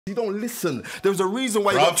You don't listen. There's a reason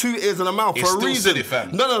why you got 2 ears and a mouth for a reason.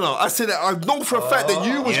 No. I said that. I know for a fact that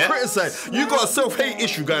you was criticised. You got a self-hate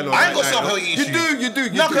issue going on. I ain't got self-hate issue. You do.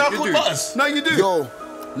 No, can I call butters? No, you do. Yo,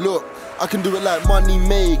 look. I can do it like money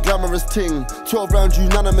made, glamorous ting. 12 round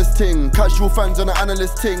unanimous ting. Casual fans on the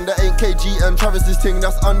analyst ting. That ain't KG and Travis's ting.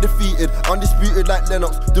 That's undefeated, undisputed like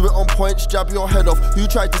Lennox. Do it on points, jab your head off. Who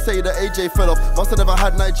tried to say that AJ fell off? Must have never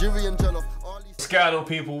had Nigerian gel off. Scandal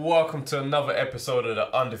people, welcome to another episode of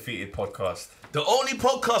the Undefeated podcast. The only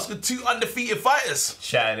podcast with 2 undefeated fighters.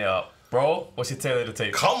 Shouting it up. Bro, what's your tail of the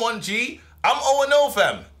tape? Come on, G. I'm 0-0,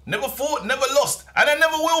 fam. Never fought, never lost, and I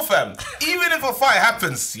never will, fam. Even if a fight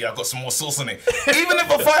happens, I got some more sauce on it. Even if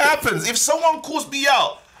a fight happens, if someone calls me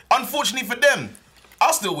out, unfortunately for them,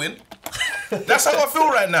 I'll still win. That's how I feel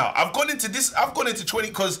right now. I've gone into 20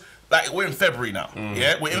 because like we're in February now.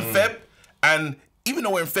 We're in Feb, and even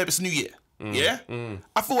though we're in Feb, it's New Year. I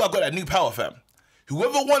feel I got that new power, fam.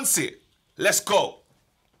 Whoever wants it, let's go.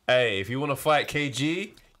 Hey, if you want to fight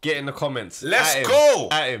KG, get in the comments. Let's go.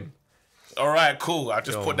 At him. All right, cool. I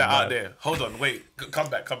just put that out there. Hold on, wait. Come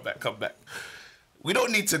back. We don't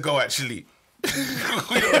need to go, actually. Because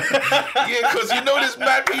you know there's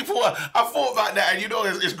mad people. I thought about that, and you know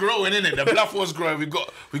it's growing, innit? The platform's growing. We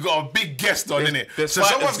got a big guest on, innit? So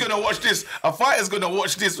someone's going to watch this. A fighter's going to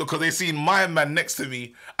watch this because they seen my man next to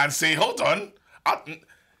me and say, hold on.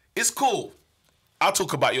 It's cool. I'll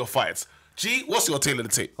talk about your fights. G, what's your tail of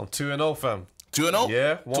the tape? I'm 2-0, fam. 2-0?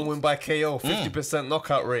 Yeah, 1 win by KO, 50%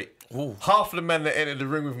 knockout rate. Ooh. Half of the men that entered the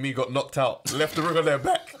ring with me got knocked out, left the ring on their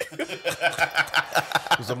back.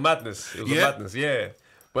 It was a madness. Yeah.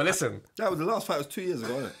 But listen. That was the last fight was 2 years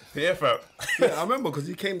ago, wasn't it? Yeah, fam. Yeah, I remember because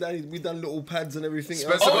he came down, we done little pads and everything.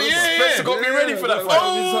 Spencer got me ready for that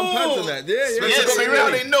fight. Some pads and that. Spencer got me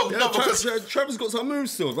ready. No, because Travis got some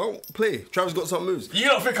moves still. Don't play. Travis got some moves. You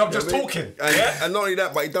don't think I'm just talking? And not only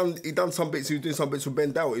that, but he done some bits. He was doing some bits with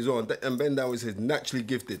Ben Dowett as well, and Ben Dowett is naturally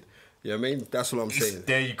gifted. You know what I mean? That's what I'm saying.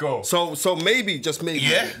 There you go. So maybe, just maybe,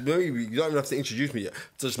 maybe, you don't even have to introduce me yet.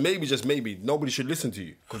 Just maybe, nobody should listen to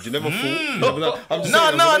you. Because you never fought. No,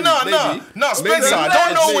 Spencer, I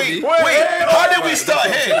don't know. Wait, how did we start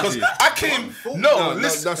here? Because I came,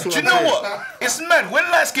 listen, do you know what? It's mad. When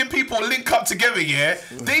light-skinned people link up together,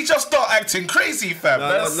 they just start acting crazy, fam.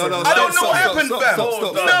 I don't know what happened, fam.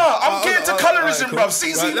 No, I'm getting to colorism, bruv.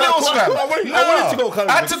 CZ Mills, fam. I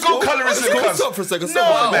had to go colorism. Stop for a second.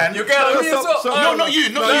 No, man. No, not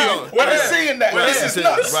you. When I'm saying that, this is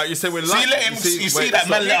nuts. Right, you say we're like. You see that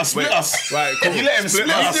man let us split us. Right, cool. You let him split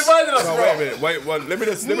us. He's divided us, bro. Wait a minute. Wait, let me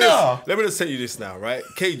just say you this now, right?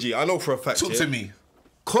 KG, I know for a fact. Talk to me.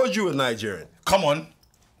 Cause you were Nigerian. Come on.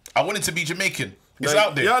 I wanted to be Jamaican. It's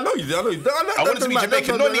out there. Yeah, I know you. I wanted to be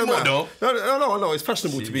Jamaican. Not anymore, though. No. It's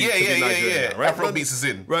fashionable to be Nigerian. Right? Afro beats is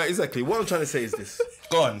in. Right, exactly. What I'm trying to say is this.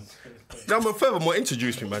 Go on. Now, furthermore,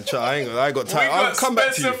 introduce me, man. I ain't got time. I'll come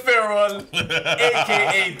back to you. Spencer Fearon,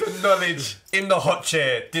 a.k.a. The Knowledge, in the hot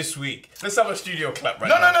chair this week. Let's have a studio clap right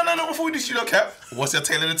now. No. Before we do studio clap, what's your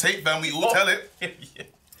tail of the tape, man? We all tell it.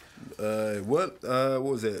 What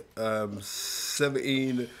was it?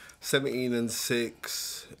 17 and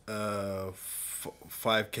 6,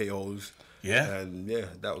 5 KOs. Yeah. And yeah,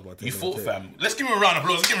 that was my tail. You fought, fam. Let's give him a round of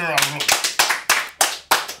applause.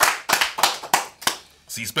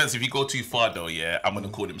 See, Spencer, if you go too far, though, I'm going to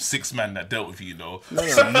call him 6 man that dealt with you, though. No.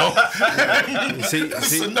 Stop.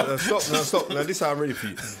 Now, this is how I'm ready for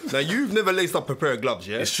you. Now, you've never laced up a pair of gloves,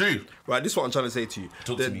 yeah? It's true. Right, this is what I'm trying to say to you.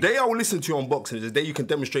 The day I will listen to you on boxing is the day you can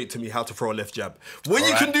demonstrate to me how to throw a left jab. When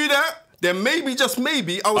you can do that, then maybe, just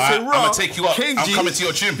maybe, I would say, I'm going to take you up. KG, I'm coming to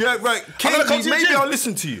your gym. Yeah, right. KG, maybe I'll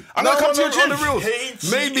listen to you. I'm going to come to your gym. On the reels.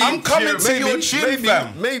 Maybe. I'm coming to your gym,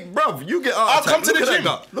 fam. Bruv, you get out. I'll come to the gym.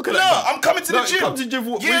 Look at that. No, I'm coming to the gym. Come to the gym.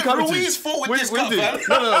 Yeah, Ruiz fought with this guy, fam.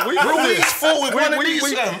 No. Ruiz fought with one of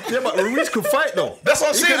these, fam. Yeah, but Ruiz could fight, though. That's what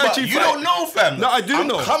I'm saying, but you don't know, fam. No, I do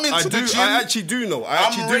know. I'm coming to the gym. I actually do know.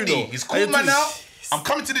 I'm ready. He's cool, man, now. I'm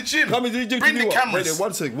coming to the gym. Bring the cameras. Wait,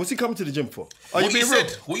 1 second. What's he coming to the gym for? What you said?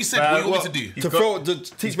 What you want me to do? To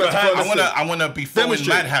teach me how to throw. I want to be throwing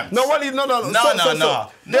mad hands. No.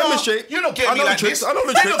 Demonstrate. You're not getting me like this. I know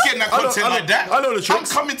the tricks. They're not getting that content like that. I know the tricks. I'm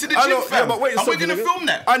coming to the gym, fam. Yeah, but wait a second. And we're going to film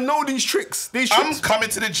that. I know these tricks. I'm coming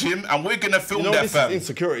to the gym and we're going to film that, this fam. is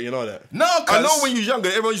insecurity, you know that? No, cuz. I know when you were younger,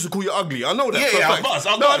 everyone used to call you ugly. I know that. Yeah, I was.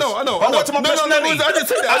 I know. I went to my personality.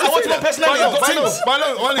 I went to my personality. I got things.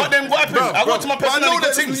 But then what happened? I went to my personality. I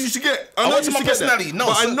got things. I know you used to get that. No,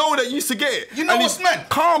 but I know that you used to get it. You know what's man?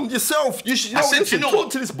 Calm yourself. You should. I said, you know talk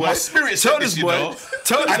what? to this boy. My spirit said this, you know.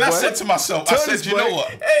 And I said to myself, you know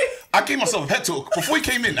what? I gave myself a pep talk before he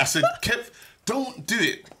came in. I said, Kev, don't do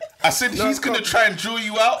it. I said he's going to try and draw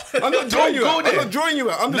you out. I'm not drawing you out. There. I'm not drawing you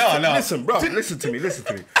out. I'm just listen, bro. Listen to me. Listen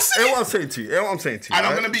to me. Hear what I'm saying to you. And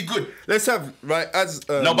I'm going to be good. Let's have as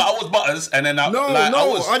no, but I was Butters, and then I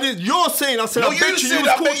did. You're saying I said I bet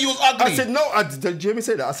you was ugly. I said no. Did you hear me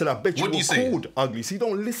say that? I said I bet you was called ugly. See,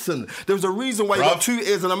 don't listen. There was a reason why you got 2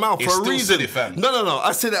 ears and a mouth for a reason. No.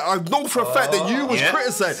 I said that I know for a fact that you was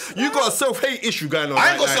criticised. You got a self-hate issue going on.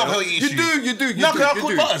 I ain't got self-hate issue. You do. No, because I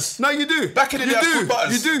called Butters. No, you do. Back in the day, I called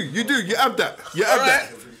Butters. You do. You have that. You have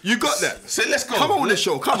that. You got that. So let's go. Come on the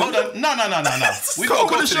show. Come on. No. We got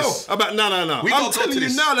to go to this. About no. I'm telling you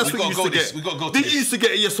now that's what you used to get. We got to go to this. Did you used to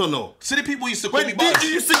get a yes or no? So the people used to call me Butters. Did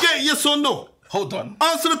you used to get a yes or no? Hold on.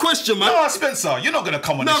 Answer the question, man. No, Spencer, you're not going to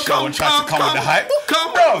come on the show and try to come with the hype.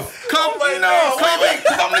 Come. Wait,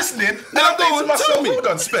 because I'm listening. Now go on, tell me. Hold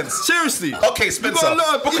on, Spence. Seriously. Okay, Spencer. You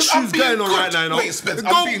got a lot of issues going on right now. Wait, Spencer,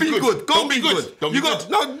 Don't be good. Don't be good.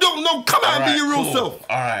 No, come out and be your real self.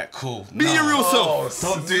 All right, cool. Be your real self.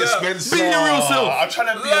 Don't do it, Spencer. Be your real self. I'm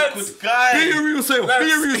trying to be a good guy. Be your real self. Be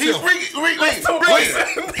your real self.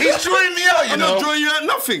 Wait. He's drawing me out, you know. I'm not drawing you out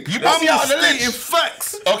nothing. I'm just stating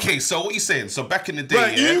facts. Okay, so what are you saying? So back in the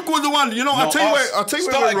day, you were the one, you know, I'll tell you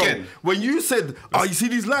where we're wrong. When you said, you see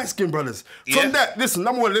these light-skinned brothers. From that, listen,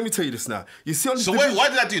 number one, let me tell you this now. You see on this why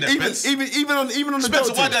did I do that, Spence? Even on the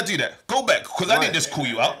Spencer, why did I do that? Go back, because I didn't just call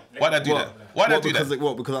you out. Why did I do that? Why did I do that?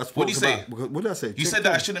 What? Because I spoke What did you say? What did I say? You said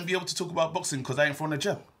that I shouldn't be able to talk about boxing because I ain't thrown a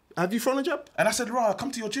jab. Have you thrown a jab? And I said, right, I'll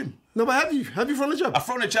come to your gym. No, but have you? Have you thrown a jab? I've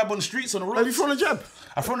thrown a jab on the streets, on the roads. Have you thrown a jab?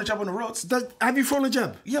 I've thrown a jab on the roads. Have you thrown a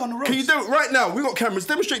jab? Yeah, on the roads. Can you do it right now? We got cameras.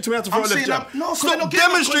 Demonstrate to me how to throw a jab. No, stop.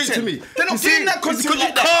 Demonstrate to me. They're not getting that content because like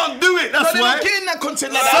you can't do it. That's why. They're not getting that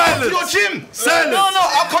content like that. I'll come to your gym. Silence. No,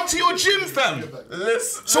 I'll come to your gym, fam. No.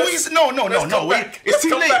 It's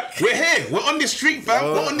too late. We're here. We're on this street, fam.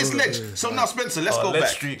 We're on this ledge. So now, Spencer, let's go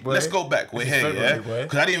back. Let's go back. We're here, yeah?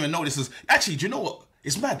 Because I didn't even know this is... Actually, do you know what?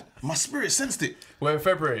 It's mad. My spirit sensed it. We're in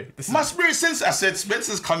February. My spirit sensed it. I said,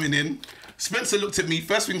 Spencer's coming in. Spencer looked at me.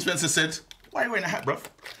 First thing Spencer said, why are you wearing a hat, bruv?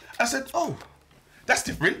 I said, oh, that's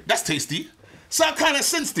different. That's tasty. So I kind of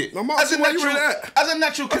sensed it. As a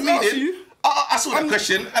natural comedian, I saw that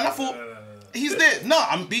question and I thought, he's there. No,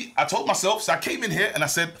 I told myself, so I came in here and I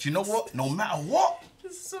said, do you know what? No matter what,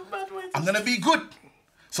 I'm going to be good.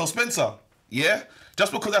 So Spencer, yeah?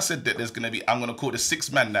 Just because I said that I'm going to call the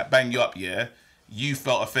 6th man that bang you up, yeah? You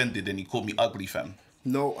felt offended and he called me ugly, fam.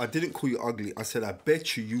 No, I didn't call you ugly. I said I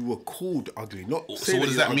bet you were called ugly. So what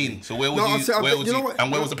does that mean? So where was where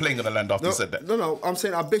was the plane going to land after you said that? No, I'm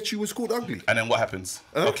saying I bet you was called ugly. And then what happens?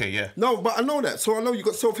 Okay, yeah. No, but I know that. So I know you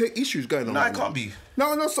got self-hate issues going on. No, it can't be.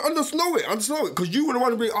 No, I just know it. Because you were the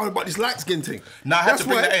one to bring about this light skin thing. No, I had to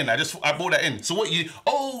bring that in. I brought that in. So what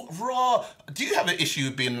raw. Do you have an issue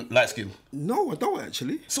with being light skinned? No, I don't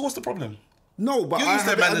actually. So what's the problem? No, but you're used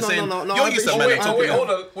to man saying. No, you're used to man. Wait,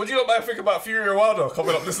 hold on. What do you lot man think about Fury and Wilder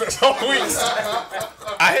coming up this next couple weeks?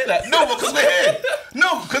 I hear that. No, because we're here.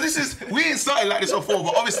 No, because we ain't started like this before.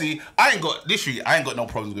 But obviously, I ain't got no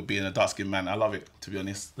problems with being a dark skinned man. I love it, to be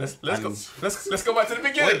honest. Let's go back to the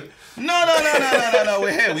beginning. Wait. No.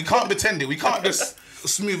 We're here. We can't pretend it. We can't just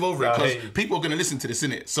smooth over it because people are going to listen to this,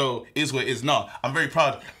 innit? So it is what it is. Nah, I'm very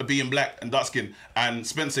proud of being black and dark skinned. And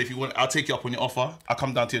Spencer, if you want, I'll take you up on your offer. I'll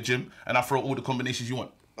come down to your gym and I'll throw all the combinations you want.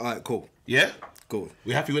 All right, cool. Yeah? Cool.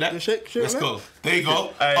 We happy with that? Yeah, shake Let's go. There you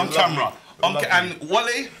go. On camera. And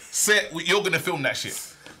Wale, you're going to film that shit.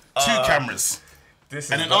 2 cameras.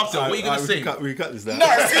 And then after, what are you going to say? We cut this down. No,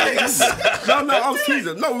 serious. No, I was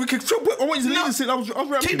teasing. No, we can. I want you to leave this in. I was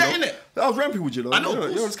ramping. Keep that in it. I was ramping with you, though. I know.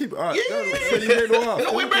 Let's keep it. All right. Yeah.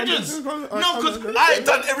 No, we're brothers. No, because I ain't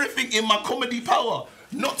done everything in my comedy power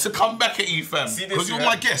not to come back at you, fam. Because you're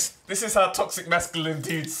my guest. This is how toxic masculine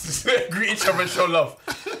dudes greet each other and show love.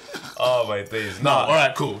 Oh, my days. Nah, all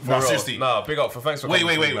right, cool. Nah, seriously. Nah, big up. Thanks for coming.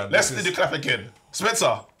 Wait. Let's do the clap again.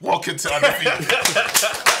 Spencer, welcome to Undefeated.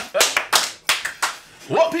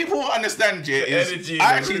 What people understand, Jay, is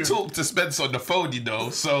I actually talked to Spencer on the phone, you know,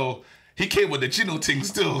 so he came with the chino thing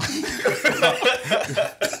still.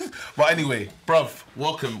 But anyway, bruv,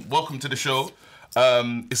 welcome to the show.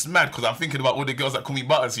 It's mad because I'm thinking about all the girls that call me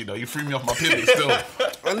Butters, you know. You threw me off my pivot still.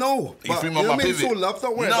 I know. You threw me off my pivot. It's all love,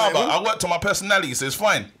 don't worry about but I worked on my personality, so it's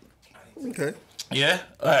fine. Okay. Yeah?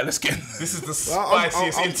 Alright, let's get This is the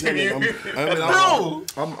spiciest interview. Bro!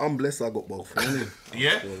 I'm blessed I got both.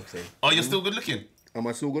 Yeah? Oh, you're still good looking? Am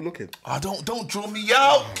I still good looking? Oh, don't draw me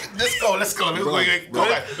out. Let's go. Go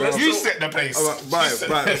back. You set the pace.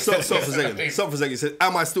 Right. Stop for a second. He said,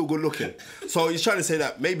 am I still good looking? So he's trying to say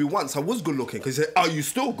that maybe once I was good looking. Because he said, are you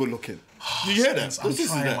still good looking? Do you hear that? I'm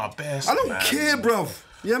trying my best, I don't care, bruv.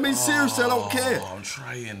 You know what I mean? Seriously, I don't care. I'm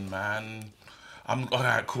trying, man. All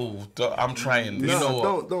right, cool. I'm trying. No, you know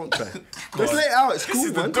what? Don't try. Let's lay it out. It's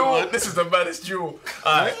cool, man. This is the maddest duel.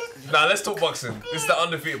 Alright, now let's talk boxing. This is the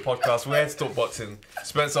Undefeated podcast. We're here to talk boxing.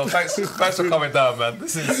 Spencer, thanks for coming down, man.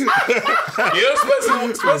 This is, Spencer's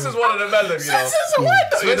one of the men, you know.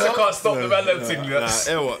 Spencer can't stop the man thing.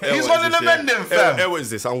 He's one of the men, fam. What is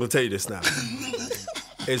this? I'm gonna tell you this now.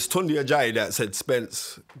 It's Tunde Ajayi that said,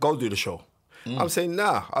 Spence, go do the show. I'm saying,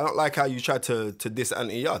 nah, I don't like how you tried to diss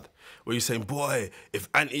Anti-Yard. Where you're saying, boy, if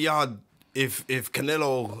Anti-Yard, if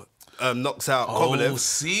Canelo knocks out Kovalev.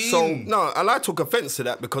 So, no, and I took offence to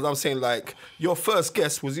that because I'm saying, like, your first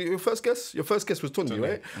guest, was it your first guest? Your first guest was Tunde,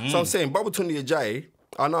 right? So I'm saying, Baba Tunde Ajayi,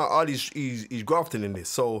 I know Ali's he's grafting in this.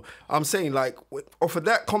 So I'm saying, like, off of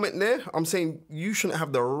that comment there, I'm saying you shouldn't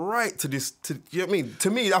have the right to this. You know what I mean? To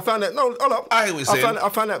me, I found that, hold up. I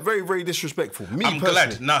found that very, very disrespectful. I'm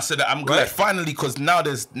glad. I'm glad. Finally, because now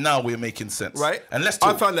we're making sense. Right? And let's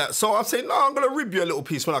talk. I found that. So I'm saying, no, I'm going to rib you a little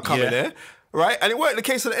piece when I come in there. Right? And it weren't the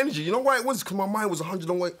case of the energy. You know why it was? Because my mind was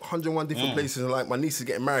 101 different places, and like my niece is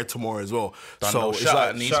getting married tomorrow as well. So it's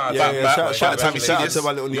like, shout out to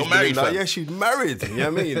my little niece. You're married, fam. Yeah, she's married. You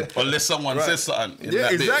know what I mean? Unless someone says something. Yeah,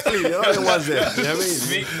 exactly. You know what it was there. You know what I mean?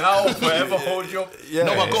 Speak now, forever hold your...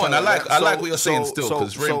 No, but go on. I like what you're saying still, because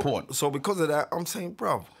it's very important. So because of that, I'm saying,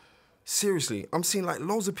 bruv, seriously, I'm seeing like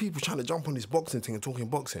loads of people trying to jump on this boxing thing and talking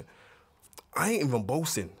boxing. I ain't even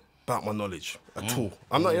boasting about my knowledge at all.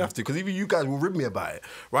 I'm not even have to, because even you guys will rib me about it,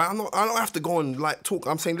 right? I don't have to go and like talk.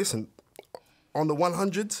 I'm saying, listen, on the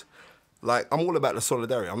 100s, like I'm all about the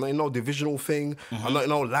solidarity. I'm not in no divisional thing. I'm not in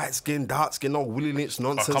no light skin, dark skin, no Willie Lynch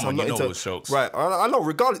nonsense. Come on, I'm not into jokes. Right, I know.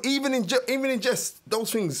 Regardless, even in jest,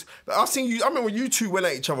 those things. I've seen you. I remember you two went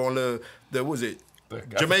at each other on the what was it?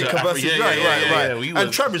 Jamaica versus right.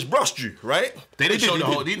 And Travis brushed you, right? They didn't show the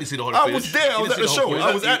whole. They didn't see the whole. I was there. I was at the show.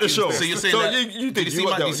 I was at the show. So you're saying that? You did. Did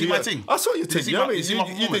you see my thing? I saw your thing.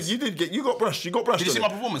 You did. You got brushed. You got brushed. Did you see my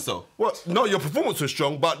performance though? What? No, your performance was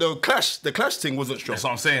strong, but the clash thing wasn't strong. That's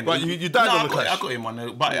what I'm saying. But you died on the clash. I got him on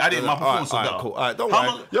there, but I didn't. My performance was better. Cool. All right, don't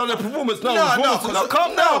worry. Yo, the performance. No,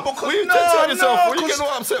 calm down. What are you telling yourself? What are you getting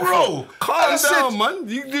all upset, bro? Calm down, man.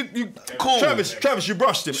 You. Travis, you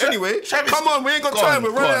brushed him. Anyway, come on. We ain't got time.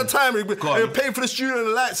 We're running out of time. We're paying for the studio and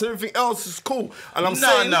the lights and everything else is cool. And I'm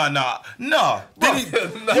saying... No.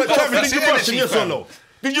 Travis, did you brush him, yes or no?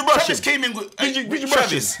 Did you brush Travis him? Came in with... Did you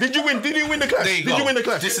brush him? Did you win? Did you win the clash? Did you win the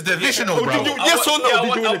clash? This is divisional, bro. Yes or no? Did you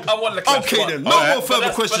win the clash? I won the clash. Okay then, no more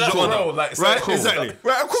further questions. Right? Exactly.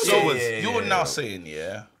 Right, of course it was. You're now saying,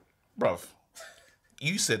 bruv,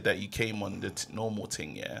 you said that you came on the normal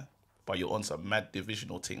thing, but you're on some mad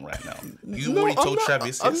divisional thing right now. You already told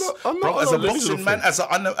Travis, bro, as a boxing man, as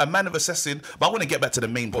a man of assessing, but I want to get back to the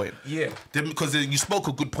main point. Yeah. Because you spoke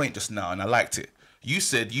a good point just now, and I liked it. You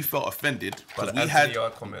said you felt offended because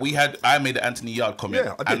I made an Anthony Yard comment,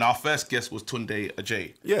 and our first guest was Tunde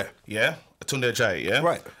Ajayi. Yeah. Yeah? Tunde Ajayi, yeah?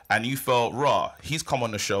 Right. And you felt, he's come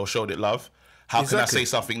on the show, showed it love. How can I say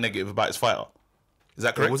something negative about his fighter? Is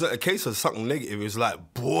that correct? It wasn't a case of something negative. It was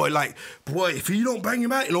like, boy, if you don't bang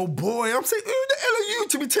him out, boy. I'm saying, who the hell are you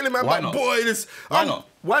to be telling me about boy this? Why not?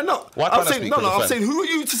 Why not? I'm saying, who are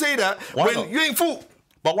you to say that when you ain't fought?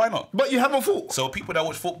 But why not? But you haven't fought. So people that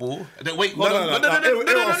watch football, wait, no, don't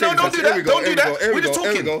do that. Don't do that. We're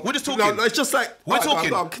just talking. No, it's just like we're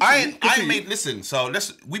talking. I ain't made. Listen, so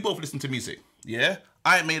we both listen to music. Yeah,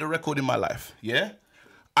 I ain't made a record in my life. Yeah,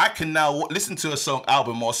 I can now listen to a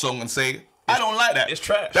album or a song and say I don't like that. It's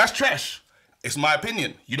trash. That's trash. It's my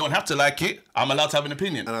opinion. You don't have to like it. I'm allowed to have an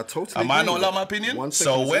opinion. And I totally Am I not allowed my opinion?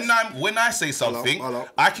 So when I say something,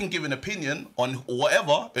 I can give an opinion on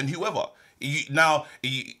whatever and whoever.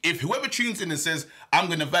 If whoever tunes in and says, I'm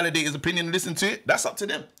going to validate his opinion and listen to it, that's up to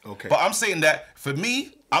them. Okay. But I'm saying that, for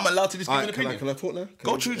me, I'm allowed to just give an opinion. Can I talk now?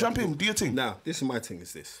 Go jump in, do your thing. Now, this is my thing,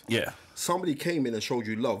 is this. Yeah. Somebody came in and showed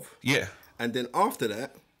you love. Yeah. And then after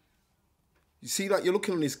that, you see, like, you're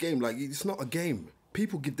looking on this game, like, it's not a game.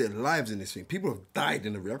 People give their lives in this thing. People have died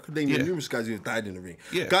in the ring. I could name you numerous guys who have died in the ring.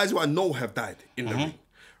 Yeah. Guys who I know have died in the ring,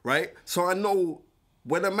 right? So I know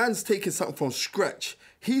when a man's taking something from scratch,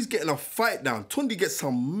 he's getting a fight down. Tunde gets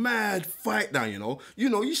some mad fight down, you know.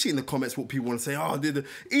 You see in the comments what people want to say,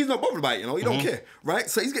 he's not bothered about it, He don't care, right?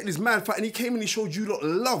 So he's getting this mad fight, and he came and he showed you lot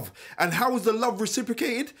love. And how was the love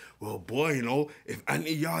reciprocated? Well, boy, if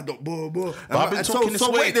Anti-Yard, blah. I've been talking this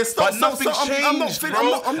way, but nothing's changed, I'm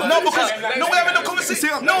not because we're having a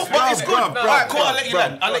conversation. No, but it's good. Right, cool, I'll let you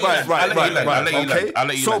land. I'll let you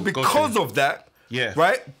land. So because of that,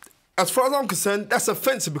 right, as far as I'm concerned, that's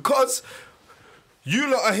offensive because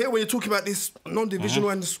you lot are here when you're talking about this non-divisional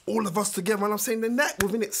and it's all of us together, and I'm saying the that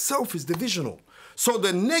within itself is divisional. So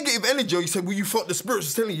the negative energy, you said, well, you thought the spirits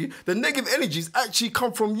was telling you, the negative energies actually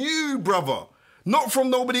come from you, brother. Not from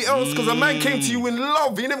nobody else, because a man came to you in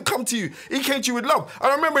love. He didn't come to you. He came to you with love.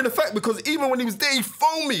 I remember the fact, because even when he was there, he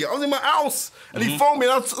phoned me. I was in my house, and he phoned me,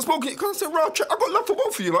 and I spoke to him. I said, Rod, I got love for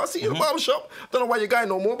both of you. I see you in the barbershop. Don't know why you're going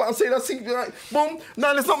no more, but I'm saying, I see you, like, boom.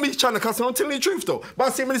 Now, it's not me trying to cuss him. I'm telling you the truth, though. But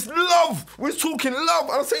I'm saying, it's love. We're talking love.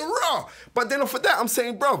 And I'm saying, raw. But then off of that, I'm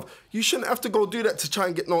saying, bruv, you shouldn't have to go do that to try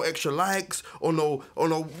and get no extra likes or no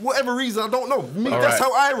whatever reason. I don't know. Me, that's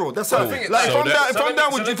how I roll. That's how. Like, if I'm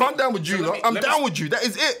down with you, I'm down with you. That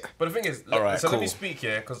is it. But the thing is, let me speak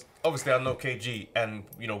here, because obviously I know KG, and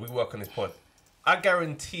we work on this pod. I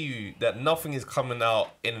guarantee you that nothing is coming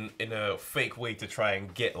out in a fake way to try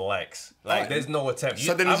and get likes. Like, there's no attempt.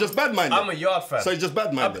 So then he's just bad-minded. I'm a Yard fan. So he's just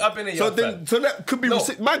bad-minded. I've been a Yard fan. So that could be...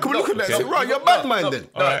 man could look at that and say, right, you're bad-minded.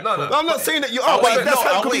 No. I'm not saying that you are, but that's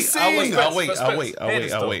how it could be seen.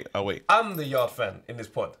 I'll wait. I'm the Yard fan in this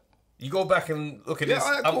pod. You go back and look at this.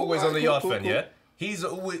 I'm always on the Yard fan, yeah?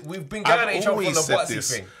 We've been going at each other on the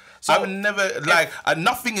Butsy thing. So I've never,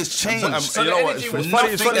 nothing has changed. So the energy was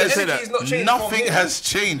Nothing has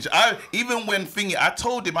changed. Even when I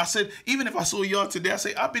told him, I said, even if I saw Yard today, I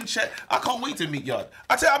say, I can't wait to meet Yard.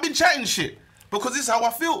 I said, I've been chatting shit because this is how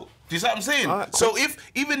I feel. Do you see what I'm saying?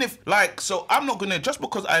 Right, cool. So I'm not gonna, just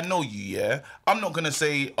because I know you, yeah, I'm not gonna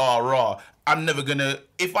say, I'm never gonna,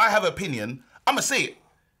 if I have an opinion, I'm gonna say it.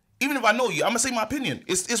 Even if I know you, I'm gonna say my opinion.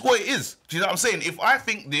 It's what it is. Do you know what I'm saying? If I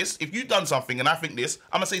think this, if you've done something and I think this,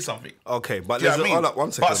 I'm gonna say something. Okay, but let's hold up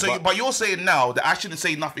 1 second. But you're saying now that I shouldn't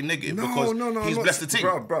say nothing negative because he's blessed the thing.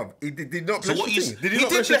 Bro, he did not bless the thing. He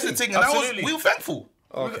did bless the thing, and we were thankful.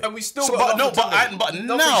 Okay. And we still but now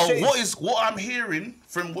what I'm hearing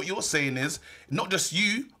from what you're saying is not just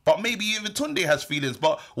you, but maybe even Tunde has feelings.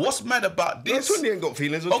 But what's mad about this? No, Tunde ain't got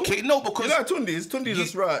feelings. Okay, no, because you know how Tunde is. Tunde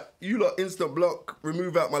just right. You lot instant block,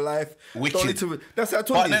 remove out my life. Wicked. That's how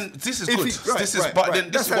Tunde is. But then this is good. This is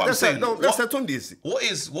what I'm saying. No, that's how Tunde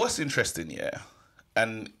is. What's interesting, yeah,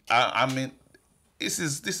 and I mean, this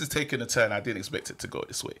is taking a turn I didn't expect it to go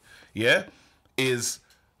this way. Yeah, is.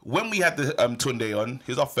 When we had the Tunde on,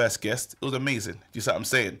 he was our first guest. It was amazing. Do you see what I'm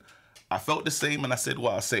saying? I felt the same and I said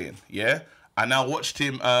what I was saying. Yeah? I now watched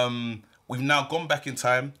him. We've now gone back in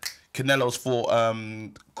time. Canelo's fought.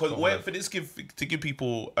 For this to give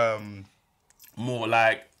people more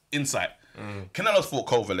like insight. Canelo's fought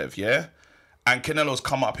Kovalev, yeah? And Canelo's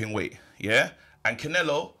come up in weight, yeah? And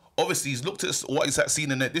Canelo, obviously, he's looked at what he's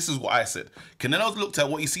seen in it. This is what I said. Canelo's looked at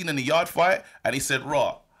what he's seen in the Yard fight and he said,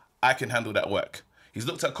 I can handle that work. He's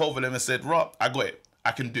looked at Kovalev and said, I got it.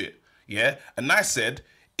 I can do it. Yeah? And I said,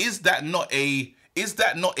 is that not a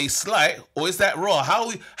slight or is that raw?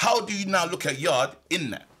 How do you now look at Yard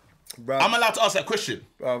in that? Bruv, I'm allowed to ask that question.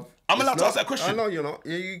 Bruv, I'm allowed to ask that question. I know you're not.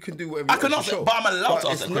 Yeah, you can do whatever I can ask it, but I'm allowed to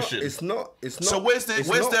ask that question. It's not. So where's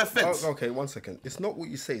the offence? Okay, 1 second. It's not what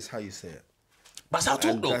you say, it's how you say it. That's how I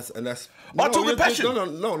talk, though. I talk with passion.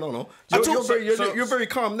 No. You're very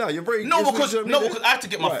calm now. You're very... because I have to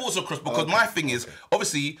get my thoughts across because my thing is,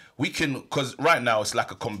 obviously, we can... Because right now, it's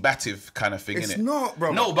like a combative kind of thing, innit? It's not,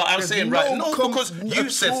 bro. No, but I'm saying because you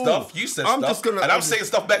said stuff, and I'm saying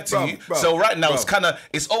stuff back to you. So right now, it's kind of...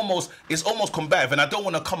 It's almost combative, and I don't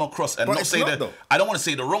want to come across and not say that... I don't want to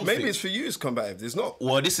say the wrong thing. Maybe it's for you, it's combative. It's not...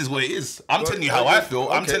 Well, this is what it is. I'm telling you how I feel.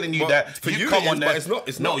 I'm telling you that you come on there...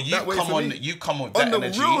 No, you come on with that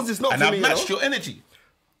energy, and I've matched your energy.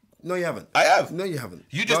 No, you haven't. I have. No, you haven't.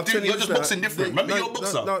 You're just boxing different. Remember, you're a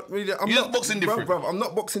boxer. No, really, you're just boxing different. Bro, I'm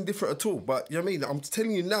not boxing different at all. But you know what I mean? I'm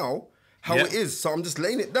telling you now how it is. So I'm just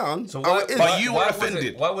laying it down. So how it is. But you were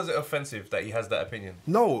offended. Why was it offensive that he has that opinion?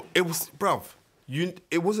 No, it was, bruv.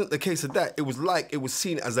 It wasn't the case of that. It was like it was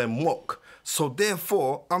seen as a mock. So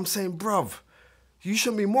therefore, I'm saying, bruv, you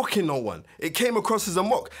shouldn't be mocking no one. It came across as a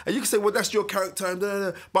mock. And you can say, well, that's your character. And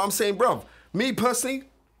but I'm saying, bruv, me personally,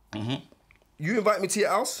 you invite me to your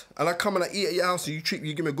house, and I come and I eat at your house, and you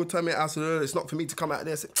give me a good time at your house, and it's not for me to come out there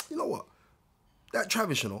and say, you know what? That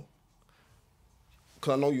Travis, you know,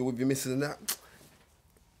 because I know you're with your missus and that,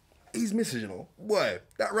 he's missus, you know. Boy,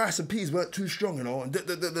 that rice and peas weren't too strong, you know, and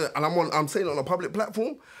I'm saying it on a public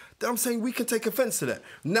platform. I'm saying we can take offense to that.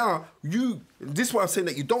 Now, this is why I'm saying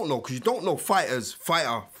that you don't know, because you don't know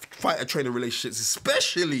fighter-trainer relationships,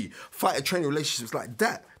 especially fighter-trainer relationships like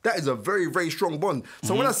that. That is a very, very strong bond.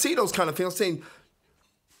 So when I see those kind of things, I'm saying,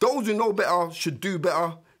 those who know better should do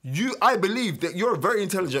better. I believe that you're a very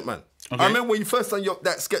intelligent man. Okay. I remember when you first done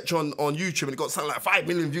that sketch on YouTube and it got something like 5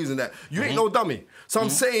 million views and that. You ain't no dummy. So I'm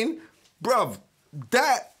saying, bruv,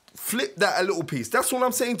 that flip that a little piece. That's what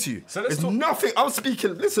I'm saying to you. So it's nothing. I'm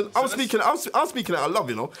speaking. Listen, I'm speaking out of love.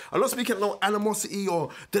 You know, I'm not speaking no animosity or.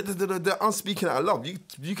 I'm speaking out of love.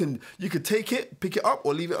 You can take it, pick it up,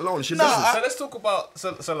 or leave it alone. So let's talk about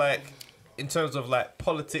so like in terms of like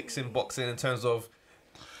politics in boxing, in terms of.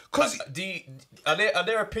 Because are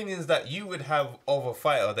there opinions that you would have of a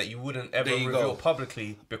fighter that you wouldn't ever reveal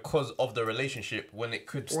publicly because of the relationship when it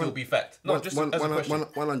could still be fact? No, just as a question.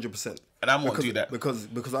 100%. And I won't do that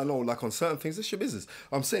because I know like on certain things it's your business.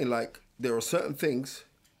 I'm saying like there are certain things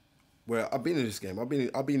where I've been in this game. I've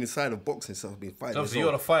been inside of boxing since I've been fighting. No, so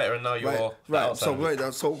you're the fighter and now you're right.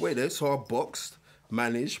 So I boxed.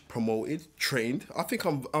 Managed, promoted, trained. I think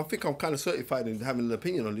I'm kind of certified in having an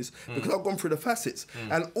opinion on this because I've gone through the facets,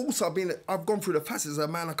 and also I've gone through the facets as a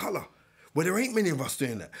man of color, where there ain't many of us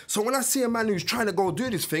doing that. So when I see a man who's trying to go do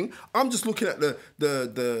this thing, I'm just looking at the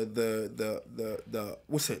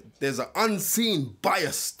what's it? There's an unseen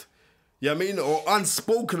bias. You know what I mean? Or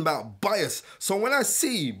unspoken about bias. So when I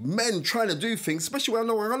see men trying to do things, especially when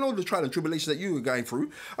I know the trial and tribulations that you were going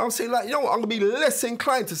through, I'm saying like, I'm going to be less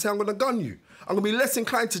inclined to say I'm going to gun you. I'm going to be less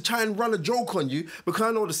inclined to try and run a joke on you because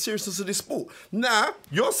I know the seriousness of this sport. Now,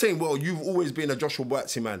 you're saying, well, you've always been a Joshua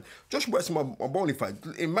Boatsy man. Joshua Boatsy, my bona fide.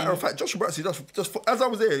 In matter of fact, Joshua Boatsy, just as I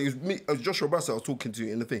was there, it was me, Joshua Boatsy I was talking to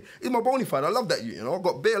in the thing. He's my bona fide. I love that you know. I've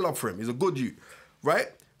got bare love for him. He's a good you, right?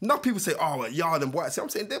 Now people say, oh, Yard and Boatsy. I'm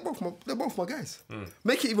saying they're both my guys.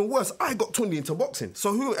 Make it even worse. I got Tunde into boxing.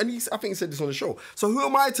 So who? And I think he said this on the show. So who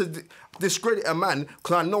am I to discredit a man?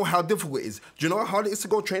 Because I know how difficult it is. Do you know how hard it is to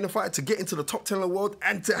go train a fight to get into the top 10 of the world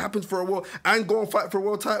and to happen for a world and go and fight for a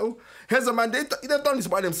world title? Here's a man. They've done this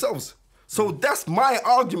by themselves. So that's my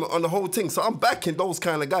argument on the whole thing. So I'm backing those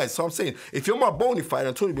kind of guys. So I'm saying, if you're my bona fide,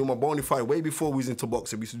 and Tony been my bona fide way before we was into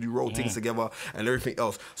boxing, we used to do road things together and everything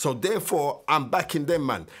else. So therefore, I'm backing them,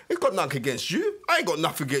 man. It's got nothing against you. I ain't got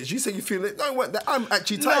nothing against you. You say you feel it. No, I'm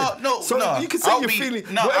actually tired. No. You can say you're feeling,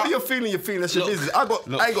 whatever you're feeling, that's your business. I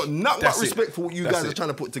ain't got nothing but respect for what you guys are trying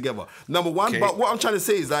to put together. Number one, but what I'm trying to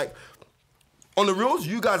say is like, on the reels,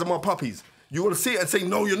 you guys are my puppies. You want to see it and say,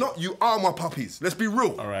 no, you're not. You are my puppies. Let's be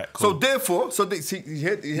real. All right, cool. So therefore, you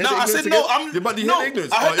heard no, I said no. But you heard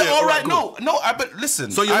ignorance. I heard that. All right, cool. No. But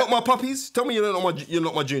listen. So you're not my puppies? Tell me you're not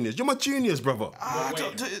my juniors. You're my juniors, brother.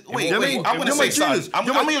 Wait. I'm gonna say something. I'm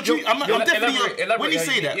definitely. When you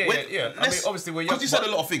say that, yeah. I mean, obviously, because you said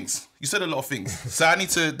a lot of things. So I need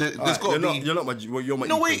to. There's got to be. You're not my. You're my.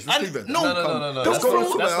 No wait. No. Let's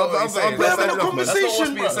go. We're having a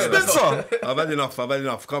conversation, Spencer. I've had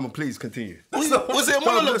enough. Come on, please continue. Was it a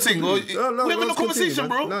monologue thing? We're having a conversation,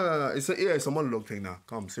 bro. No. It's a monologue thing now.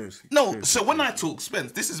 Come, seriously. No, so when I talk,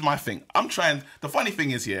 Spence, this is my thing. I'm trying. The funny thing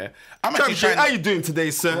is, I'm actually trying. How you doing today,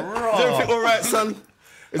 sir? Is everything all right, son?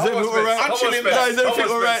 Is everything all right? I'm chilling. Is everything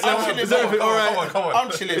all right now? Is everything all right? Come on. I'm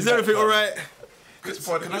chilling. Is everything all right? This is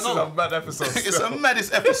a mad episode. It's a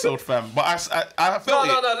maddest episode, fam. But I felt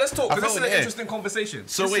No, let's talk. This is an interesting conversation.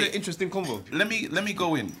 So this is an interesting convo. Let me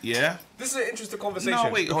go in. Yeah. This is an interesting conversation.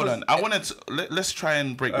 No, wait, hold on. I wanted to let's try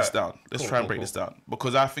and break this down. Let's try and break this down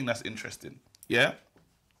because I think that's interesting. Yeah.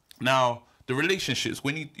 Now the relationships.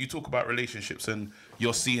 When you talk about relationships and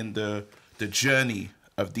you're seeing the journey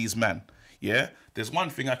of these men. Yeah. There's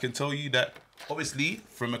one thing I can tell you that obviously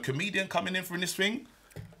from a comedian coming in from this thing,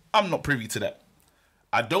 I'm not privy to that.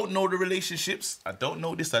 I don't know the relationships. I don't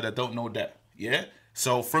know this and I don't know that. Yeah?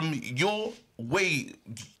 So from your way,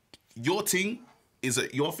 your thing is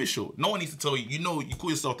you're official. No one needs to tell you. You call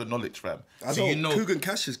yourself the knowledge, fam. You know. Coogan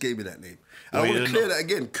Cassius gave me that name. And I want to clear that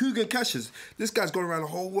again. Coogan Cassius, this guy's gone around the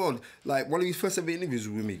whole world. Like one of his first ever interviews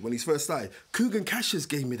with me, when he first started, Coogan Cassius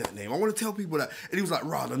gave me that name. I want to tell people that. And he was like,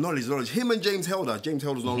 the knowledge. Him and James Helder. James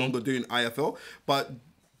Helder's no longer doing IFL, but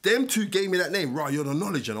them two gave me that name, you're the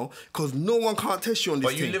knowledge, because no one can't test you on this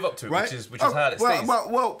thing. But you live up to it, right? which is how it stays.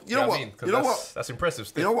 Well, you know what? You know what? That's impressive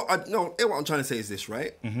still. You know what? What I'm trying to say is this,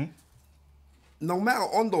 right? Mm-hmm. No matter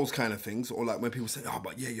on those kind of things, or like when people say,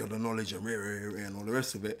 but you're the knowledge and all the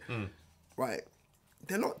rest of it, right?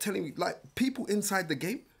 They're not telling me, like, people inside the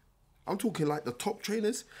game, I'm talking like the top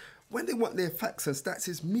trainers, when they want their facts and stats,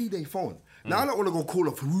 it's me they phone. Now, I don't want to go call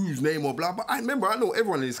off whose name or blah, but I know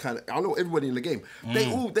everyone in this I know everybody in the game. They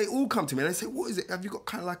all come to me and they say, what is it? Have you got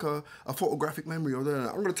kind of like a photographic memory? Or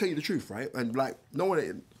I'm going to tell you the truth, right? And like, no one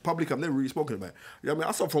in public I've never really spoken about. You know what I mean?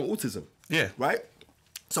 I suffer from autism. Yeah. Right?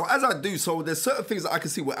 So as I do, there's certain things that I can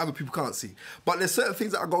see where other people can't see. But there's certain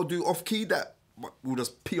things that I go do off key that will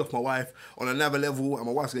just pee off my wife on another level and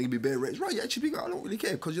my wife's going to give me bare rates. Right, yeah, actually, I don't really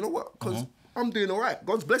care because you know what? Because I'm doing all right.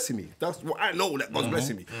 God's blessing me. That's what I know, that God's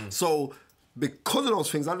blessing me. So because of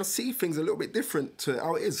those things, I just see things a little bit different to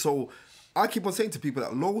how it is. So I keep on saying to people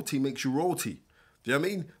that loyalty makes you royalty. Do you know what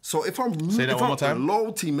I mean? So if I'm Say that one more time.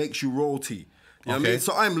 loyalty makes you royalty. You know what I mean?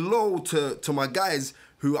 So I'm loyal to my guys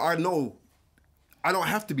who I know I don't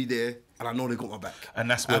have to be there, and I know they got my back. And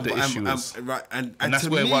that's where the issue is. Right, and that's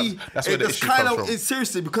to where me, that's where the issue comes from. It's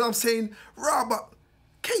seriously because I'm saying, right, but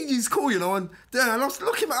KG's cool, you know, and I was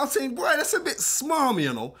looking at, I was saying, boy, that's a bit smarmy,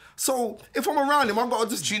 you know. So if I'm around him, I've got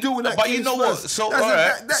to just do what that. But you know what? So all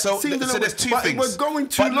right. So there's two things. We're going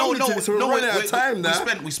too long into this. We're running out of time now.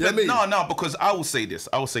 We spent. No, because I will say this.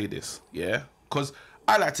 Yeah, because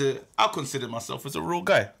I consider myself as a real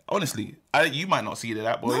guy. Honestly, you might not see it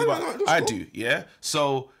that way, but I do. Yeah.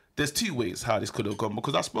 So there's two ways how this could have gone,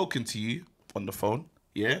 because I've spoken to you on the phone.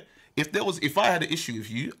 Yeah. If I had an issue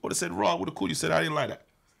with you, I would have said, "Raw," I would have called you, said I didn't like that.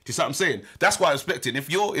 Do you see what I'm saying? That's what I'm expecting.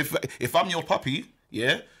 If I'm your puppy,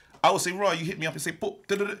 yeah, I would say, "Raw," you hit me up and say,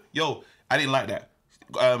 "Yo, I didn't like that.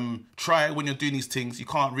 Try when you're doing these things. You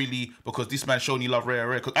can't really, because this man's showing you love,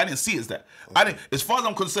 rare. Because I didn't see it as that. Okay. As far as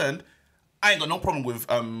I'm concerned, I ain't got no problem with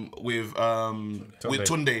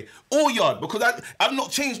Tunde or Yard, because I've not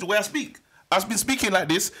changed the way I speak. I've been speaking like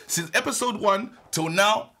this since episode 1 till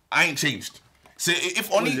now. I ain't changed. So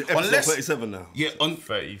if only unless 37 now. Yeah, on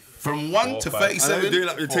 30. From 1 to 37. I'm doing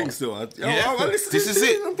up your thing still. This is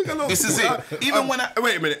it. This is it. Even when I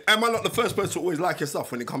wait a minute, am I not the first person to always like your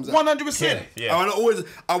stuff when it comes out? 100%. Yeah.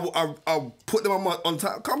 I'll put them on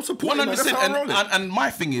time. Come support 100%. And my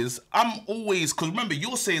thing is, I'm always, because remember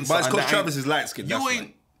you're saying something. But it's because Travis is light skinned. You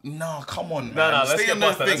ain't. No, come on, man. No, let's get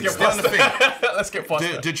past that. Let's get past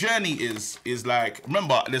that. The journey is like,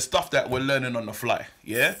 remember, there's stuff that we're learning on the fly,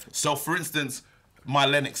 yeah? So, for instance, my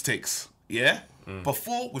Lennox takes, yeah?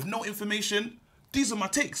 Before, with no information, these are my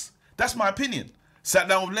takes. That's my opinion. Sat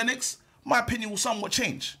down with Lennox, my opinion will somewhat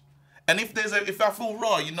change. And if I feel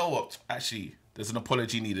raw, you know what? Actually, there's an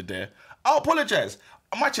apology needed there. I'll apologize.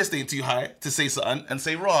 My chest ain't too high to say something and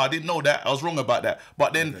say, raw, I didn't know that. I was wrong about that.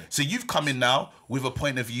 But then, so you've come in now with a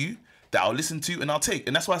point of view that I'll listen to and I'll take.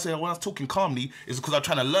 And that's why I say when I was talking calmly, is because I'm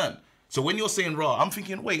trying to learn. So when you're saying raw, I'm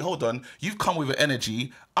thinking, wait, hold on. You've come with an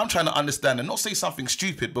energy. I'm trying to understand and not say something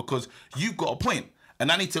stupid, because you've got a point.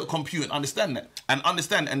 And I need to compute and understand that.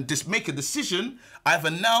 And just make a decision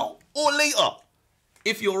either now or later,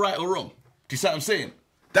 if you're right or wrong. Do you see what I'm saying?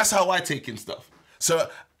 That's how I take in stuff. So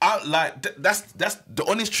that's the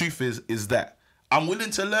honest truth is that I'm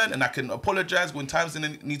willing to learn, and I can apologize when times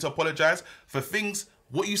I need to apologize for things.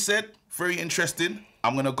 What you said, very interesting.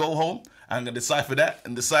 I'm gonna go home and I'm gonna decipher that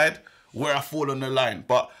and decide where I fall on the line.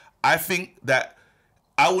 But I think that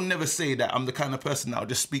I will never say that I'm the kind of person that will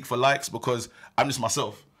just speak for likes, because I'm just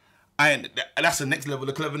myself. That's the next level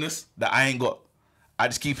of cleverness that I ain't got. I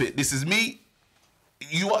just keep it. This is me.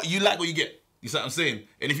 You like what you get. You see what I'm saying?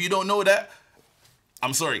 And if you don't know that,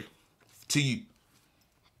 I'm sorry to you.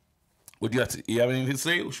 Would you have anything to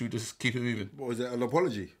say, or should we just keep it moving? What was that, an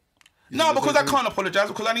apology? No, because I can't apologize,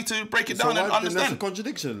 because I need to break it down and understand. That's a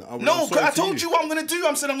contradiction. No, because I told you what I'm going to do.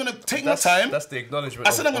 I said I'm going to take my time. That's the acknowledgement.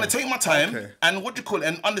 I said I'm going to take my time and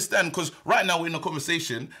and understand, because right now we're in a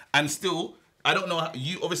conversation and still, I don't know how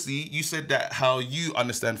you said that how you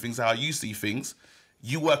understand things, how you see things.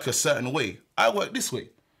 You work a certain way. I work this way.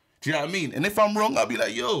 Do you know what I mean? And if I'm wrong, I'll be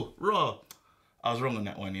like, yo, raw. I was wrong on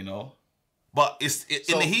that one, you know. But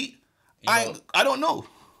in the heat, I don't know.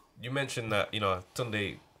 You mentioned that,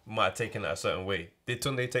 Tunde might have taken that a certain way. Did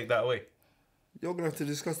Tunde take that away? You're going to have to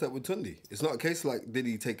discuss that with Tunde. It's not a case like, did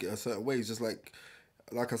he take it a certain way? It's just like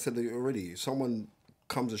I said already, if someone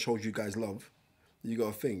comes and shows you guys love, you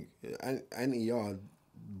got to think. Anti-Yard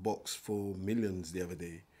boxed for millions the other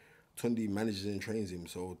day. Tunde manages and trains him,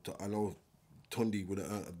 so I know Tunde would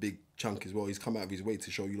have earned a big chunk as well. He's come out of his way to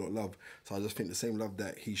show you lot love. So I just think the same love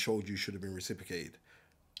that he showed you should have been reciprocated.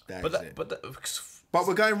 But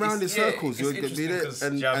we're going round in circles.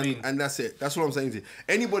 And that's it. That's what I'm saying to you.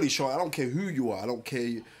 Anybody show, I don't care who you are. I don't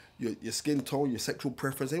care your skin tone, your sexual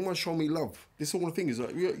preference. Anyone show me love. This is all the thing is.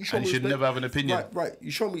 You show and me should never have an opinion. Right. You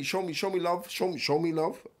show me love. Show me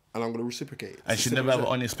love. And I'm going to reciprocate. And should never have an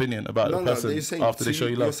honest opinion about the person after they show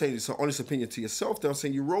you love. You're saying it's an honest opinion to yourself. They're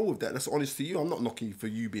saying you roll with that. That's honest to you. I'm not knocking you for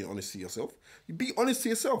you being honest to yourself. You be honest to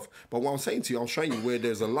yourself. But what I'm saying to you, I'm showing you where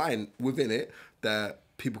there's a line within it that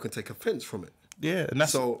people can take offence from it. Yeah, and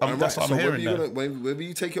that's what I'm hearing. Whether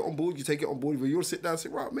you take it on board, you take it on board. Whether you'll sit down and say,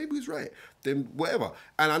 right, maybe he's right. Then whatever.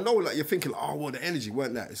 And I know you're thinking, oh, well, the energy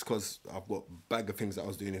weren't that. It's because I've got a bag of things that I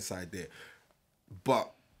was doing inside there.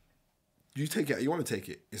 But you take it. You want to take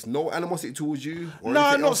it. It's no animosity towards you. No,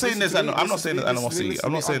 I'm not saying there's. I'm not saying there's animosity.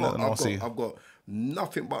 I'm not saying there's animosity. I've got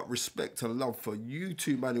nothing but respect and love for you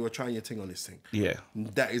two, man, who are trying your thing on this thing. Yeah,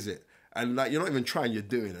 that is it. And you're not even trying, you're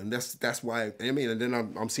doing, and that's why. I mean, and then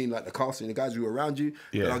I'm seeing the casting, the guys who are around you.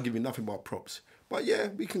 Yeah, and I'll give you nothing but props. But yeah,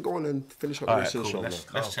 we can go on and finish up the rest of the show. Let's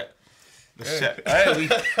check.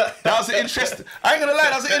 That was an interesting. I ain't gonna lie,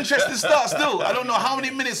 that was an interesting start. Still, I don't know how many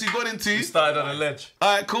minutes we got into. You started on a ledge.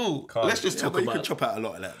 All right, cool. Let's just talk about. You can chop out a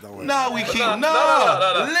lot of that. Don't worry. No, we can't. No.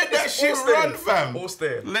 Let that shit run, fam. All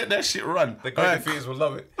stay. Let that shit run. The great defeaters will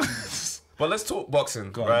love it. But let's talk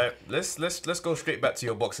boxing, right? Let's go straight back to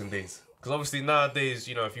your boxing days, because obviously nowadays,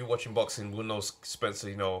 you know, if you're watching boxing, we'll know Spencer,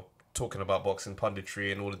 you know, talking about boxing,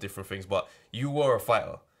 punditry, and all the different things. But you were a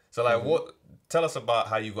fighter, so like, what? Tell us about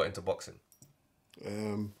how you got into boxing.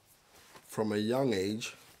 From a young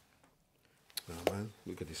age. Oh man,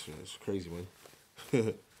 look at this one. It's crazy,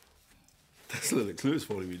 man. That's a little clues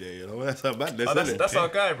for me there, you know. That's how bad that's our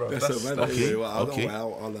guy, bro. That's how bad. Okay. Okay.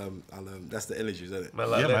 I'll that's the energies, isn't it? Man,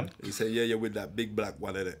 like man. He said, yeah, you're with that big black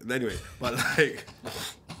one, isn't it? Anyway, but like,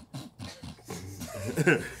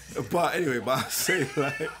 but I say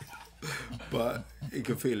like, but he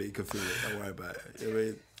can feel it. Don't worry about it. You know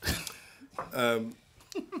what I mean?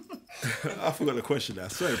 I forgot the question now.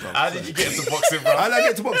 Sorry, bro. How did you get into boxing, bro? How did I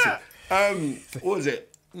get into boxing? What was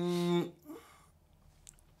it?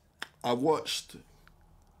 I watched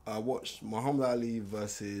Muhammad Ali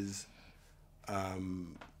versus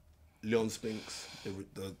Leon Spinks,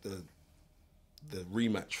 the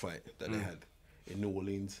rematch fight that they had in New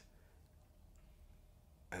Orleans,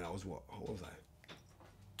 and I was what was I?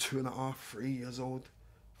 2.5, 3 years old.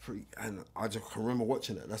 And I just can remember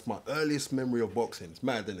watching it. That's my earliest memory of boxing. It's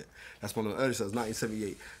mad, isn't it? That's one of the earliest. That was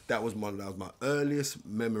 1978. That was my earliest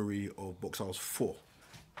memory of boxing. I was 4.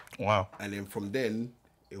 Wow. And then from then,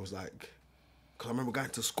 it was like, because I remember going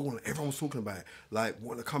to school and everyone was talking about it. Like,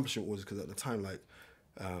 what an accomplishment was, because at the time, like,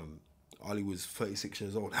 Ali was 36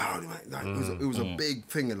 years old. It was a big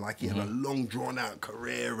thing, and like he had a long, drawn-out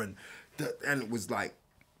career, and it was like,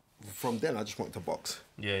 from then I just wanted to box.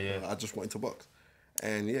 Yeah. I just wanted to box.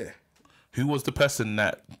 And yeah. Who was the person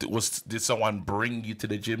that did someone bring you to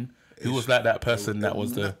the gym? Who was like that person that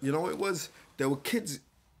was the... You know, there were kids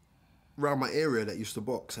around my area that used to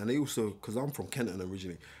box, and they also, because I'm from Kenton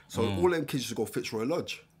originally, so all them kids used to go Fitzroy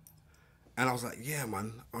Lodge. And I was like, yeah,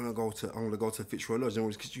 man, I'm gonna go to Fitzroy Lodge. And all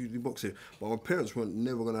these kids used to do boxing. But my parents weren't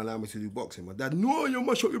never gonna allow me to do boxing. My dad, no, you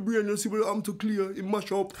mash up your brain, you see what I'm to clear, you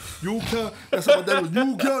mash up, you can't. That's how my dad was,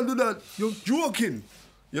 you can't do that, you're joking.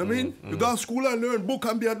 You know what I mean? You go to school and learn book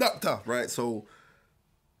and be a doctor, right? So,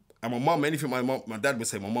 and my mum, anything my dad would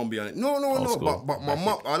say, my mum be on it. No. But my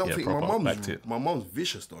mum, I don't think my mum's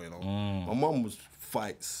vicious though, you know. My mum was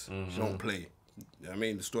fights. She don't play. You know what I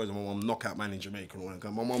mean? The stories of my mum, knockout man in Jamaica and all that.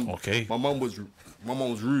 My mum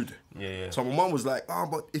was rude. Yeah. So my mum was like,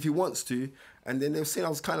 but if he wants to, and then they were saying I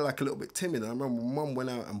was kind of like a little bit timid. I remember my mum went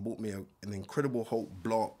out and bought me an Incredible Hulk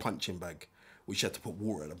blow-up punching bag, which she had to put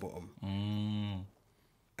water at the bottom.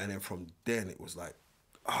 And then from then it was like,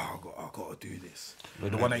 I got to do this.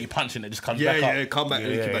 The one that you punch and it just comes back up. Yeah, come back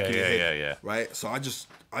and kick back in your head. Yeah. Right? So I just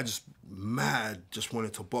just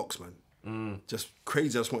wanted to box, man. Just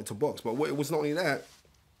crazy, I just wanted to box. But it was not only that,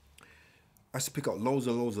 I used to pick up loads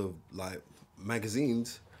and loads of like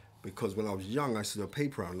magazines, because when I was young, I used to do a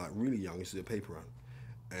paper round, like really young, I used to do a paper round.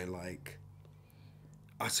 And like,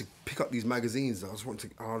 I used to pick up these magazines.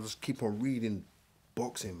 I'll just keep on reading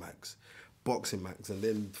boxing mags. And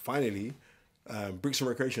then finally, Brixton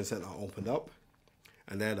Recreation Centre opened up,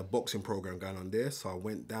 and they had a boxing program going on there. So I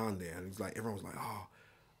went down there, and it was like, everyone was like,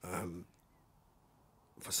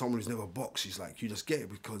 for someone who's never boxed, she's like, you just get it,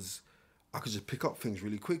 because I could just pick up things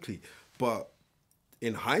really quickly. But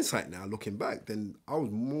in hindsight now, looking back, then I was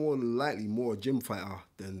more likely more a gym fighter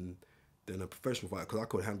than a professional fighter, because I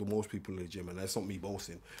could handle most people in the gym, and that's not me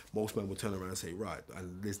boasting. Most men would turn around and say, right,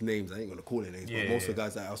 and there's names, I ain't gonna call their names, but most of the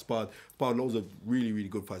guys that I've sparred loads of really, really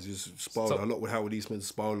good fighters. Just sparred a lot with Howard Eastman,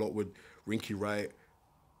 sparred a lot with Rinky Wright,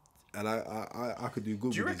 and I could do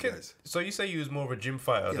good with these guys. So you say you was more of a gym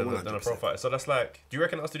fighter than a pro fighter, so that's like, do you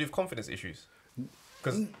reckon that's to do with confidence issues?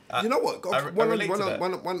 Because you know what? I relate to that.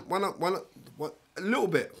 One, a little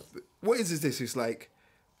bit. What is this? It's like,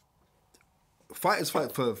 fighters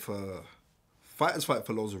fight for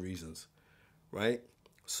loads of reasons, right?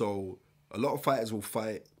 So a lot of fighters will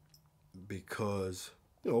fight because,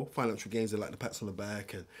 you know, financial gains. They like the pats on the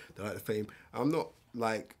back and they like the fame. I'm not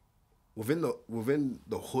like, within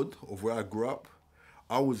the hood of where I grew up,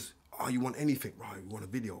 I was, you want anything, right? You want a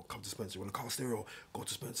video? Come to Spencer. You want a car stereo? Go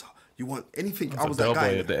to Spencer. You want anything? I was that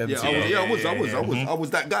guy. I was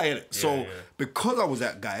that guy in it. So because I was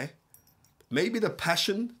that guy, maybe the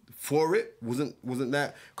passion for it wasn't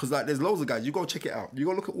that, because like there's loads of guys, you go check it out, you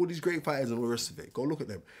go look at all these great fighters and all the rest of it, go look at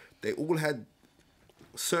them, they all had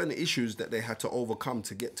certain issues that they had to overcome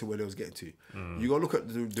to get to where they was getting to. You gotta look at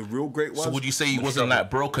the real great ones. So would you say you wasn't like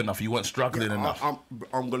broke enough? You weren't struggling enough?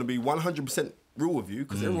 I'm gonna be 100% real with you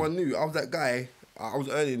because everyone knew I was that guy. I was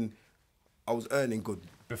earning good.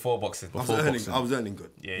 Before boxing. I was earning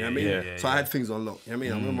good. You know what I mean? So I had things on lock. You know what I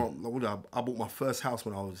mean? I remember I bought my first house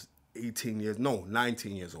when I was 19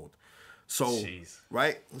 years old. So,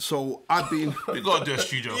 right? So I've been... We got to do a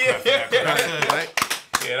studio clap. Right?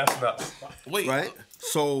 Yeah, that's nuts. Wait. Right?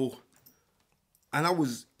 So, and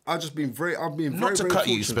I've been very Not to cut fortunate.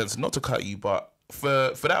 you, Spence, not to cut you, but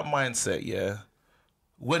for that mindset, yeah,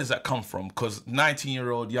 where does that come from? Because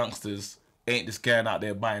 19-year-old youngsters ain't just going out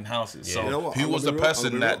there buying houses. Yeah. So You know what? who was the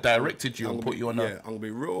person that directed you and put you on that? Yeah, I'm going to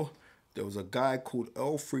be real. There was a guy called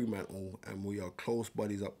Earl Fremantle, and we are close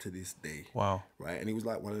buddies up to this day. Wow. Right? And he was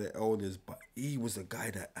like one of the elders, but he was a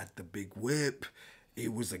guy that had the big whip. He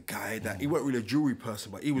was a guy that, he wasn't really a jewelry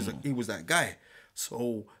person, but he was that guy.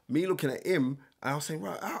 So me looking at him, I was saying,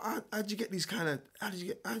 right, how'd you get these how did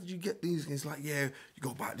you get these? And he's like, yeah, you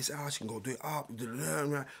go buy this house, you can go do it up.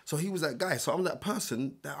 So he was that guy. So I'm that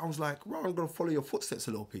person that I was like, right, I'm going to follow your footsteps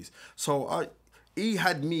a little piece. So he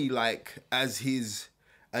had me like as his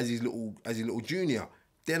little junior.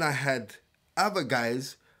 Then I had other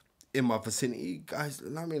guys in my vicinity, guys,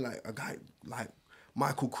 I mean, like a guy like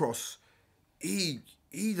Michael Cross, he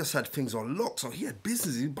just had things on lock. So he had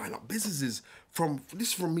businesses, he was buying up businesses from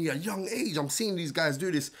me at a young age. I'm seeing these guys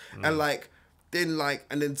do this. And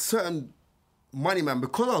then certain money man,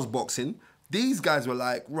 because I was boxing, these guys were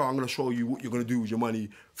like, right, I'm gonna show you what you're gonna do with your money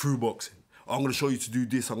through boxing. Or I'm gonna show you to do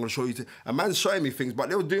this, I'm gonna show you to, and man's showing me things, but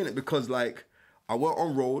they were doing it because like, I weren't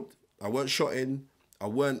on road, I weren't shot in, I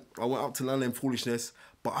went up to London foolishness,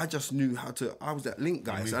 but I just knew how to, I was that link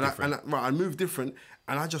guys. I moved different,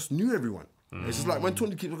 and I just knew everyone. It's just like when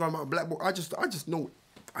Tunde keeps talking about black boy,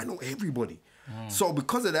 I know everybody. So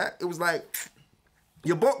because of that, it was like,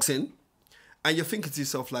 you're boxing, and you're thinking to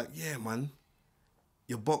yourself like, yeah man,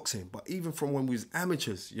 you're boxing. But even from when we was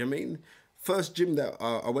amateurs, you know what I mean? First gym that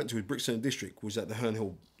I went to was Brixton District, was at the Herne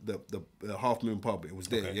Hill, the Half Moon pub. It was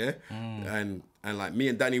there, yeah? And like me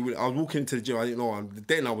and Danny, I was walking into the gym, I didn't know,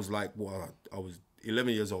 then I was like, well, I was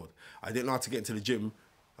 11 years old. I didn't know how to get into the gym.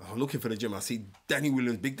 I'm looking for the gym. I see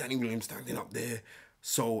big Danny Williams standing up there.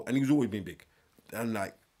 So, and he was always been big. And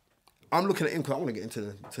like, I'm looking at him because I want to get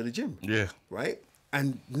into the gym. Yeah. Right?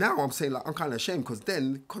 And now I'm saying like, I'm kind of ashamed because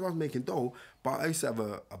I was making dough, but I used to have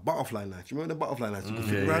a butterfly knife. You remember the butterfly knife?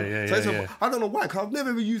 I don't know why, because I've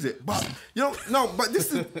never ever used it. But, you know, no, but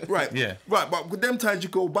this is, right. Right, but with them times you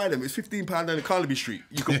go buy them, it's £15 down the Carnaby Street.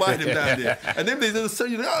 You can buy them down there. And then they just sell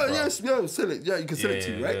you, sell it. Yeah, you can sell it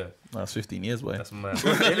to you, right? That's 15 years, boy. That's mad.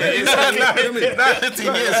 15 years,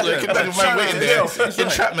 like,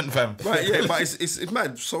 entrapment, fam. Right, yeah, but it's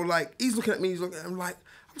mad. So, like, he's looking at me, I'm like,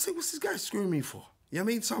 I'm saying, what's this guy screwing me for? You know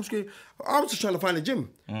what I mean? So I'm screaming. I was just trying to find a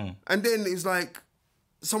gym. And then it's like,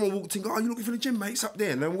 someone walked in, you looking for the gym, mate? It's up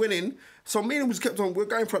there. And then went in. So me and him was kept on, we're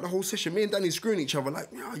going throughout the whole session. Me and Danny screwing each other like,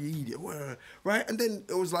 you idiot. Right? And then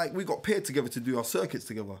it was like, we got paired together to do our circuits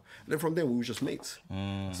together. And then from there, we were just mates.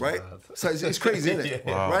 Right? So it's crazy, isn't it?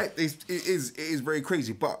 Right? It is very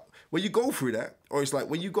crazy. But when you go through that, or it's like,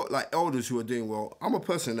 when you got like elders who are doing well, I'm a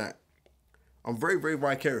person that, I'm very, very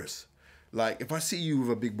vicarious. Like, if I see you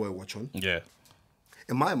with a big boy watch on,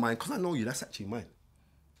 in my mind, because I know you, that's actually mine.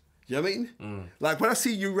 You know what I mean? Like, when I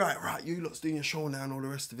see you, right, you lot's doing your show now and all the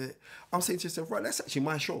rest of it, I'm saying to yourself, right, that's actually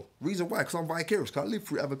my show. Reason why? Because I'm vicarious, because I live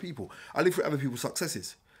through other people. I live through other people's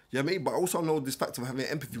successes. You know what I mean? But I also know this fact of having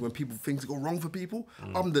empathy when things go wrong for people.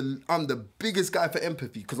 I'm the biggest guy for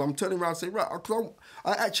empathy, because I'm turning around and saying, right, because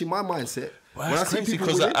actually, my mindset, when I see people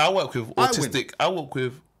because I work with autistic, I work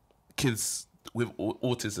with kids with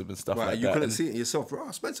autism and stuff like that. You couldn't see it yourself.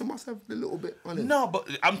 Spencer must have a little bit on it. No, but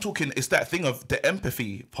I'm talking, it's that thing of the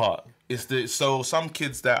empathy part. So some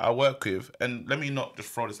kids that I work with, and let me not just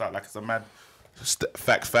throw this out like it's a mad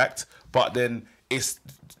fact, but then it's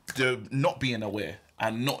the not being aware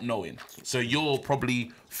and not knowing. So you're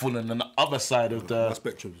probably falling on the other side of the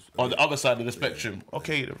spectrum. Or the other side of the spectrum. Yeah.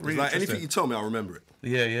 Okay, really like anything you tell me, I'll remember it.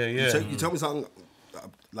 Yeah. You tell me something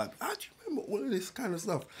like, how do you remember all of this kind of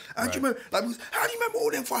stuff? How do you remember all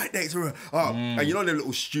them fight dates? And you know them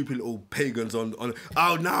little stupid little pagans on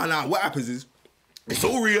what happens is, it's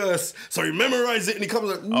all rehearsed, so you memorize it and he comes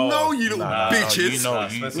like, no, you little bitches. You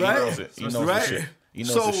knows it. You knows the shit. You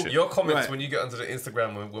know the shit. Your comments when you get onto the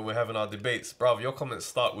Instagram when we're having our debates, bruv, your comments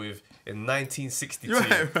start with in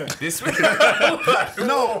 1962. This week.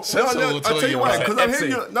 I'll tell you why. Because I'm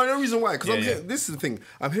hearing you. No reason why. Because I'm hearing, this is the thing.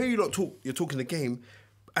 I'm hearing you lot talk. You're talking the game,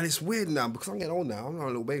 and it's weird now because I'm getting old now. I'm not a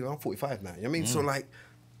little baby. I'm 45 now. You know what I mean? So like,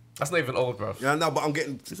 That's not even old, bro. Yeah, no, but I'm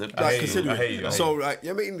getting like considering. I hate you. So like,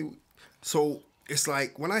 I mean, so it's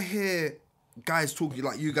like when I hear guys talking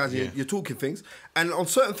like you guys, you're talking things, and on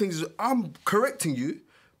certain things I'm correcting you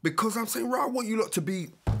because I'm saying, right, I want you lot to be,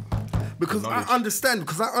 because I understand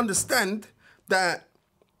that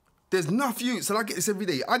there's enough youths, and I get this every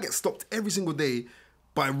day. I get stopped every single day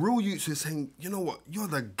by real youths who are saying, you know what, you're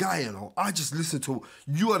the guy, you know. I just listen to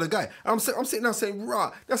you are the guy. I'm sitting there saying,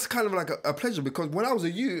 right, that's kind of like a pleasure, because when I was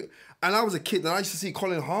a youth and I was a kid and I used to see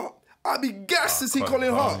Colin Hart, I'd be gassed to see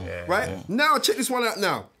Colin Hart, right? Yeah. Now, check this one out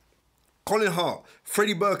now. Colin Hart,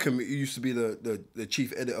 Freddie Burkham, who used to be the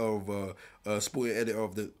chief editor of, sporting editor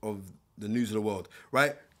of the News of the World,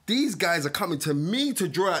 right? These guys are coming to me to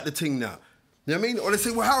draw out the thing now. You know what I mean? Or they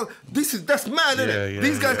say, well, that's mad, isn't it?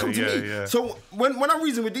 These guys come to me. Yeah. So when I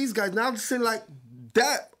reason with these guys, now I'm just saying like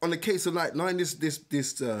that on the case of like knowing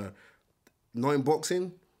knowing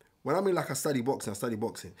boxing. When I mean like I study boxing.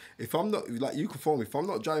 If I'm not, like you can phone me, if I'm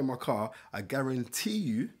not driving my car, I guarantee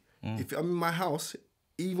you, if I'm in my house,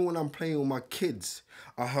 even when I'm playing with my kids,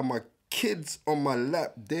 I have my kids on my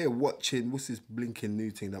lap, they're watching, what's this blinking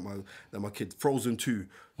new thing that my kid, Frozen 2.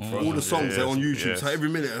 All the songs are on YouTube. Yes. So every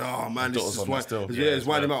minute, oh man, this is why. It's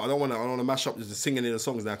winding out. I don't want to mash up just singing in the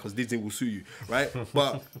songs now because Disney will sue you, right?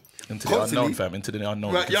 But into the unknown, fam. Into the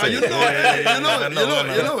unknown. Right, yeah, you know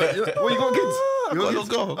it. Well, you got kids. You got a little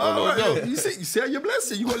girl. You see how you're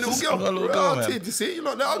blessed. You got a little girl. I got a little girl, man. You see, you're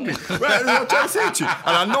not that ugly. Right, that's what I'm trying to say to you.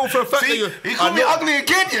 And I know for a fact that you. He called me ugly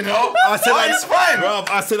again, you know. I said, it's fine. Rob,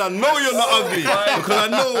 I said, I know you're not ugly because I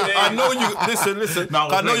know you. Listen. No,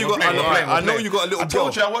 I know you got a little girl. I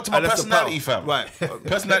told you I worked on my personality, fam. Right.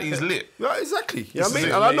 Personality is lit. Right, exactly. You know what I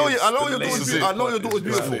mean? And I know your daughter's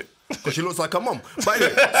beautiful because she looks like her mum. But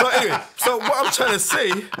anyway, so what I'm trying to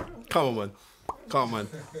say, come on, man.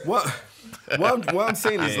 What I'm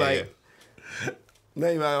saying is like,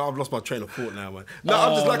 man, I've lost my train of thought now, man. No,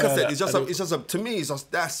 I'm just like I said, it's just to me,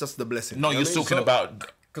 that's just the blessing. No, you're talking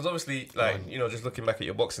about, because obviously, like, you know, just looking back at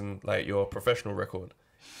your boxing, like your professional record,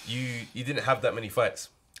 you didn't have that many fights.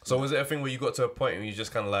 So was it a thing where you got to a point where you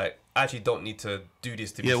just kind of like, I actually don't need to do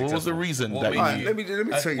this to be successful? What was the reason? Let me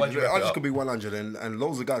tell you, I just could be 100 and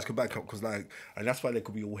loads of guys could back up because like, and that's why they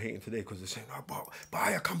could be all hating today because they're saying, oh, but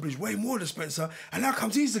I accomplished way more than Spencer and how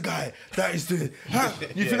comes he's the guy that is doing?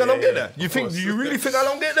 You think I don't get that? Do you really think I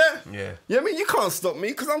don't get that? Yeah. Yeah, I mean, you can't stop me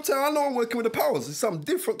because I know I'm working with the powers. It's some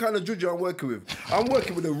different kind of juju I'm working with. I'm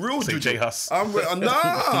working with a real juju.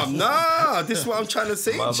 Nah, this is what I'm trying to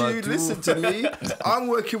say to you. Listen to me. I'm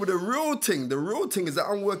working with a real thing. The real thing is that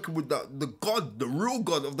I'm working with the God, the real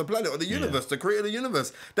God of the planet or the universe, the creator of the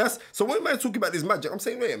universe. So when man talking about this magic, I'm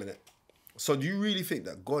saying, wait a minute. So do you really think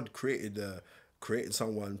that God created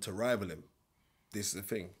someone to rival him? This is the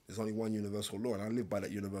thing. There's only one universal law, and I live by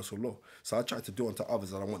that universal law. So I try to do unto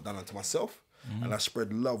others that I want done unto myself. And I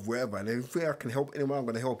spread love wherever. And if I can help anyone, I'm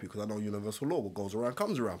going to help you because I know universal law. What goes around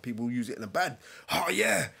comes around. People use it in a bad. Oh,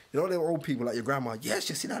 yeah. You know, there were old people like your grandma. Yes,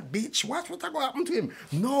 you see that bitch? What's that going to happen to him?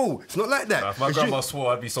 No, it's not like that. If my grandma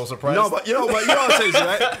swore, I'd be so surprised. No, but you know what I'm saying,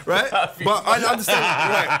 right? But I understand,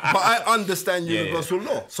 right? But I understand universal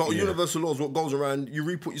law. So universal law is what goes around. You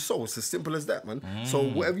reap what you sow. It's as simple as that, man. So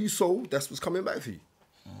whatever you sow, that's what's coming back for you.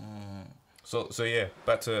 So yeah,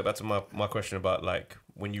 back to my question about like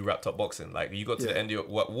when you wrapped up boxing, like you got to the end of your,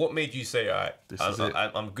 what made you say, all right,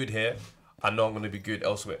 I'm good here, I know I'm going to be good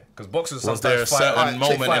elsewhere? Because boxers sometimes there a certain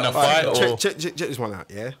moment in a fight? Check this one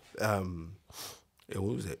out, yeah? What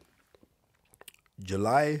was it?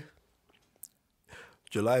 July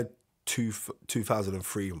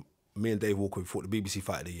 2003, me and Dave Walker fought the BBC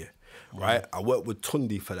Fight of the Year, right? I worked with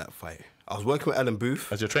Tunde for that fight. I was working with Alan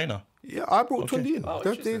Booth. As your trainer? Yeah, I brought Tunde in.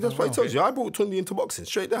 That's what he tells you. I brought Tunde into boxing,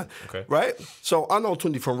 straight down. Okay. Right? So I know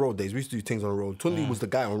Tunde from road days. We used to do things on the road. Tunde was the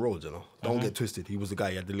guy on roads, you know. Don't get twisted. He was the guy,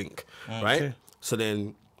 he had the link. Right? Okay. So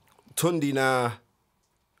then Tunde now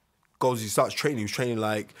he starts training. He was training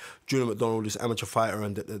like Julian McDonald, this amateur fighter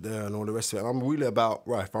and all the rest of it. And I'm really about,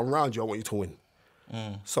 right, if I'm around you, I want you to win.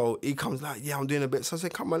 So he comes like, yeah, I'm doing a bit. So I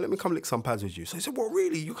said, come on, let me come lick some pads with you. So he said, what,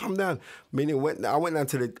 really? You come down. Meaning I went down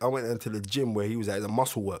to the gym where he was at, the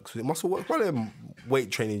Muscle Works. Muscle Works, one of them weight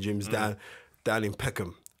training gyms down in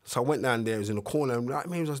Peckham. So I went down there, he was in the corner, and like,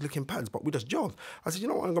 man, he was just licking pads, but we just jogged. I said, you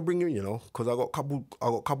know what, I'm gonna bring you in, you know, because I got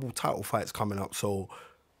a couple title fights coming up. So,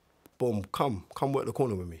 boom, come work the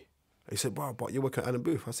corner with me. He said, bro, but you're working at Adam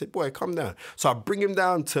Booth. I said, boy, come down. So I bring him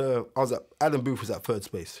down to, Adam Booth was at third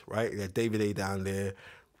space, right? He had David A down there,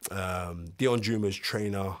 Dion Druma's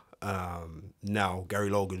trainer, now Gary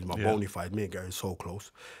Logan is my bona fide. Me and Gary are so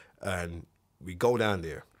close. And we go down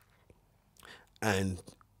there and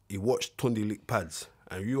he watched Tunde lick pads.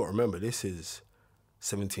 And you got to remember, this is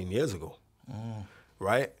 17 years ago,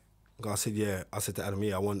 right? I said, yeah. I said to Adam,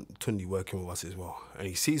 yeah, I want Tunde working with us as well. And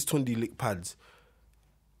he sees Tunde lick pads.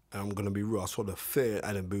 And I'm going to be real, I saw the fear in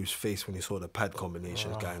Adam Booth's face when he saw the pad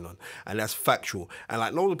combinations going on. And that's factual. And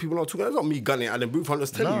like, no other people are talking, that's not me gunning Adam Booth, I'm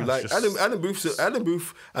just telling you. Like, Adam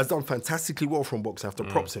Booth has done fantastically well from boxing. I have to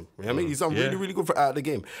props him. You know what I mean? He's done really, really good for out of the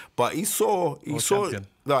game. But he saw the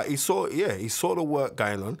work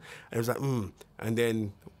going on. And he was like, And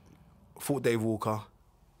then fought Dave Walker.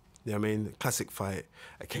 You know what I mean? Classic fight.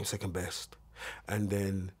 I came second best. And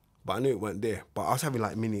then, but I knew it weren't there. But I was having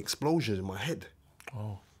like mini explosions in my head.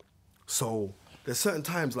 Oh. So there's certain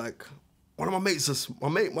times like, one of my mates, my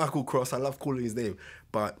mate Michael Cross, I love calling his name,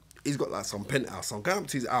 but he's got like some penthouse. So I'm going up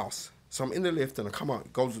to his house. So I'm in the lift and I come out,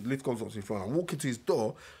 lift goes up to the floor and I walk into his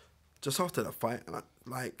door just after that fight and I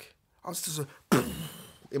was just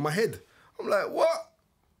in my head. I'm like, what?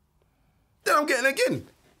 Then I'm getting again.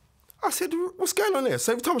 I said, what's going on there?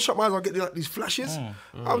 So every time I shut my eyes, I get like these flashes.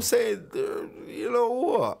 I'm saying, you know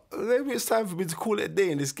what? Maybe it's time for me to call it a day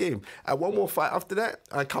in this game. And one more fight after that,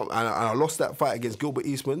 I lost that fight against Gilbert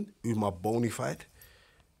Eastman, who was my bony fight.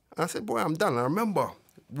 And I said, boy, I'm done. And I remember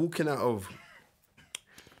walking out of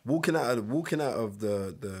the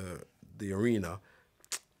arena.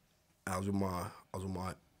 I was with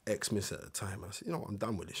my ex-miss at the time. I said, you know what? I'm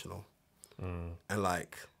done with this, you know. And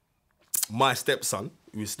like, my stepson,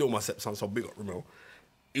 who is still my stepson, so big up Ramel,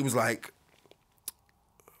 he was like,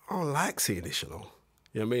 I don't like seeing this, you know.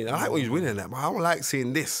 You know what I mean? I like when he's winning that, but I don't like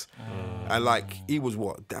seeing this. And like, he was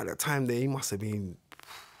what? At that time there, he must have been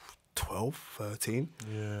 12, 13.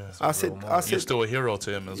 Yeah. I said, you're still a hero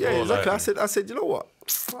to him as well. Yeah, exactly. Like, I said, you know what?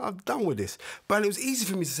 I'm done with this. But it was easy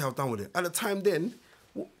for me to say I'm done with it. At the time then,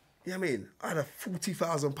 you know what I mean? I had a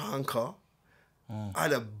 £40,000 car. I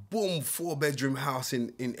had a boom 4-bedroom house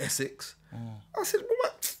in Essex. I said,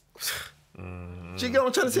 what? Do you get what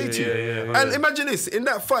I'm trying to say to you? And imagine this, in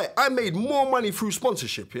that fight, I made more money through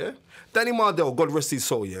sponsorship, yeah? Danny Mardell, God rest his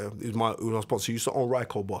soul, yeah? He was my sponsor. He used to own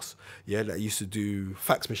Ryco Boss, yeah? That used to do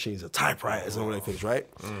fax machines and typewriters and all those things, right?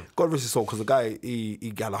 God rest his soul, because the guy,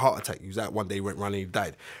 he got a heart attack. He was out one day, he went running, he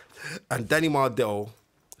died. And Danny Mardell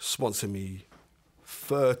sponsored me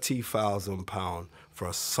 £30,000 for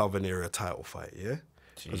a Southern Area title fight, yeah?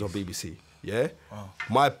 Jeez. It was on BBC, yeah? Wow.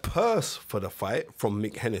 My purse for the fight from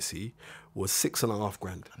Mick Hennessy was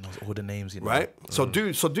 $6,500. And those all the names, you know. Right? So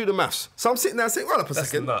do the maths. So I'm sitting there saying, hold up a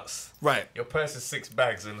second. That's nuts. Right. Your purse is 6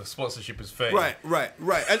 bags and the sponsorship is 30. Right.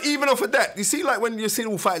 And even off of that, you see like when you see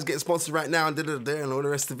all fighters getting sponsored right now and and all the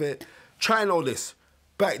rest of it, trying all this.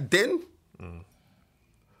 Back then,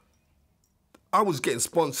 I was getting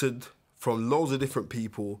sponsored from loads of different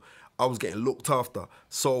people. I was getting looked after.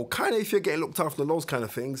 So kind of if you're getting looked after those kind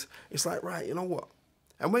of things, it's like, right, you know what?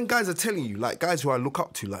 And when guys are telling you, like guys who I look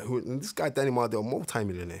up to, like and this guy, Danny Mardell,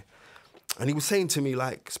 multi-millionaire, and he was saying to me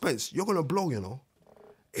like, Spence, you're going to blow, you know?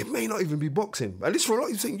 It may not even be boxing. And this for a lot,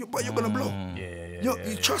 he's saying, but you're going to blow.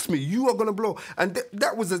 You trust me, you are going to blow. And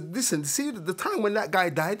that was listen, see the time when that guy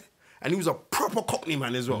died, and he was a proper Cockney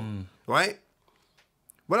man as well, right?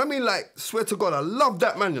 But I mean, like, swear to God, I love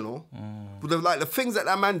that man, you know? Like, the things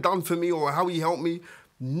that man done for me or how he helped me,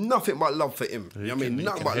 nothing but love for him. You know what I mean?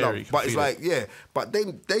 Nothing but love. But it's like, yeah. But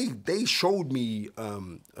they showed me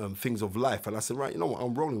things of life, and I said, right, you know what?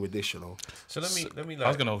 I'm rolling with this, you know. So let me. Like, I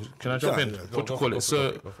was gonna. Can I jump in? What do you call it?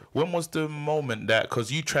 So when was the moment that? Because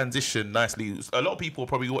you transitioned nicely. A lot of people are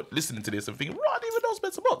probably listening to this and thinking, "Right, I didn't even know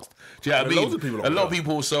Spencer boxed." Do you know what I mean? Loads of people. A lot of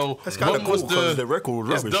people. So that's kind of cool because the record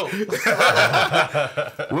was rubbish.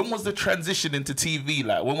 When was the transition into TV?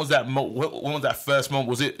 Like, when was that? When was that first moment?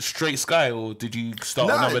 Was it straight Sky, or did you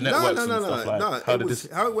start on other networks and stuff like? No.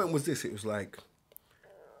 How it went was this. It was like,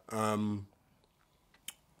 I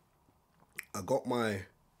got my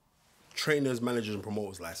trainers, managers, and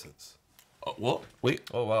promoters license. What? Wait.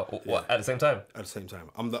 Oh wow! What? At the same time? At the same time.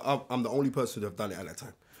 I'm the only person to have done it at that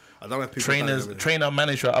time. I don't have people. Trainer,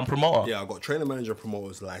 manager, and promoter. Yeah, I got trainer, manager,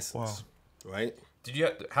 promoters license. Wow. Right. Did you?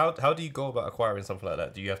 How do you go about acquiring something like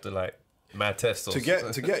that? Do you have to like mad test or to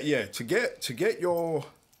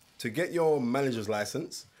get your manager's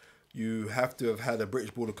license? You have to have had a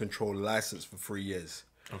British Border Control license for 3 years.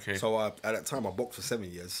 Okay. So at that time, I boxed for 7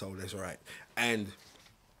 years, so that's all right. And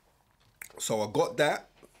so I got that,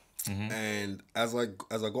 and as I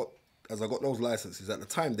got those licenses at the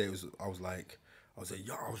time, I was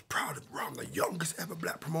proud of. I'm the youngest ever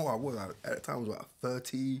black promoter. At the time I was like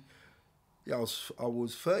 30. Yeah, I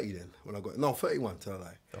was 30 then when I got 31. Tell a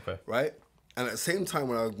lie. Okay. Right, and at the same time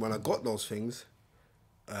when I got those things,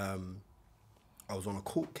 I was on a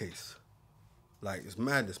court case. Like, it's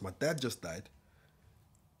madness. My dad just died,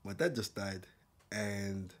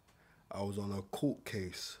 and I was on a court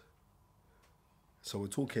case. So we're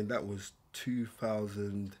talking, that was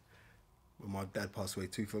 2000, when my dad passed away.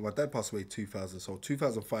 My dad passed away 2000, so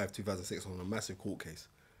 2005, 2006, I was on a massive court case.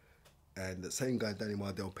 And the same guy, Danny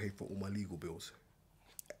Mardell, paid for all my legal bills.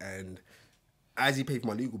 And as he paid for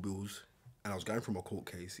my legal bills, and I was going through my court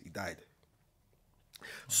case, he died.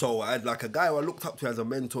 So I had like a guy who I looked up to as a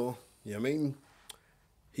mentor, you know what I mean?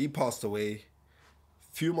 He passed away.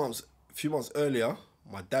 Few months earlier,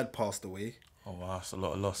 my dad passed away. Oh wow, that's a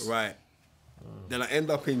lot of loss. Right. Then I end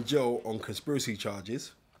up in jail on conspiracy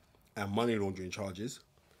charges and money laundering charges.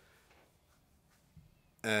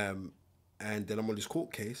 And then I'm on this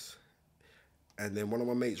court case. And then one of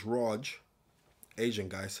my mates, Raj, Asian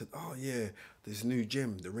guy, said, oh yeah, this new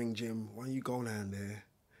gym, the Ring Gym, why don't you go down there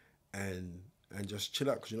and just chill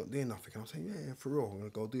out because you're not doing nothing. And I'm saying, yeah, for real, I'm gonna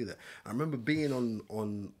go do that. I remember being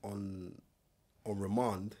on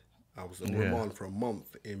remand. I was on remand for a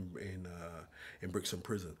month in Brixton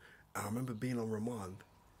Prison. And I remember being on remand,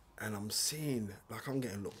 and I'm seeing like I'm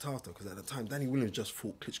getting looked after because at the time Danny Williams just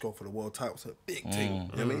fought Klitschko for the world title, so a big thing. You know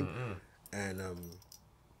what I mean?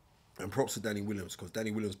 And props to Danny Williams because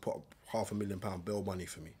Danny Williams put up £500,000 bail money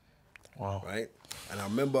for me. Wow. Right? And I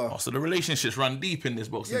remember... Oh, so the relationships run deep in this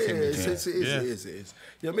boxing team. It is. You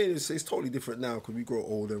know what I mean? It's totally different now because we grow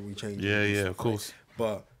older and we change. Yeah, of course.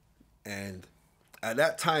 But, and at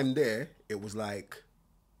that time there, it was like,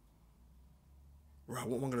 right,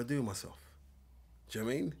 what am I going to do with myself? Do you know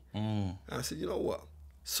what I mean? And I said, you know what?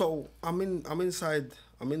 So I'm inside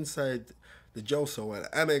the jail cell at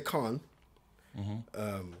Amir Khan.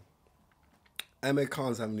 Amir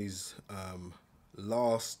Khan's having his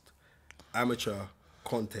last amateur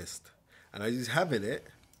contest, and as he's having it,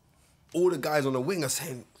 all the guys on the wing are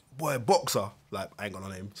saying, boy, boxer, like I ain't got no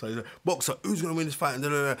name, so he's like, boxer, who's gonna win this fight? And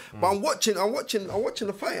but I'm watching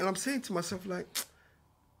the fight, and I'm saying to myself, like,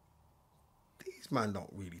 these man don't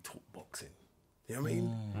really talk boxing. You know what I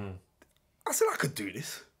mean? I said I could do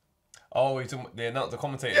this. Oh, they're not the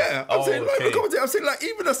commentator. Yeah, I'm saying like the commentator. I'm saying like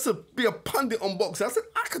even as to be a pundit on boxing, I said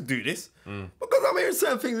I could do this because I'm hearing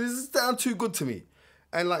certain things. This is down too good to me,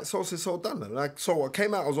 and like so done. Like so, I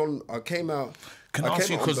came out. Can I ask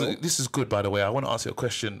you, because this is good, by the way. I want to ask you a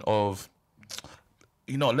question of,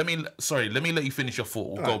 you know, let me let you finish your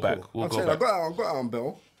thought. We'll go back. We'll go back. I got out on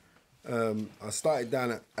bail. I started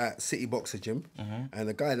down at City Boxer Gym, and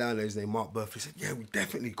the guy down there, his name Mark Burford, said, yeah, we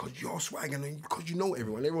definitely, because you're swagging and because you know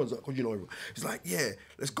everyone. Everyone's like, because you know everyone. He's like, yeah,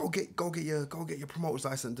 let's go get your promoter's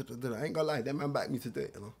license. I ain't gonna lie, that man backed me to do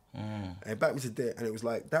it, you know. And he backed me to do it, and it was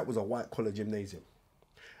like, that was a white collar gymnasium.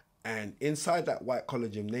 And inside that white collar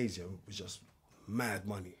gymnasium was just mad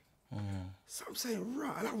money. So I'm saying,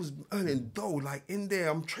 right, and I was earning dough, like in there,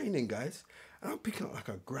 I'm training guys, and I'm picking up like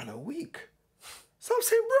 $1,000 a week. So I'm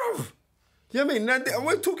saying, bruv, you know what I mean? Now,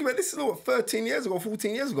 we're talking about this is what, 13 years ago,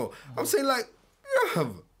 14 years ago. I'm saying like,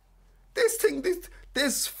 bruv,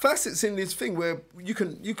 there's facets in this thing where you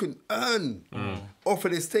can earn off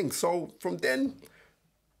of this thing. So from then,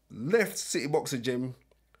 left City Boxer Gym,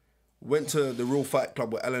 went to the Real Fight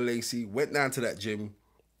Club with Alan Lacey, went down to that gym,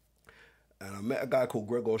 and I met a guy called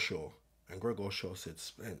Greg O'Shaw. And Greg O'Shaw said,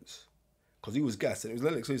 Spence, because he was gassed, and it was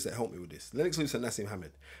Lennox Lewis that helped me with this. Lennox Lewis and Nassim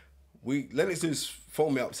Hamid. Lennox Lewis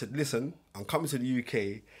phoned me up and said, listen, I'm coming to the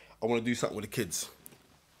UK. I want to do something with the kids.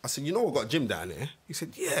 I said, you know, I've got a gym down there. He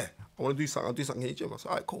said, yeah, I want to do something. I'll do something in your gym. I said,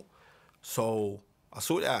 all right, cool. So I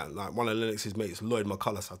sorted it out. Like one of Lennox's mates, Lloyd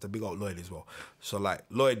McCullough, so I have to big up Lloyd as well. So like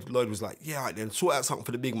Lloyd was like, yeah, all right, then sort out something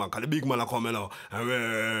for the big man. Cause the big man I come in,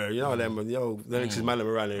 you know them, Lennox's man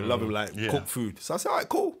around and love him like cook food. So I said, all right,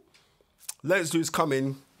 cool. Lennox Lewis come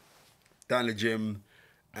in down the gym,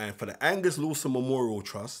 and for the Angus Lawson Memorial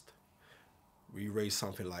Trust, we raised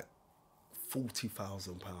something like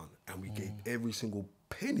 £40,000, and we gave every single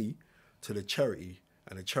penny to the charity,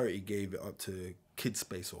 and the charity gave it up to Kids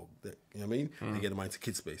Space, or you know what I mean? They get the money to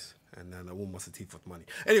Kids Space, and then I won Master T for the money.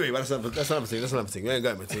 Anyway, but that's another thing. We ain't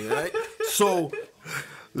got my thing, right? So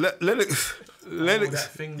Lennox. That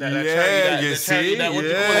thing, that charity, you see,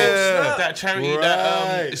 that charity,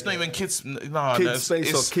 right. It's not even kids. No, Kids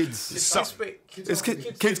Space or kids. It's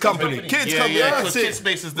kids company. Kids company. Yeah, because Kids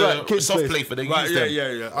Space is the soft play for the youth.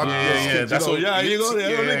 Yeah. That's all. Yeah, you go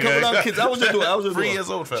there. A couple of kids. I was just doing. 3 years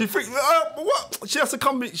old. She freaked. What? She has to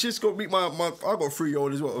come. She's got to meet my. I got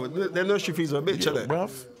 3-year-old as well. Their nursery fees are a bitch, innit?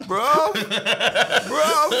 Bruv.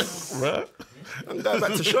 I'm going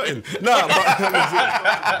back to shooting. No,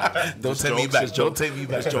 but don't take me back. Don't take me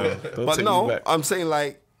back. But no, I'm saying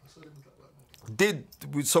like,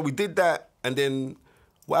 we did that, and then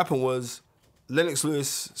what happened was Lennox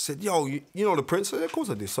Lewis said, "Yo, you know the Prince?" I said, of course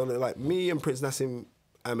I did. So like me and Prince Nassim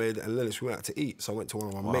Ahmed and Lennox, we went out to eat. So I went to one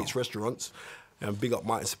of my mates' restaurants, and big up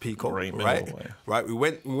Martin Sapico, right? We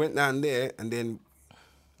went down there, and then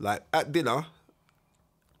like at dinner,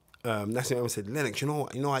 Nassim said, Lennox, you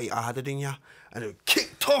know I had a thing, yeah? And it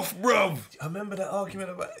kicked off, bruv. I remember that argument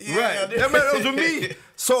about... Yeah, that was with me.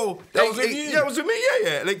 So... That was with you? Yeah, it was with me,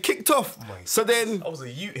 yeah. And it kicked off. So then... I was a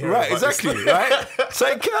youth here. Right, exactly, right? So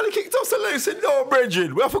it kind of kicked off. So Lennox said, no,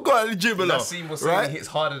 Bridget, I forgot the gym. Nassim was saying he hits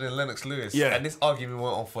harder than Lennox Lewis. Yeah. And this argument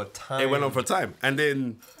went on for time. It went on for time. And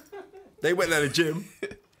then they went to the gym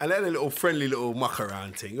and they had a little friendly little muck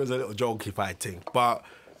around thing. It was a little jokey-fied thing. But...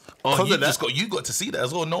 Oh, you got to see that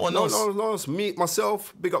as well. No one else. No, it's me,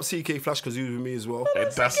 myself. Big up CK Flash because he was with me as well.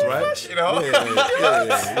 That's right. You know?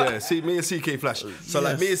 Yeah. See, me and CK Flash. So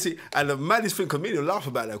like me and CK, and the maddest thing, because me and laugh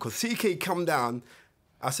about that, because CK come down.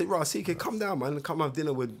 I said, right, CK, come down, man, and come have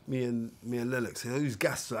dinner with me and Lennox. And he's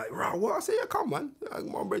gassed, like, right, what? I said, yeah, come, man.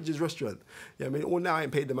 I'm on Bridges restaurant. Yeah, I mean, all now I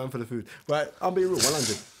ain't paid the man for the food. Right, I'll be real,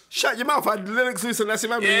 100. Shut your mouth. I had Lennox Lewis and Nassim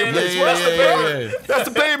Hammer in your place. That's the payment. That's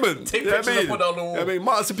the payment. Take pictures and put on the wall. I mean,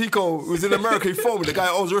 Martin Sapico was in America. He phoned me. The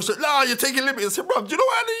guy owns the restaurant. Nah, you're taking limit. I said, bro, do you know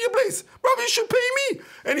what I did in your place? Bro, you should pay me.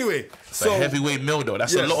 Anyway, it's a heavyweight meal, though.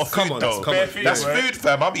 That's a lot of food, though. That's food,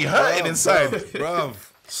 fam. I'll be hurting inside. Bruv.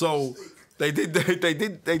 So they did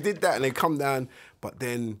that and they come down, but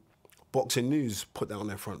then Boxing News put that on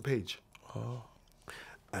their front page. Oh.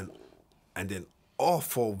 And then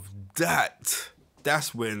off of that,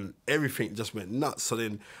 that's when everything just went nuts. So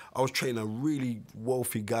then I was training a really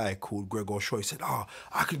wealthy guy called Gregor Shaw. He said, I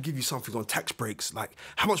could give you something on tax breaks. Like,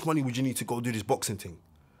 how much money would you need to go do this boxing thing?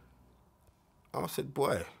 I said,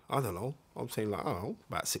 boy, I don't know. I'm saying like, I don't know,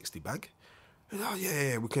 about 60 bag. He said,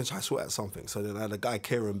 yeah, we can try to sort out something. So then I had a guy,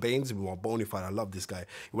 Kieran Baines, who was bona fide. I love this guy.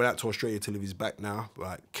 He went out to Australia to live his back now.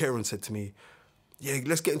 Like, Kieran said to me, yeah,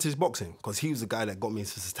 let's get into this boxing. Because he was the guy that got me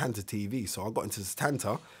into Setanta TV. So I got into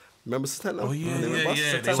Setanta. Remember Setanta? Oh,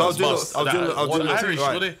 yeah. So I was doing Irish,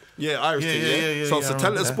 right. were they? Yeah, Irish team, yeah. So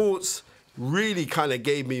Setanta Sports really kind of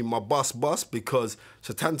gave me my bus because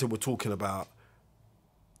Setanta were talking about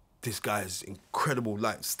this guy's incredible,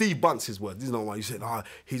 like Steve Bunce's word. This is not why you said,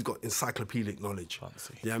 he's got encyclopedic knowledge.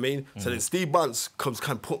 Fancy. You know what I mean? So then Steve Bunce comes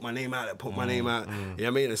kind of put my name out. You know what I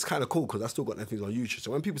mean? It's kind of cool because I still got them things on YouTube.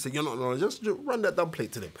 So when people say, you're not knowledge, just run that dumb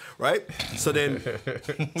plate to them, right? So then... dumb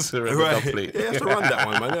plate. Yeah, you have to run that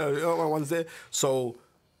one, man. Yeah, my one's there. So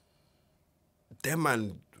them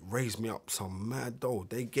man raised me up some mad dough.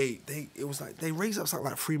 It was like, they raised up something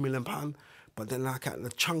like £3 million. But then like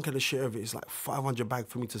the chunk of the share of it is like 500 bag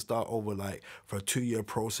for me to start over like for a 2-year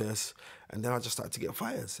process. And then I just started to get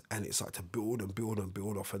fires. And it started to build and build and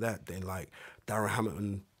build off of that. Then like Darren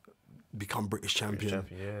Hamilton become British champion.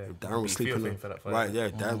 Darren was sleeping on,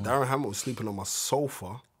 Darren Hamilton was sleeping on my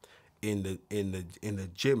sofa in the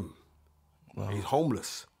gym. Wow. He's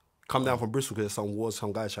homeless. Come down from Bristol because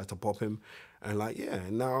some guy tried to pop him. And like,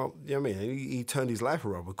 and now, you know what I mean? He turned his life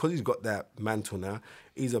around because he's got that mantle now.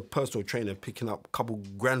 He's a personal trainer picking up a couple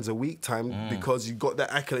grands a week time because he got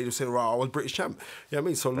that accolade of saying, right, I was British champ. You know what I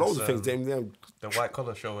mean? So loads of things. The White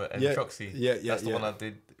Collar Show at Troxy. That's the one I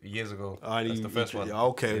did years ago. That's the first one.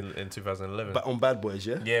 Okay. In 2011. But on Bad Boys,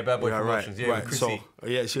 yeah? Yeah, Bad Boy Promotions. Right. Yeah, so,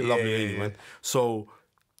 she's a lovely lady, man. So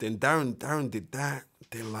then Darren did that.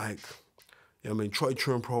 Then like, you know what I mean? Troy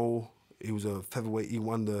Turnbull, he was a featherweight. He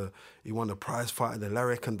won the prize fight. Then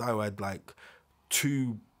Larry Kandawa had like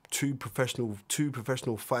two professional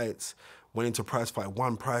fights. Went into prize fight,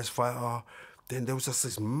 one prize fighter. Then there was just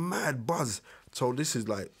this mad buzz. So this is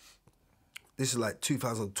like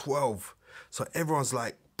 2012. So everyone's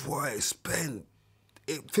like, boy, things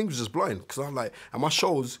was just blowing. Because I'm like, and my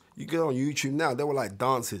shows, you get on YouTube now, they were like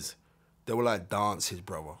dances.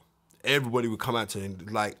 Brother. Everybody would come out to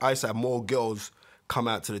it. Like I used to have more girls come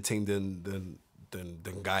out to the team than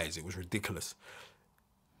guys. It was ridiculous.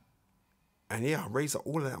 And I raised up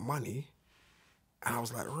all of that money, and I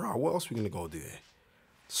was like, right, what else are we gonna go do there?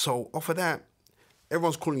 So off of that,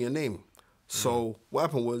 everyone's calling your name. So what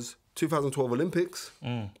happened was 2012 Olympics,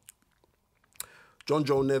 John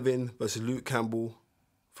Joe Nevin versus Luke Campbell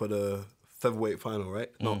for the featherweight final, right?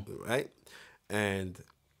 No, right? And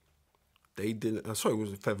they didn't, it was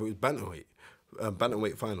bantamweight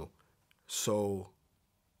final. So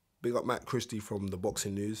big up Matt Christie from the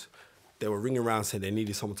Boxing News. They were ringing around saying they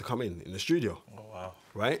needed someone to come in the studio. Oh, wow.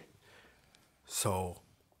 Right? So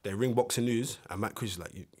they ring Boxing News and Matt Christie's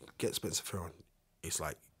like, you get Spencer Fearon. It's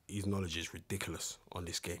like, his knowledge is ridiculous on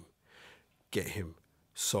this game. Get him.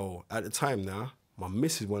 So at the time now, my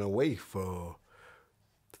missus went away for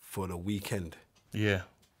the weekend. Yeah.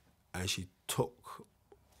 And she took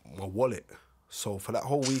my wallet. So for that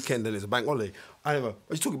whole weekend, and it's a bank holiday, I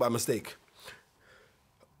was talking about a mistake.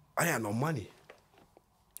 I didn't have no money,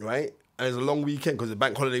 right? And it's a long weekend because it's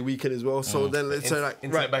bank holiday weekend as well. So then let's say like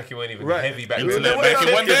internet banking weren't even heavy back then. Internet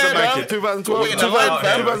banking one day,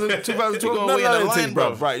 2012, 2012,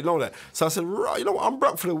 bro. Right, you know that. So I said, right, you know what? I'm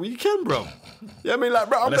broke for the weekend, bro. Yeah, I mean, like,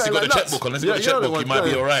 bro, I'm unless you got like the checkbook, you might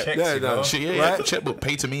be all right. Yeah, the checkbook,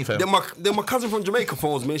 pay to me, fam. Then my cousin from Jamaica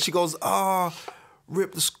phones me. She goes,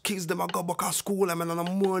 rip the kids, them I go back to school, I'm in the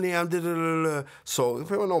morning, and da-da-da-da. So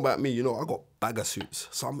if you don't know about me, you know, I got bag of suits.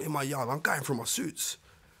 So I'm in my yard, I'm going through my suits.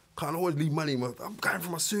 Can't always leave money, I'm going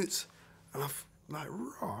for my suits. And I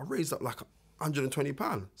raised up like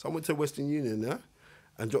 £120. So I went to Western Union, yeah,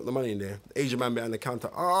 and dropped the money in there. The Asian man behind the counter,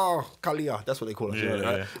 Kalia, that's what they call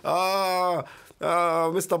it.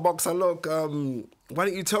 Mr. Boxer, look, why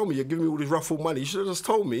didn't you tell me you're giving me all this ruffled money? You should have just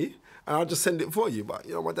told me, and I'll just send it for you. But,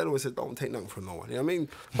 you know, my dad always said, don't take nothing from no one. You know what I mean?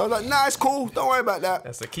 So I was like, nah, it's cool, don't worry about that.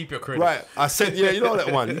 That's to keep your credit. Right, I said, yeah, you know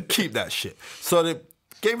that one, you keep that shit. So they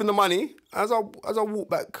gave him the money. As I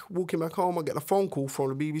walking back home, I get a phone call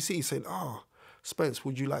from the BBC saying, Spence,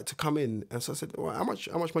 would you like to come in? And so I said, well, how much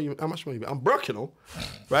money? I'm broke, you know,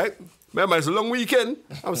 right? Remember, it's a long weekend.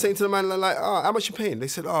 I'm saying to the man, like, how much you paying? They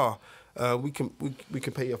said, we can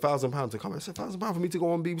pay you £1,000 to come. I said, £1,000 for me to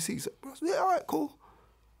go on BBC? He said, yeah, all right, cool.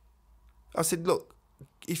 I said, look,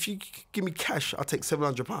 if you give me cash, I'll take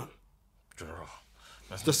 £700.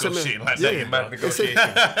 That's negotiating like that, man. Negotiating.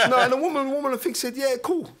 No, and the woman I think said, yeah,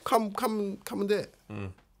 cool, come and do it.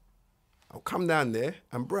 I'll come down there,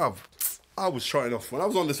 and bruv, I was showing off. When I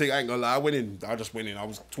was on the thing, I ain't gonna lie, I just went in. I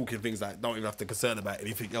was talking things like, don't even have to concern about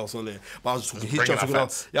anything else on there. But I was talking,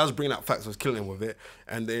 I was bringing out facts, I was killing him with it.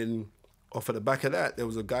 And then off of the back of that, there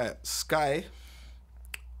was a guy at Sky,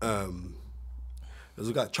 there was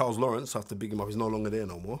a guy, Charles Lawrence, I have to big him up, he's no longer there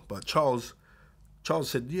no more. But Charles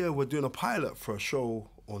said, yeah, we're doing a pilot for a show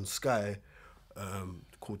on Sky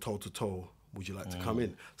called Toe to Toe. Would you like to come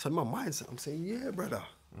in? So in my mindset, I'm saying, yeah, brother.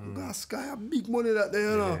 Got Sky have big money that day,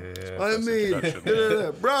 you know. I mean,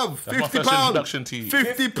 bruv, £50.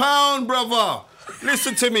 £50, brother.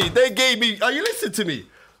 Listen to me. They gave me, are you listening to me?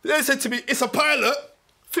 They said to me, it's a pilot.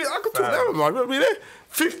 I could talk that, man.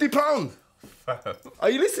 £50. Are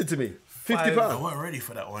you listening to me? £50. I weren't ready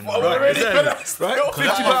for that one. Right?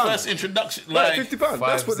 £50. First introduction, like £50.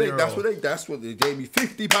 That's what they gave me.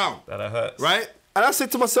 £50. That hurts. Right? And I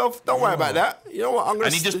said to myself, don't worry about that. You know what? I'm gonna.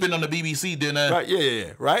 And he just been on the BBC doing a. Right,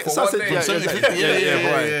 yeah. Right? So I said,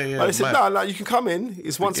 yeah. But they said, no, you can come in.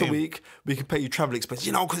 It's once a week. We can pay you travel expenses.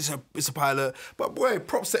 You know, because it's a pilot. But boy,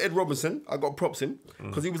 props to Ed Robinson. I got to props him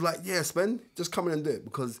because he was like, yeah, Spen, just come in and do it,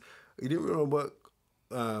 because he didn't really want to work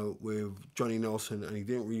with Johnny Nelson, and he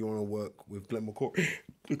didn't really want to work with Glenn McCoy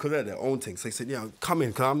because they're their own thing. So he said, yeah, come in,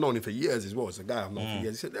 because I've known him for years as well. It's a guy I've known for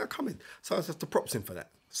years. He said, yeah, come in. So I just to props him for that.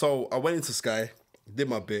 So I went into Sky, did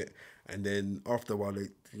my bit, and then after a while,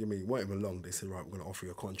 it weren't even long, they said, right, we're going to offer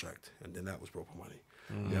you a contract. And then that was proper money.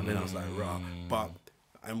 You know what I mean? I was like, rah.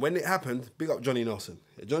 And when it happened, big up Johnny Nelson.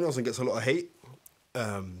 Johnny Nelson gets a lot of hate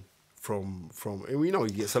from and we know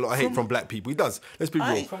he gets a lot of hate from black people. He does. Let's be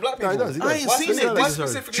real. From black people? No, he does. I ain't seen it. Why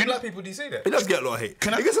specifically black people do you say that? He does get a lot of hate. He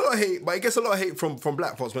gets a lot of hate, but he gets a lot of hate from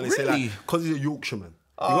black folks when they say like, because he's a Yorkshireman.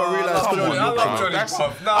 You got to realise, I love Johnny.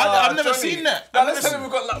 I've never seen that. Now let's tell him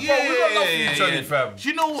we've got love for you, Johnny, fam. Do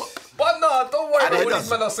you know what? But no, don't worry about what these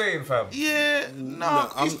men are saying, fam. Yeah,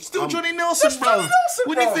 he's still Johnny Nelson, bro.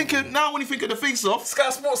 When you think of the face-off,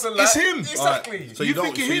 Sky Sports and that, it's him. Exactly. Right. So you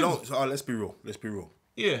think of him. Let's be real.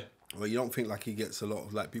 Yeah. Well, you don't think like he gets a lot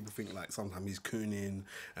of, like, people think like sometimes he's cooning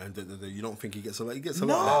and you don't think he gets a lot. He gets a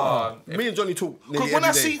lot. Me and Johnny talk nearly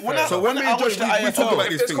every day. When I watch the IFL, we talk about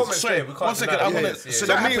these things. Sorry, 1 second. So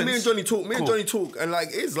me and Johnny talk, and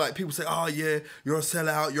like it's like people say, oh yeah, you're a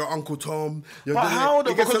sellout, you're Uncle Tom. But how?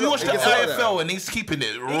 Because we watch the IFL and he's keeping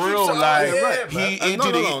it real, like he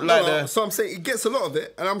did it like that. So I'm saying he gets a lot of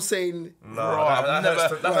it, and I'm saying no, I've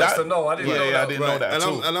never. That to know. I didn't know that. I didn't know that at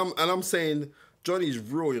all. And I'm saying Johnny's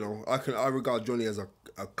real, you know. I regard Johnny as a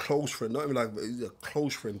close friend, not even like, he's a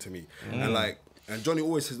close friend to me. And Johnny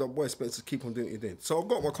always says, boy, Spencer, keep on doing what you're doing. So I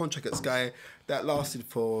got my contract at Sky. That lasted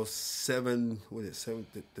for 7.5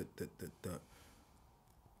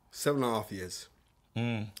 years.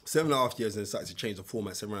 7.5 years, and it started to change the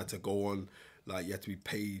format. So everyone had to go on, like, you had to be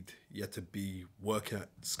paid, you had to be working at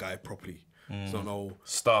Sky properly. So no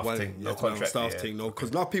staff thing, no contract, thing, no,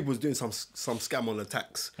 because now people was doing some scam on the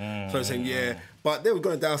tax. So I'm saying, but they were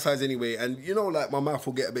going to downsize anyway, and you know, like my mouth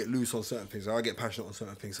will get a bit loose on certain things. So I get passionate on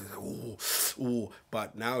certain things. So like,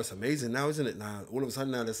 but now it's amazing, now isn't it? Now all of a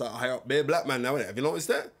sudden now they start high up, bare black man now, innit? Have you noticed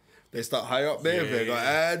that? They start high up there. They got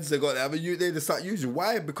ads. They got they start using.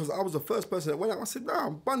 Why? Because I was the first person that went out. I said, nah,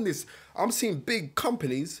 I'm bun this. I'm seeing big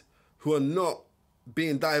companies who are not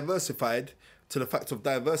being diversified to the fact of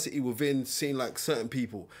diversity within seeing like certain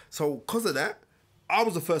people. So because of that, I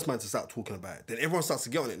was the first man to start talking about it. Then everyone starts to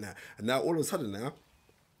get on it now. And now all of a sudden now,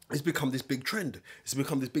 it's become this big trend. It's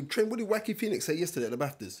become this big trend. What did Wacky Phoenix say yesterday at the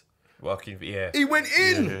BAFTAs? Yeah. He went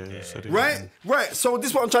in. Right. So this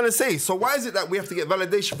is what I'm trying to say. So why is it that we have to get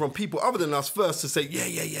validation from people other than us first to say,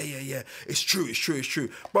 yeah. It's true.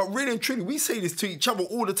 But really and truly, we say this to each other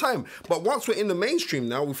all the time. But once we're in the mainstream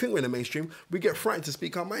now, we think we're in the mainstream, we get frightened to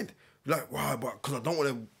speak our mind. Like, why? But because I don't want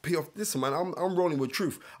to pee off. Listen, man, I'm rolling with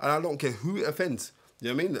truth. And I don't care who it offends. You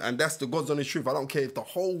know what I mean? And that's the God's honest truth. I don't care if the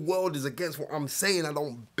whole world is against what I'm saying. I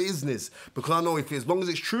don't business. Because I know if as long as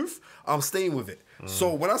it's truth, I'm staying with it.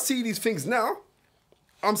 So when I see these things now,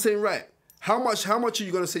 I'm saying, right, how much are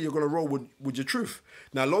you going to say you're going to roll with your truth?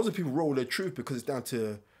 Now, loads of people roll with their truth because it's down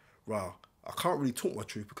to, wow, I can't really talk my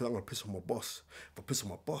truth because I'm going to piss on my boss. If I piss on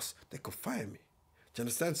my boss, they could fire me. Do you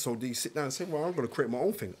understand? So do you sit down and say, well, I'm going to create my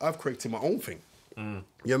own thing. I've created my own thing. You know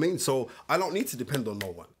what I mean? So I don't need to depend on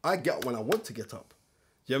no one. I get up when I want to get up.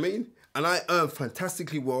 You know what I mean? And I earn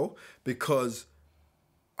fantastically well because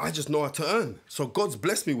I just know how to earn. So God's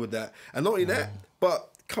blessed me with that. And not only that,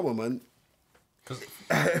 but come on, man. Because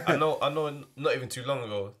I know not even too long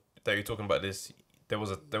ago that you're talking about this, there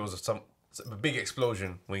was a big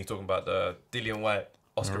explosion when you're talking about the Dillian Whyte,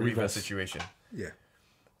 Oscar reverse situation. Yeah.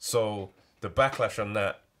 So the backlash on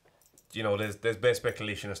that, you know, there's bare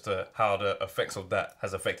speculation as to how the effects of that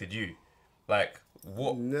has affected you. Like,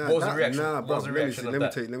 what was the reaction? What was the reaction of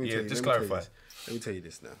that? Let me tell you. Just clarify. Let me tell you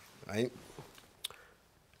this now, right?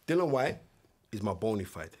 Dillian Whyte is my bona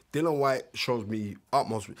fide. Dillian Whyte shows me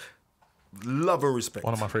utmost love and respect.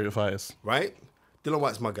 One of my favourite fighters. Right? Dillian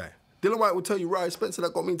Whyte's my guy. Dillian Whyte will tell you, right, Spencer,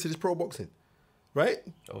 that got me into this pro boxing. Right?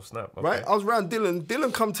 Oh, snap. Okay. Right? I was around Dillian.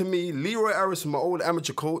 Dillian come to me. Leroy Harris, my old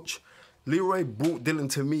amateur coach. Leroy brought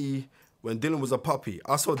Dillian to me when Dillian was a puppy.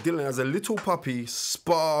 I saw Dillian as a little puppy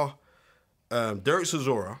spar Derek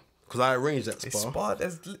Chisora, because I arranged that spar.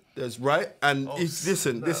 That's right. And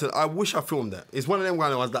listen, I wish I filmed that. It's one of them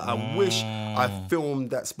ones that I wish I filmed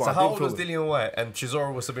that spar. So how old was Dillian Whyte? And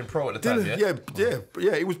Chisora must have been pro at the time,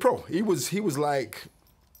 yeah, he was pro. He was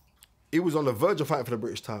on the verge of fighting for the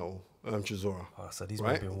British title, Chisora. Oh, so these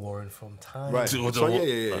men been warring from time. Right. So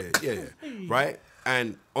yeah. Right?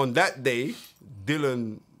 And on that day,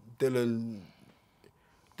 Dillian's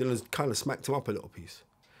kind of smacked him up a little piece.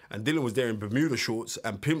 And Dillian was there in Bermuda shorts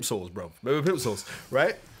and pimp soles, bro. Remember pimp soles,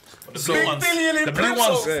 right? The blue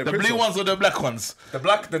ones. The blue ones or the black ones? The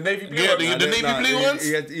navy blue ones. The navy blue ones?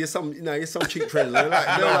 He had some cheap trainers. They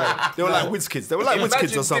were like Wiz kids. They were like Wiz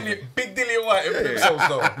kids or something. Big Dillian White in pimp soles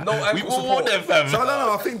though. No ankle support. Them, fam. So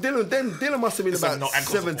I think Dillian must have been about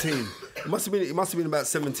 17. It must have been about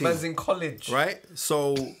 17. Man's in college. Right?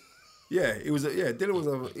 So yeah,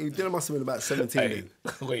 Dillian must have been about 17. Hey,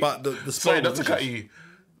 wait. But the sorry, not to cut you.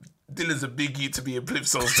 Dillian's a big you to be in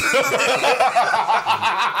plimsolls.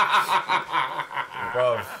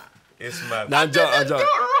 Bro, it's mad. Nah, Dillian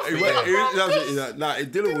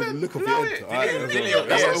would look off your head.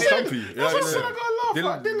 That's comfy.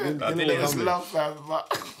 Dillian was love, man.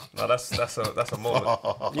 No, that's a moment.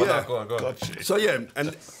 Yeah, go on. So yeah,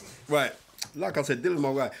 and right, like I said, Dillian's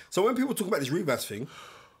my guy. So when people talk about this reverse thing,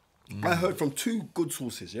 I heard from two good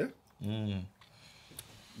sources. Yeah,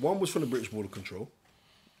 one was from the British Border Control.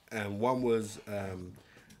 And one was an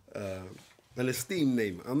esteemed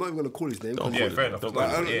name. I'm not even going to call his name. Yeah, fair enough.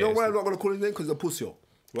 You know why I'm not going to call his name? Because he's a pussy,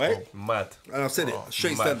 right? Oh, mad. And I've said it,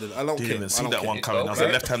 straight standard. I don't care. Didn't even see that one coming. I was a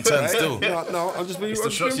left-hand turn still. No, I'm just being real.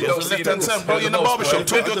 Left-hand turn, bro. You're in the barbershop.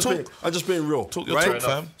 Talk your talk. I'm just being real. Talk your talk,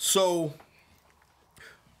 fam. So,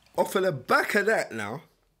 off of the back of that now,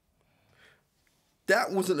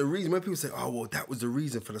 that wasn't the reason. When people say, oh, well, that was the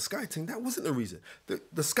reason for the Sky thing, that wasn't the reason.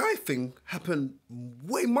 The Sky thing happened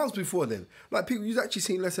way months before then. Like, people, you've actually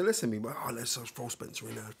seen less and less of me. But, oh, let's throw Spencer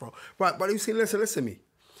in there, bro. Right, but you've seen less and less of me.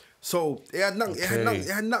 So, it had nothing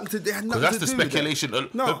to do that's the speculation.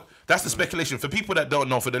 No. That's the speculation. For people that don't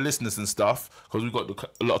know, for the listeners and stuff, because we've got a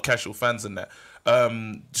lot of casual fans in that.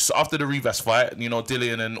 Just after the Rivas fight, you know,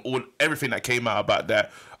 Dillian and everything that came out about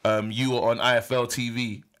that, you were on IFL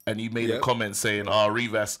TV. And you made a comment saying,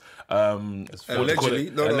 Rivas... allegedly.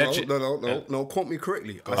 No, quote me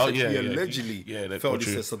correctly. I said he allegedly felt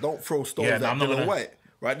this. So don't throw stones at Dillian Whyte.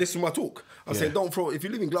 Right? This is my talk. I said, don't throw... If you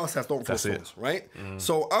live in glass house, don't throw stones. Right?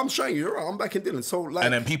 So I'm showing you, I'm back in Dillian. So like...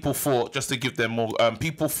 And then people thought, just to give them more...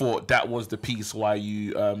 people thought that was the piece why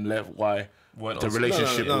you left... Why the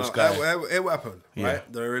relationship with Sky... It happened,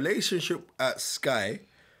 right? The relationship at Sky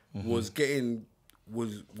was getting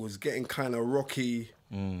kind of rocky...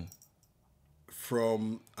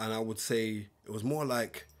 From, and I would say it was more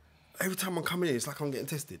like every time I'm coming in, it's like I'm getting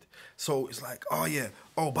tested. So it's like, oh yeah,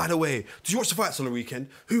 oh by the way, did you watch the fights on the weekend?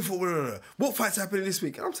 Who fought? What fights happening this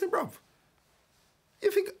week? And I'm saying, bruv,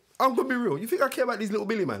 you think I'm gonna be real? You think I care about these little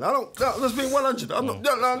Billy man? I don't. No, I'm just being 100. I'm not.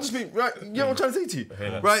 No, I'm just being right. You know what I'm trying to say to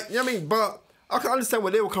you, right? You know what I mean? But I can understand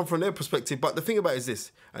where they will come from their perspective. But the thing about it is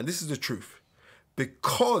this, and this is the truth,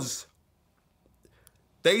 because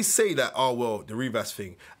they say that, oh well, the Rivas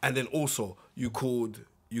thing, and then also you called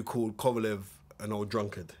Kovalev an old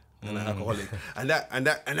drunkard and an alcoholic, and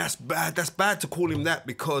that's bad. That's bad to call him that,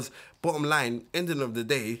 because bottom line, ending of the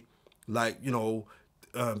day, like, you know,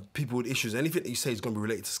 people with issues, anything that you say is going to be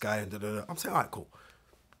related to Sky and da-da-da. I'm saying, all right, cool.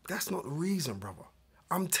 That's not the reason, brother.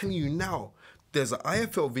 I'm telling you now, there's an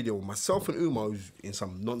IFL video with myself and Umar, who's in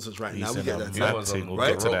some nonsense right now. We get that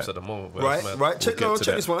right? At the moment, right? Check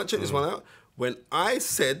this one out. Check this one out. When I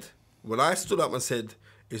stood up and said,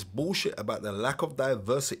 it's bullshit about the lack of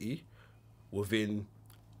diversity within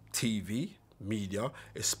TV, media,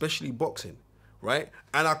 especially boxing, right?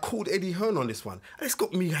 And I called Eddie Hearn on this one. And it's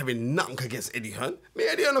got me having nothing against Eddie Hearn. Me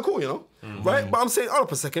and Eddie Hearn are cool, you know? Right? But I'm saying, hold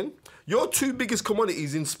up a second. Your two biggest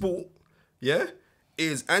commodities in sport, yeah,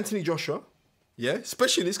 is Anthony Joshua, yeah,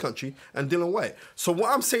 especially in this country, and Dillian Whyte. So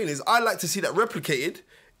what I'm saying is, I like to see that replicated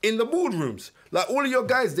in the boardrooms. Like, all of your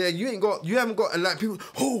guys there, you haven't got, and like people,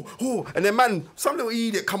 and then man, some little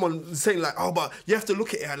idiot come on saying like, oh, but you have to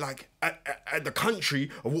look at it like at the country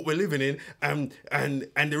of what we're living in, and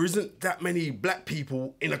there isn't that many black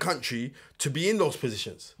people in the country to be in those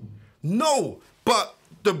positions. No, but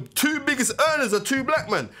the two biggest earners are two black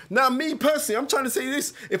men. Now, me personally, I'm trying to say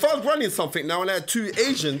this: if I was running something now and I had two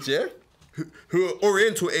Asians, yeah, who are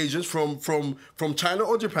Oriental Asians from China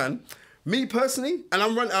or Japan. Me personally, and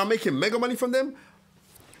I'm making mega money from them,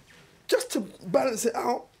 just to balance it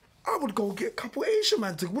out, I would go get a couple of Asian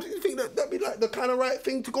man to, what do you think that'd be like the kind of right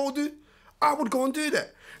thing to go do? I would go and do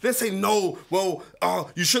that. They say, no, well,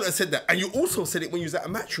 you shouldn't have said that. And you also said it when you was at a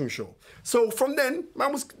Matchroom show. So from then,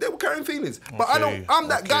 man, they were carrying feelings. But I'm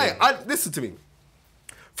that guy. Listen to me.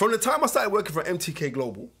 From the time I started working for MTK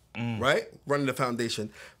Global, right, running the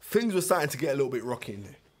foundation, things were starting to get a little bit rocky in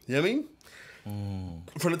there. You know what I mean?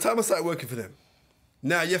 From the time I started working for them.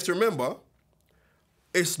 Now, you have to remember,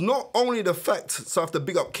 it's not only the fact, so I have to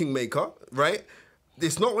big up Kingmaker, right?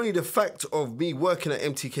 It's not only the fact of me working at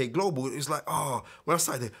MTK Global, it's like, when I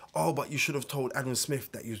started there, but you should have told Adam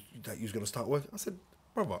Smith that you was going to start working. I said,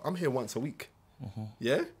 brother, I'm here once a week.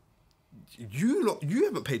 Yeah? You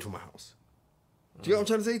haven't paid for my house. Do you know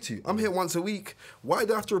what I'm trying to say to you? I'm here once a week. Why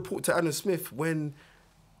do I have to report to Adam Smith when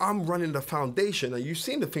I'm running the foundation, and you've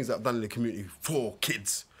seen the things that I've done in the community for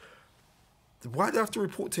kids? Why do I have to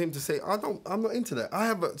report to him to say, I'm not into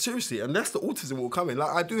that? Seriously, and that's the autism will come in. Like,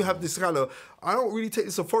 I do have this kind of, I don't really take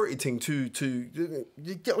this authority thing to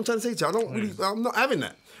you get what I'm trying to say to you? I'm not having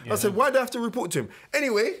that. Yeah. I said, why do I have to report to him?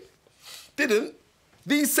 Anyway, didn't.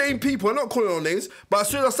 These same people, I'm not calling on names, but as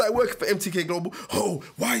soon as I started working for MTK Global,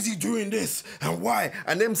 why is he doing this? And why?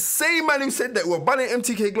 And them same man who said that were banning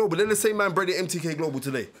MTK Global, they're the same man breading MTK Global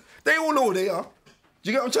today. They all know who they are. Do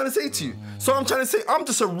you get what I'm trying to say to you? So I'm trying to say, I'm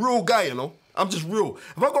just a real guy, you know? I'm just real.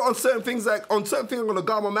 If I got on certain things, I'm going to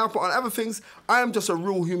guard my mouth, but on other things, I am just a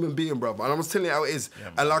real human being, brother. And I'm just telling you how it is. Yeah,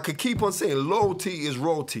 and like I keep on saying, loyalty is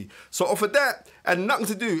royalty. So off of that, and nothing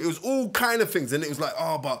to do, it was all kind of things. And it was like,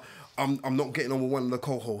 but I'm not getting on with one of the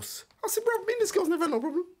co-hosts. I said, bro, me and this girl's never had no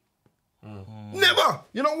problem. Never.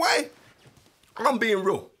 You know why? I'm being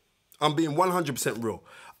real. I'm being 100% real.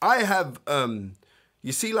 I have,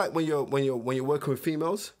 you see, like when you're working with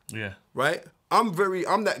females, yeah, right? I'm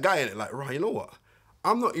that guy in it. Like, right, you know what?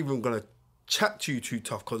 I'm not even gonna chat to you too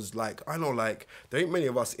tough, because like I know like there ain't many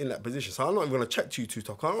of us in that position, so I'm not even gonna chat to you too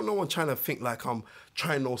tough. I don't know one trying to think like I'm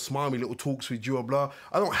trying those smarmy little talks with you or blah.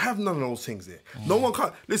 I don't have none of those things there. No one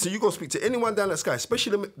can't listen. You go speak to anyone down that sky,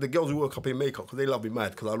 especially the girls who work up in makeup, because they love me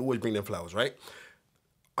mad, because I'll always bring them flowers, right?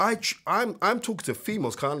 I'm talking to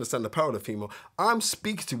females because I understand the power of the female. I'm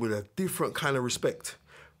speaking to with a different kind of respect.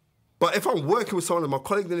 But if I'm working with someone, and my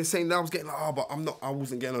colleague, then they're saying that I was getting like, but I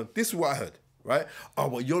wasn't getting on. This is what I heard, right?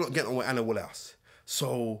 Well, you're not getting on with Anna Woodhouse.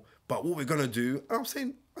 So, but what we're gonna do? And I'm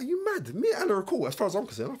saying, are you mad? Me and Anna are cool, as far as I'm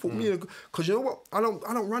concerned. I thought because you know what? I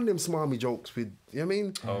don't run them smarmy jokes with. You know what I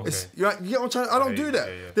mean? Oh, okay. You know what I'm trying? I don't do that.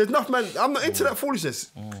 Yeah. There's enough, man. I'm not into that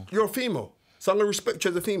foolishness. You're a female, so I'm gonna respect you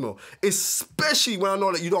as a female, especially when I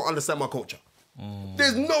know that you don't understand my culture.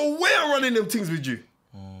 There's no way I'm running them things with you.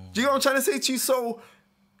 Do you know what I'm trying to say to you? So.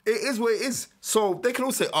 It is what it is. So they can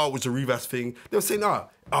all say, it was a Rivas thing. They'll say, it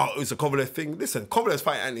was a Kovalev thing. Listen, Kovalev's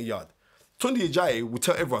fighting Anthony Yard. Tunde Ajayi will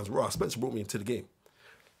tell everyone, Spencer brought me into the game.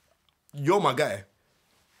 You're my guy.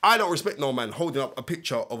 I don't respect no man holding up a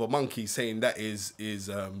picture of a monkey saying that is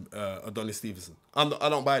Adonis Stevenson. I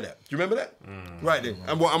don't buy that. Do you remember that? Right then.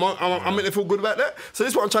 And what I'm meant to feel good about that. So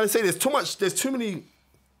this is what I'm trying to say. There's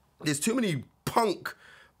too many punk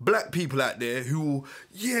black people out there who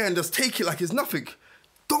and just take it like it's nothing.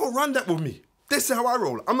 Don't run that with me. This is how I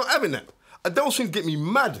roll. I'm not having that. Those things get me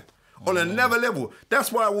mad on another level.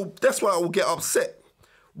 That's why I will get upset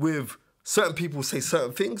with certain people say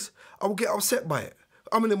certain things. I will get upset by it.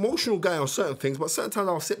 I'm an emotional guy on certain things, but certain times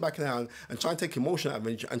I'll sit back and try and take emotion out of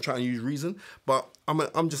it and try and use reason. But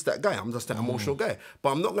I'm just that guy. I'm just that emotional guy. But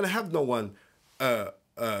I'm not gonna have no one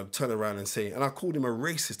turn around and say, and I called him a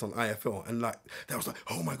racist on IFL, and like that was like,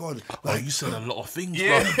 oh my god, like, you said a lot of things,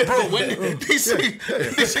 bro. When these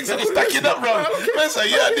things are stacking up, bro. Man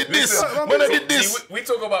say, I did this. When I did this, we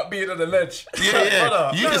talk about being on the ledge.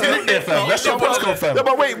 Yeah. You just live there, fam. That's your postcode, fam. No,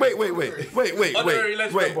 but wait.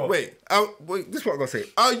 This is what I'm gonna say.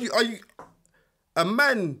 Are you? A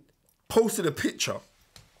man posted a picture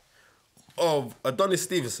of Adonis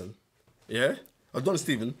Stevenson, Adonis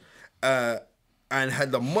Steven, and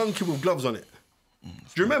had the monkey with gloves on it. Do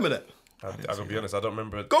you remember that? I'm gonna be honest, I don't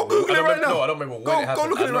remember. Go Google it right now. No, I don't remember when it happened. Go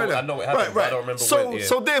look at it right now. I know it happened, but I don't remember when.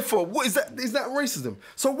 So therefore, what is that? Is that racism?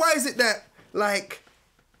 So why is it that, like,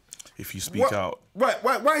 if you speak out, why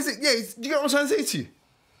is it? Yeah, you get what I'm trying to say to you.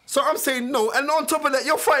 So I'm saying no, and on top of that,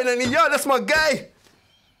 you're fighting and that's my guy.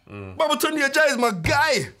 Baba Tunde Ajayi is my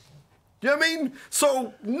guy. You know what I mean?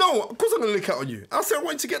 So no, of course I'm gonna look out on you. I said I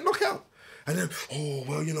want you to get knocked out. And then,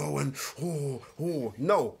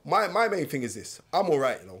 no. My main thing is this. I'm all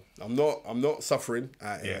right, I'm not suffering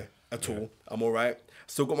at all. I'm all right.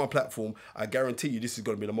 Still got my platform. I guarantee you this is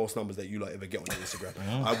going to be the most numbers that you ever get on your Instagram.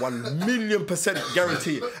 I 1,000,000%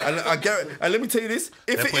 guarantee it. And let me tell you this.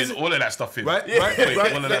 If it is all of that stuff in. Right.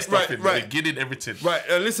 All of that stuff in. They get in everything. Right.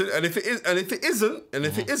 And listen, and if it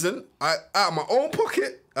isn't, I out of my own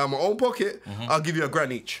pocket, I'll give you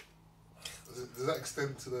 £1,000 each. Does that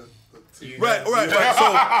extend to the Right.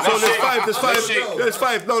 So there's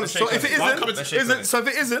five. No, so if it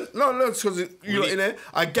isn't, because you're not in there.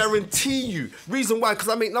 I guarantee you. Reason why? Because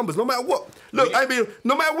I make numbers. No matter what. Look, I mean,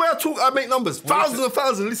 no matter where I talk, I make numbers. Thousands and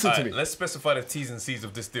thousands. Listen to me. Let's specify the T's and C's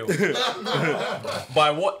of this deal.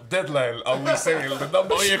 By what deadline are we saying the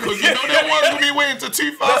numbers? Oh yeah, because that one's gonna be waiting to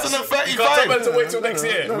 2035. You can't tell them to wait till next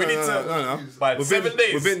year. We need to by 7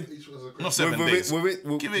 days. Not 7 days.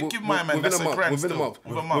 Give my man. That's a grand still.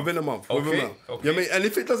 Within a month. Okay. You know what I mean? And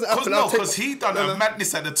if it doesn't happen, because he done a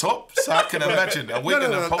madness at the top, so I can imagine. And we're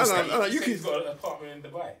gonna post that. He's got an apartment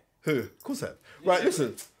in Dubai. Who? Of course that. Right,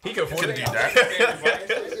 listen. He can afford to do that.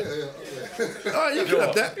 You can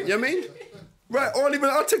have that. You know what I mean? Right, or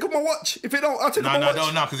I'll take off my watch. If it don't, I'll take off my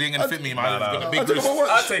watch. No, because he ain't gonna fit me, man. I've got a big I'll take off my watch.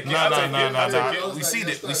 I'll take it. No. We see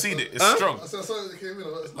it. It's strong.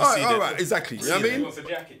 All right, exactly. You know what I mean? He wants a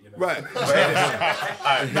jacket, you know? Right.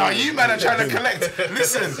 Now you man are trying to collect.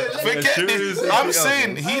 Listen, forget this. I'm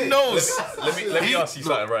saying he knows. Let me ask you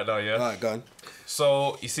something right now, yeah? All right, go on.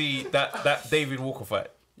 So, you see, that David Walker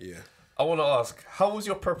fight. Yeah. I want to ask, how was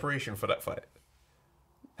your preparation for that fight?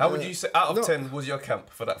 How would you say, out of 10, was your camp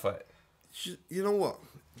for that fight? You know what?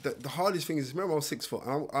 The hardest thing is, remember I was 6 foot,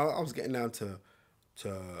 and I was getting down to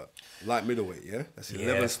light middleweight, yeah? That's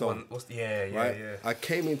 11 stone. Yeah. I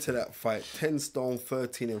came into that fight 10 stone,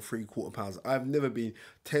 13 and 3/4 pounds. I've never been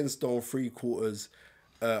 10 stone, 3/4.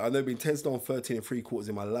 I've never been 10 stone, 13 and 3/4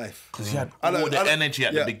 in my life. Because you had all the energy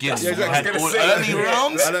at the beginning. Yeah, exactly. You had all early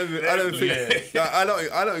rounds. I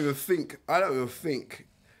don't even think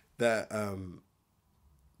that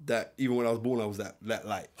that even when I was born I was that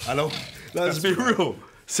light. I don't. Let's be real.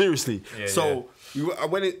 Seriously. I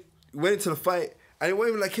went into the fight, and it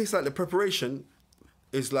wasn't even like case like the preparation.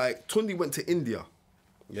 It's like Tunde went to India,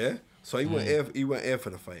 yeah. So he went air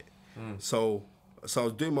for the fight. So I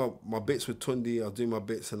was doing my bits with Tunde. I was doing my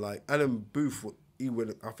bits, and like Adam Booth,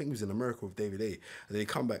 I think he was in America with David A. And then he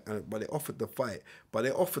come back, but they offered the fight. But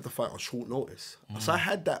they offered the fight on short notice. So I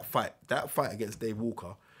had that fight against Dave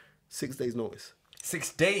Walker, 6 days notice.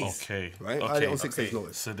 6 days. Okay. Right? I had it on 6 days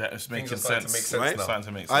notice. So that is making sense. Right? Starting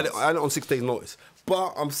to make sense. I had it on 6 days notice.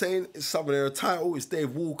 But I'm saying it's something in a title, it's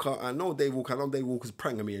Dave Walker. I know Dave Walker's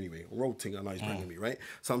pranking me anyway. Roting, I know he's pranking me, right?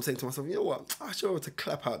 So I'm saying to myself, you know what? I should have to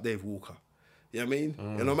clap out Dave Walker. You know what I mean?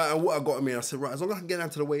 And no matter what I got in me, I said, right, as long as I can get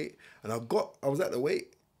down to the weight, and I was at the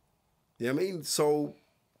weight. You know what I mean? So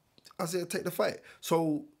I said, take the fight.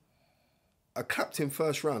 So I clapped him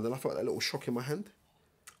first round, and I felt that little shock in my hand.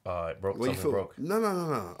 It broke. What you feel? Broke.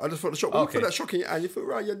 No. I just felt the shock. When you feel that shock in your hand, you feel,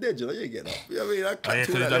 right, you're dead, you know, you get up. You know what I mean? I clapped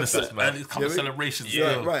you done a couple of celebrations.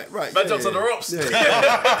 Yeah, right. Man jumps on the ropes.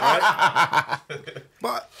 Right?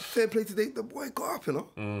 But fair play today, the boy got up, you know?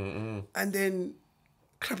 And then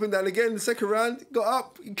clapped him down again the second round, got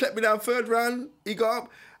up, he clapped me down third round, he got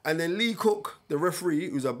up, and then Lee Cook, the referee,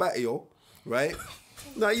 who's a batio, right?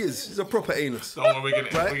 No, he is. He's a proper anus. Don't worry, we're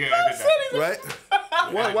gonna edit that. Right?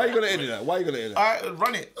 Why are you gonna edit that? Why are you gonna edit that? Alright,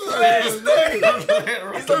 run it. He's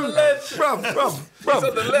on the ledge. Bruv.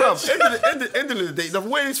 End of the day, the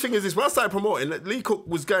way this thing is this, when I started promoting, Lee Cook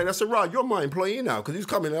was going, I said, right, you're my employee now, because he's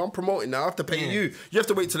coming and I'm promoting now, I have to pay you. You have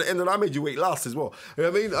to wait till the end, and I made you wait last as well. You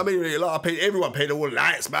know what I mean? I made you wait last. Everyone paid all the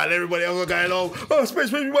lights, man. Everybody else was going on,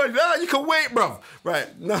 Spencer, money. Nah, you can wait, bruv.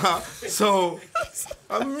 Right, nah. So,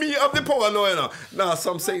 I'm the poor annoying now. Nah,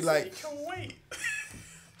 so I'm saying like... You can wait.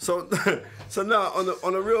 So now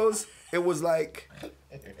on the reels, it was like...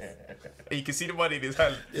 You can see the money in his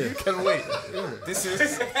hand. Yeah. You can wait. This ain't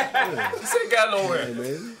going nowhere. Yeah,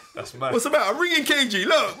 man. That's mad. What's the matter? I'm ringing KG.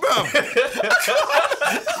 Look, bro.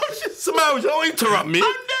 Somehow don't interrupt me.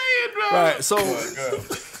 I'm dying, bro. Right. So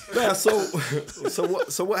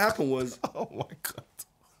what happened was? Oh my god.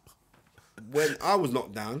 When I was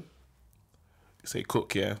knocked down. You say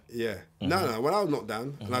Cook, yeah. Yeah. No. When I was knocked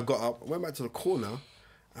down and I got up, I went back to the corner.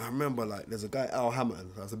 I remember, like, there's a guy, Al Hamilton.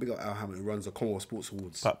 There's a big Al Hamilton who runs the Commonwealth Sports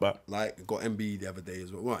Awards. Back. Like, got MB the other day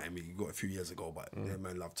as well. Well, not MB, he got a few years ago, but yeah,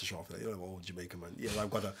 man, love to show off that. You know, old Jamaican man. Yeah, I've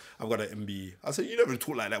got an MB. I said, you never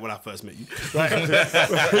talk like that when I first met you. Right?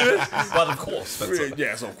 But of course. Spencer.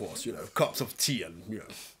 Yes, of course. You know, cups of tea and, you know.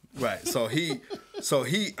 Right, so he, and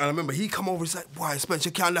I remember he come over, he's like, boy, Spencer,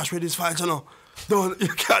 you can't dash with this fight, you know. No, you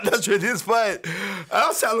can't dash with this fight. And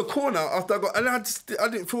I sat in the corner after I got, and I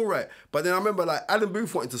didn't feel right. But then I remember, like, Adam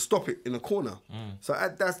Booth wanted to stop it in the corner. So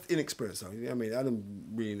that's inexperience, though. You know what I mean? Adam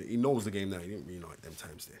really, he knows the game now. He didn't really know it them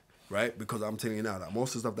times there, right? Because I'm telling you now that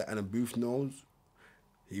most of the stuff that Adam Booth knows,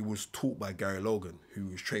 he was taught by Gary Logan, who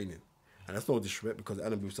was training. And that's no disrespect because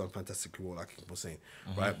Adam Booth's done fantastically well, like I was saying,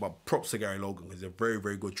 right? But props to Gary Logan because he's a very,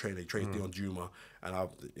 very good trainer. He trains Dion Juma, and you know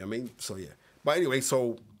what I mean? So yeah. But anyway,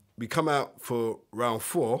 so we come out for round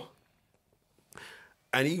 4,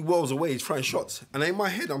 and he rolls away, he's trying shots. And in my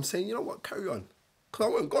head, I'm saying, you know what, carry on. Because I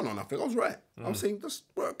wasn't gone on nothing, I was right. I'm saying, just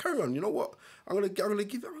carry on, you know what? I'm gonna give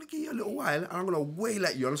you a little while, and I'm gonna wail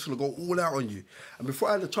at you, I'm just gonna go all out on you. And before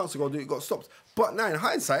I had the chance to go do it, it got stopped. But now in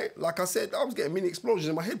hindsight, like I said, I was getting mini explosions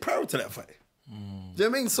in my head prior to that fight. Do you know what I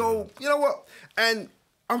mean? So, you know what? And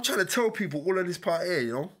I'm trying to tell people all of this part here,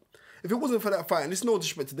 you know? If it wasn't for that fight, and it's no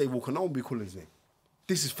disrespect to Dave Walker, no one would be calling his name.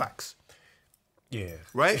 This is facts. Yeah.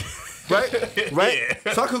 Right? Right?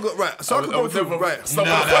 Yeah. So I could go through. Right. No. Do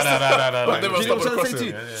you know what I'm trying to say to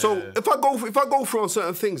you? So if I go through on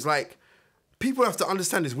certain things, like, people have to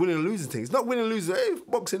understand this winning and losing thing. It's not winning and losing, hey,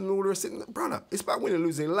 boxing and all the rest of it. Brother, it's about winning and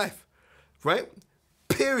losing in life. Right?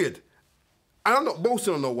 Period. And I'm not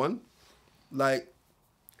boasting on no one. Like,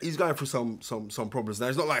 he's going through some problems now.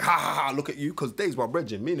 It's not like, ha, look at you, because Dave's my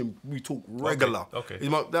brethren. Me and him, we talk regular. Okay.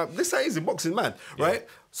 This ain't easy boxing, man. Right?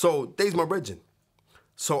 So, Dave's my brethren.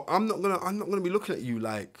 So, I'm not gonna be looking at you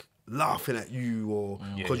like, laughing at you, or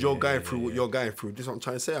because you're going through what you're going through. This is what I'm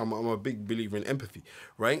trying to say. I'm a big believer in empathy,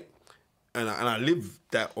 right? And I live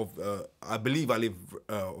that I believe I live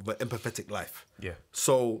of an empathetic life. Yeah.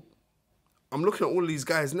 So I'm looking at all these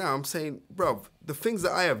guys now. I'm saying, bruv, the things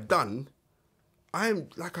that I have done,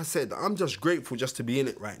 like I said, I'm just grateful just to be in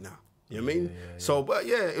it right now. You know what I mean? Yeah. So, but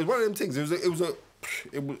yeah, it was one of them things.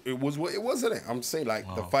 It was what it was, isn't it? I'm saying, like,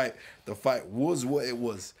 the fight was what it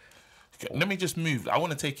was. Okay, let me just move. I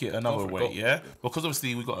want to take it another way, yeah? Because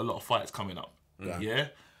obviously we got a lot of fights coming up, yeah?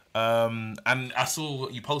 And I saw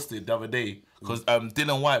what you posted the other day, because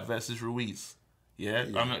Dillian Whyte versus Ruiz, yeah?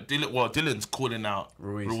 Dillian's calling out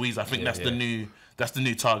Ruiz. I think that's the new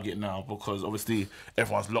target now, because obviously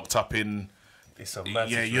everyone's locked up in. It's a mad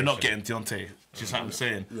situation. You're not getting Deontay. Just what I'm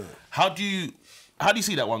saying. Yeah. How do you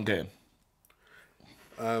see that one going?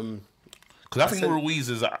 Because I think Ruiz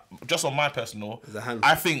is, just on my personal,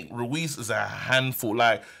 I think Ruiz is a handful.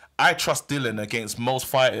 Like, I trust Dillian against most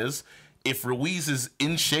fighters. If Ruiz is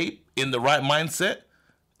in shape, in the right mindset,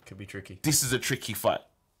 could be tricky. This is a tricky fight.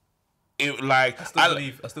 I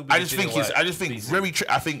just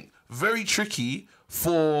think very tricky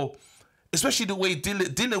for, especially the way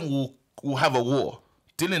Dillian will have a war.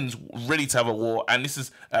 Dillian's ready to have a war, and this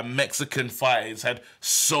is a Mexican fight. He's had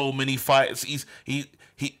so many fights.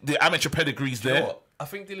 The amateur pedigree's there. I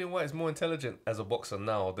think Dillian Whyte is more intelligent as a boxer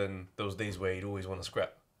now than those days where he'd always want to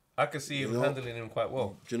scrap. I could see him handling him quite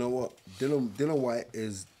well. Do you know what? Dillian Whyte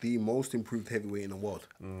is the most improved heavyweight in the world.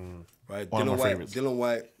 Right? Dillian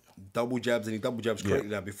Whyte double jabs, and he double jabs correctly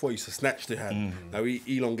now. Before he used to snatch the hand. Now he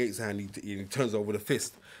elongates the hand, he turns over the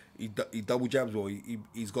fist. He double jabs well.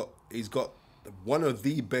 He's got one of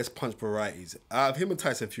the best punch varieties out of him and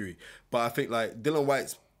Tyson Fury. But I think like Dillian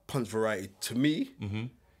Whyte's punch variety to me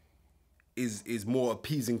is more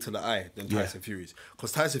appeasing to the eye than Tyson Fury's.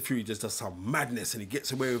 Because Tyson Fury just does some madness and he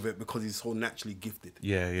gets away with it because he's so naturally gifted.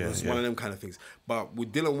 It's one of them kind of things. But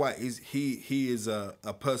with Dillian Whyte, he is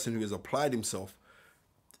a person who has applied himself,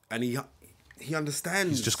 and he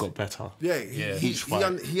understands. He's just got better.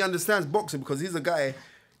 He understands boxing because he's a guy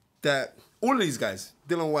that all of these guys,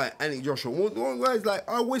 Dillian Whyte, Anthony Joshua, one guy's like,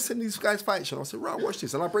 I always send these guys fights, and I said, right, watch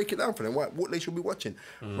this, and I break it down for them, what they should be watching,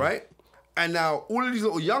 right? And now all of these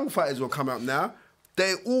little young fighters will come up now.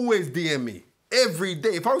 They always DM me every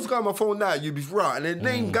day. If I was to go on my phone now, you'd be right, and they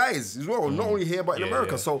name guys as well, not only here but in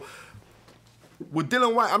America. So with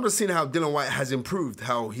Dillian Whyte, I'm just seeing how Dillian Whyte has improved,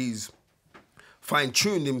 how he's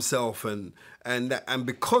fine-tuned himself, and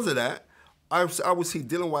because of that, I would see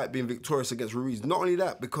Dillian Whyte being victorious against Ruiz. Not only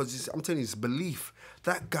that, because I'm telling you, his belief.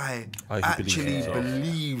 That guy actually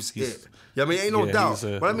believes it. Yeah, I mean, ain't no doubt.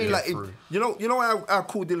 But I mean, like, you know how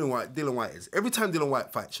cool Dillian Whyte is. Every time Dillian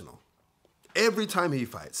Whyte fights, every time he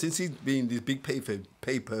fights, since he's been this big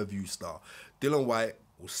pay-per-view star, Dillian Whyte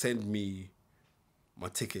will send me my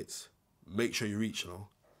tickets. Make sure you reach,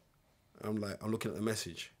 I'm looking at the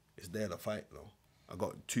message. It's there to fight, I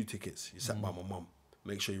got 2 tickets. You sat by my mum.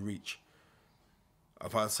 Make sure you reach.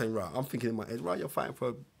 If I was saying, right, I'm thinking in my head, right, you're fighting,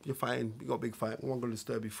 you got a big fight, one going to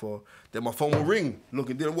disturb you for. Then my phone will ring,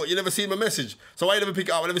 looking, what, you never seen my message? So I never pick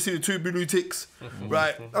it up, I never see the 2 blue ticks,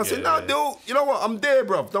 right? I said, no, you know what, I'm there,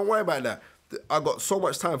 bruv, don't worry about that. I got so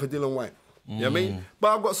much time for Dillian Whyte, you know what I mean?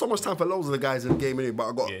 But I've got so much time for loads of the guys in the game anyway, but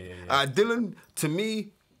I got, Dillian, to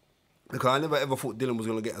me, because I never ever thought Dillian was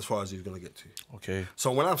going to get as far as he was going to get to. Okay.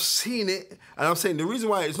 So when I've seen it, and I'm saying the reason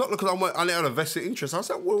why, it's not because I had a vested interest. I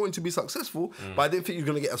said we want to be successful, but I didn't think you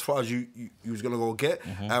were going to get as far as you was going to go get.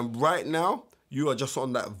 And right now, you are just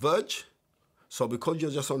on that verge. So because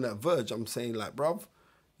you're just on that verge, I'm saying like, bruv,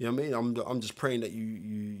 you know what I mean? I'm just praying that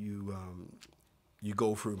you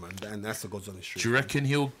go through, man. And that's the God's honest truth. Do you reckon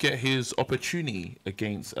he'll get his opportunity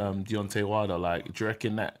against Deontay Wilder? Like, do you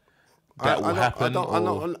reckon that will happen?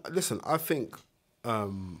 Listen, I think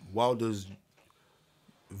Wilder's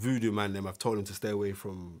voodoo man them have told him to stay away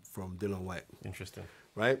from Dillian Whyte. Interesting.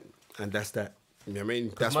 Right? And that's that. You know what I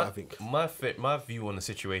mean? That's what I think. My view on the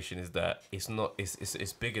situation is that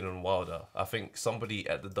it's bigger than Wilder. I think somebody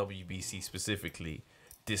at the WBC specifically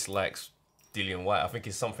dislikes Dillian Whyte. I think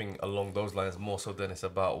it's something along those lines more so than it's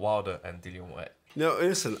about Wilder and Dillian Whyte. No,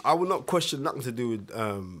 listen, I would not question nothing to do with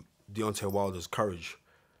Deontay Wilder's courage.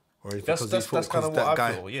 Or that's kind of what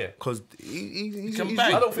I feel, yeah. Because he can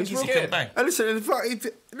bang. I don't think he's scared. And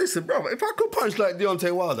listen, bro, if I could punch like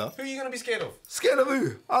Deontay Wilder... Who are you going to be scared of? Scared of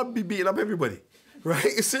who? I'd be beating up everybody.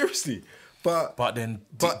 Right? Seriously. But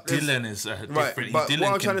Dillian is different. But Dillian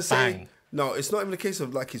what I'm can trying to bang. say... No, it's not even a case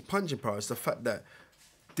of like his punching power. It's the fact that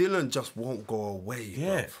Dillian just won't go away.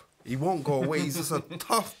 Yeah. Bruv. He won't go away. He's just a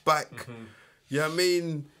tough back. You know what I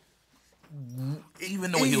mean?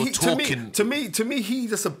 Even though he was talking... To me, he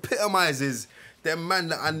just epitomizes them man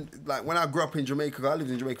that, like when I grew up in Jamaica, I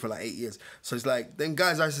lived in Jamaica for like 8 years. So it's like them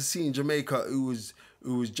guys I used to see in Jamaica who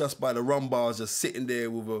was just by the rum bars, just sitting there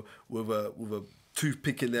with a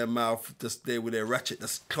toothpick in their mouth, just there with their ratchet,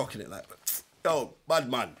 just clocking it like, yo, bad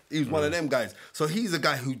man. He was one of them guys. So he's a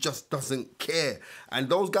guy who just doesn't care. And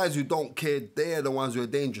those guys who don't care, they're the ones who are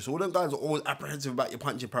dangerous. All them guys are always apprehensive about your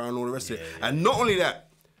punching power and all the rest of it. And not only that,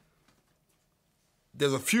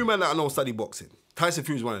 there's a few men that I know study boxing. Tyson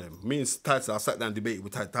Fury is one of them. Me and Tyson, I sat down and debated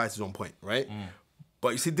with Tyson on point, right? But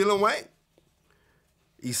you see Dillian Whyte,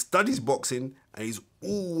 he studies boxing and he's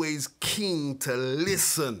always keen to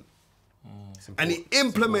listen. And he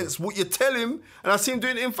implements what you tell him, and I see him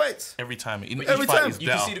doing it in fights. Every time. Every time. You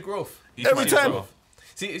can see the growth. Every time.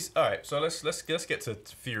 See, it's all right. So let's get to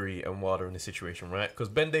Fury and Wilder in this situation, right? Because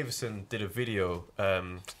Ben Davison did a video,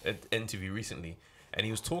 interview recently, and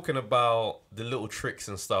he was talking about the little tricks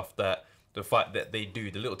and stuff that the fight that they do,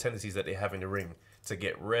 the little tendencies that they have in the ring to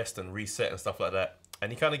get rest and reset and stuff like that. And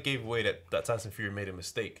he kind of gave away that Tyson Fury made a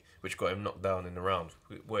mistake, which got him knocked down in the round.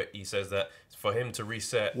 Where he says that for him to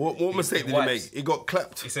reset, what mistake did he make? He got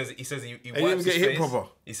clapped. He says he wipes his face. Get hit proper.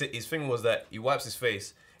 He said his thing was that he wipes his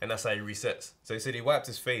face, and that's how he resets. So he said he wiped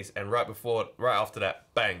his face, and right after that,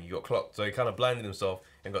 bang, you got clocked. So he kind of blinded himself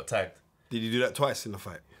and got tagged. Did he do that twice in the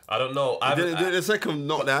fight? I don't know. He did it in the second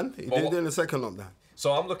knockdown. He did it in the second knockdown.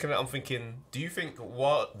 So I'm looking at, I'm thinking, do you think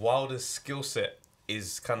Wilder's skill set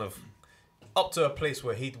is kind of up to a place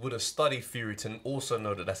where he would have studied Fury to also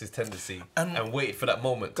know that that's his tendency and waited for that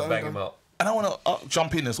moment to bang him out? And I want to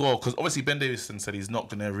jump in as well, because obviously Ben Davison said he's not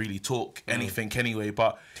going to really talk anything anyway,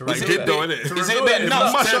 but is it a bit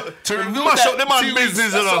nuts to mash up the man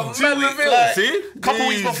business around? See? A couple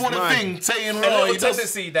weeks before the thing, saying, a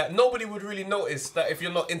tendency that nobody would really notice that if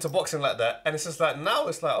you're not into boxing like that, and it's just like, now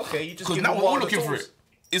it's like, okay, you just give now him we're all looking for it.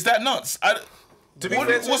 Is that nuts?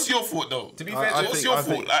 What's your fault though? To be fair, what's your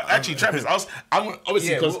fault? Actually, Travis, I'm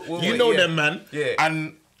obviously, because you know them, man,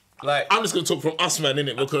 and like, I'm just gonna talk from us, man,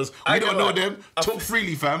 innit? Because we don't know them. Talk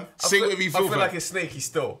freely, fam. Say whatever you feel. I feel like it's snaky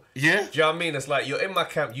still. Yeah. Do you know what I mean? It's like you're in my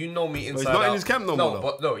camp. You know me inside out. He's not in his camp no more.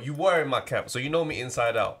 But no, you were in my camp, so you know me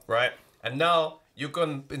inside out, right? And now you're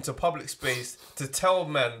gone into public space to tell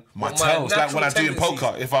man my tells, like when I do in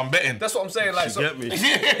poker, if I'm betting. That's what I'm saying. Like, so, get me. Yeah,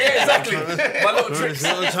 exactly. My little tricks.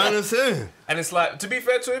 That's what I'm trying to say. And it's like, to be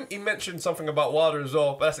fair to him, he mentioned something about Wilder as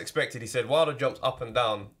well, but that's expected. He said Wilder jumps up and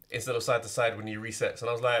down instead of side to side when he resets. And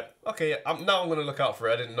I was like, okay, now I'm going to look out for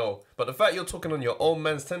it. I didn't know. But the fact you're talking on your own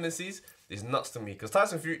man's tendencies is nuts to me. Because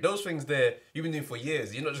Tyson Fury, those things there, you've been doing for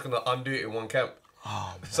years. You're not just going to undo it in one camp.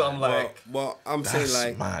 Oh, so I'm like... Well, I'm saying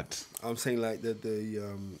like... mad. I'm saying like the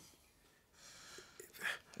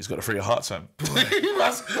He's got a free heart, Sam. Boy.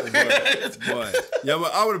 Yeah,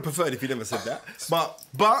 well, I would have preferred if he never said that.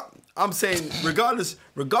 But I'm saying, regardless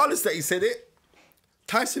that he said it,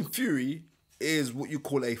 Tyson Fury is what you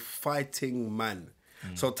call a fighting man.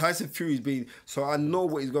 So Tyson Fury's been, so I know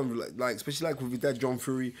what he's going to like, especially like with his dad John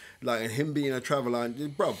Fury, like, and him being a traveller.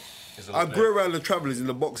 Bro, I grew around the travellers in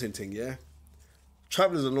the boxing thing, yeah?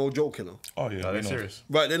 Travellers are no joke, you know. Oh yeah, no, they're serious.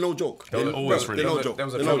 Right, they're no joke. They're no joke. There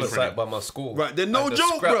was a traveller site by my school. Right, they're no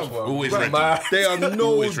joke, bro. Always ready. They are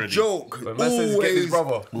no joke. Always.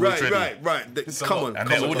 Brother. Right. Come on,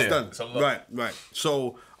 it's done. Right.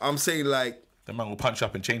 So I'm saying like, that man will punch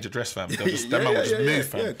up and change the dress, fam. That man will just move,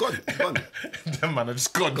 fam. Yeah, gone. That man are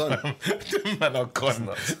just gone. Them man are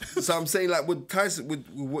gone. So I'm saying like with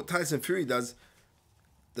what Tyson Fury does,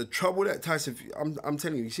 the trouble that Tyson, I'm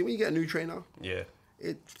telling you, see when you get a new trainer, yeah,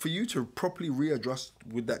 for you to properly readjust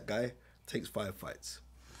with that guy takes 5 fights.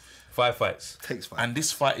 5 fights. Takes 5. And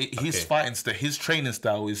this fight, his fighting style, his training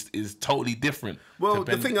style is totally different. Well,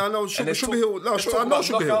 the thing I know, Sugar Hill. I know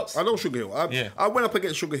Sugar Hill. I went up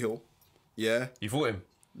against Sugar Hill. Yeah. You fought him?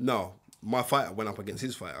 No. My fighter went up against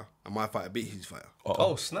his fighter, and my fighter beat his fighter.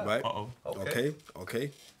 Oh, snap. Right? Okay.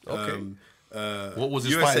 What was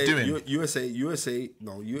his fighter doing? USA.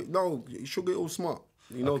 No, Sugar Hill was smart.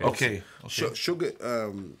 You know. Okay. Sugar.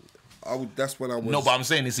 That's when I was. No, but I'm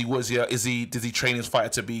saying, does he train his fighter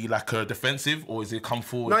to be like a defensive, or is he come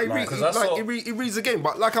forward? No, he reads the game,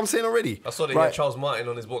 but like I'm saying already. I saw that he had Charles Martin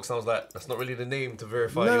on his box, and I was like, that's not really the name to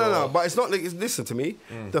verify. No, but it's not like, listen to me.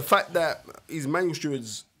 The fact that he's Manuel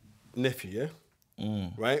Stewart's nephew, yeah?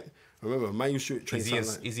 Right? Remember, Manuel Stewart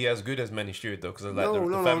trains. Is he as good as Manny Stewart though? Because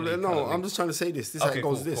no. I'm just trying to say this. This is how it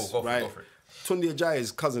goes. Right? Tunde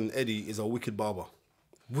Ajayi's cousin Eddie is a wicked barber.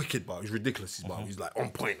 He's ridiculous. His barber. He's like on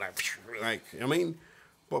point, like you know what I mean.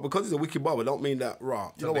 But because he's a wicked barber, don't mean that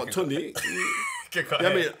raw. You know what, Tunde?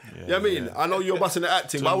 I mean, I know you're busting the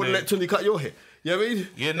acting, but I wouldn't let Tunde cut your hair. You know what I mean?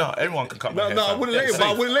 Yeah, no, everyone can cut my hair. No, I wouldn't let him. I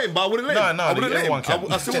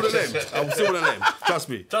still wouldn't let him. Trust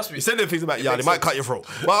me. He said them things about they might cut your throat.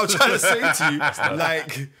 But I'm trying to say to you,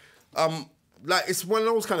 like it's one of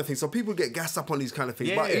those kind of things. So people get gassed up on these kind of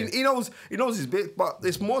things. But he knows his bit. But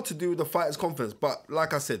it's more to do with the fighter's confidence. But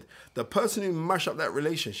like I said, the person who mashed up that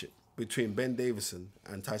relationship between Ben Davison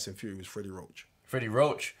and Tyson Fury was Freddie Roach. Freddie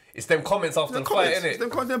Roach. It's them comments after the fight, innit? It's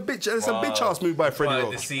them comments, it's a bitch ass move by Freddie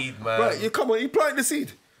Roach. The seed, man. Right, come on, he planted the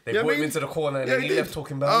seed. They brought him into the corner and then he left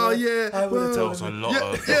talking about oh, yeah. There was a lot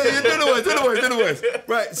of... Yeah, do the words.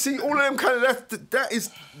 Right, see, all of them kind of...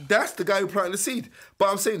 That's the guy who planted the seed. But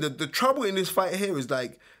I'm saying the trouble in this fight here is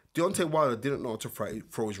like, Deontay Wilder didn't know how to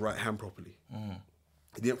throw his right hand properly.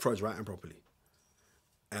 He didn't throw his right hand properly.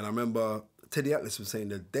 And I remember Teddy Atlas was saying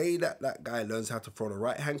the day that guy learns how to throw the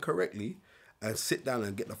right hand correctly and sit down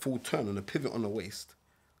and get the full turn and the pivot on the waist,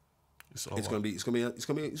 it's gonna be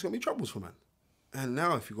troubles for man. And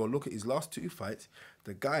now if you go look at his last 2 fights,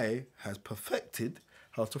 the guy has perfected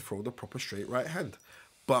how to throw the proper straight right hand.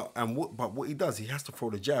 But what he does, he has to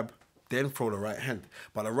throw the jab, then throw the right hand.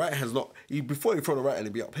 But the right hand's not, before he throw the right hand,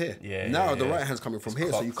 it'd be up here. Now the right hand's coming from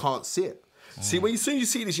here, so you can't see it. See, when soon you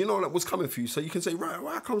see this, you know like what's coming for you. So you can say, right,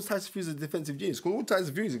 why comes Tyson Fury's a defensive genius? Because all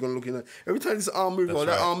Tyson Fury's are going to look in at every time this arm moves or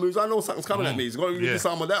that arm moves, I know something's coming at me. He's going to use this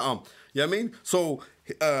arm or that arm. You know what I mean? So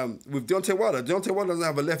with Deontay Wilder doesn't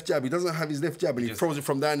have a left jab. He doesn't have his left jab, and he throws it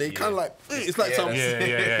from down there. He kind of like it's like something.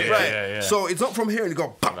 Yeah. So it's not from here, and he go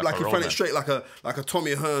pop like he front it straight like a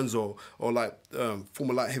Tommy Hearns or like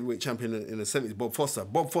former light heavyweight champion in the 70s, Bob Foster.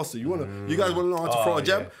 Bob Foster, you guys want to know how to throw a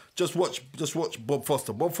jab? Just watch Bob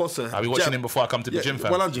Foster. Bob Foster. I'll be watching him before I come to the gym,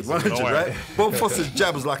 fam. 100, right? Bob Foster's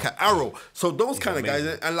jab was like an arrow. So those kind of guys,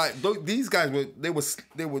 and like these guys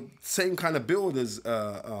were same kind of build as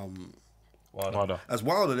Wilder. As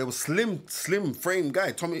Wilder, they were slim frame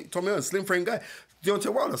guy. Tommy Hearns, slim frame guy.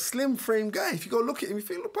 Deontay Wilder, slim frame guy. If you go look at him, you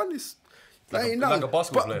think, look on this. Like a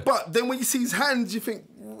basketball player. But then when you see his hands, you think,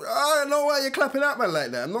 I don't know why you're clapping at man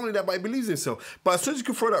like that. And not only that, but he believes in himself. But as soon as you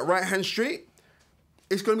can throw that right hand straight,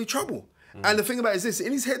 it's going to be trouble. And the thing about it is this,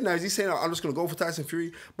 in his head now, is he's saying, I'm just going to go for Tyson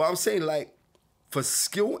Fury. But I'm saying, like, for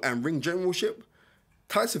skill and ring generalship,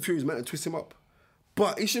 Tyson Fury is meant to twist him up.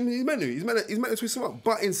 But he's meant to twist him up.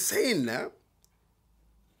 But in saying that,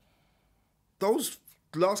 those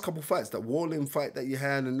last couple fights, that Warling fight that you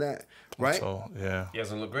had and that, right? So, yeah. He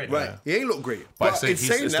hasn't looked great. Right. Yeah. He ain't looked great. But it's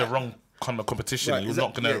the wrong kind of competition. Right, You're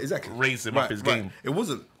not going to raise him up his game. It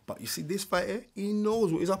wasn't. But you see, this fight here, he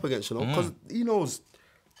knows what he's up against, you know? Because he knows,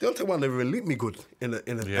 Deontay Wilder never even licked me good and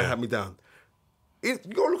had me down. You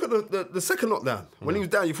go look at the second knockdown. When he was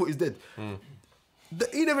down, you thought he's dead.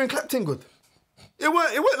 He never even clapped him good. It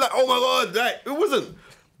weren't like, oh my God, like, it wasn't.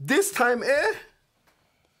 This time here,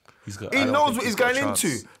 he knows what he's going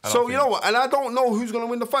into. So, you know what? And I don't know who's going to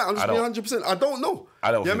win the fight. I'm just being 100%. I don't know.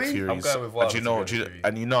 I don't think Fury's... I'm going with Wilder.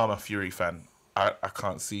 And you know I'm a Fury fan. I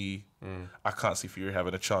can't see Fury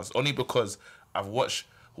having a chance. Only because I've watched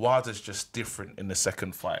Wilder's just different in the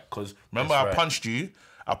second fight. Because remember, I punched you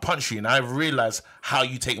and I realised how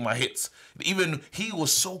you take my hits. Even he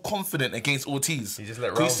was so confident against Ortiz. He just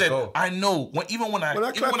let rounds go. I know, even when I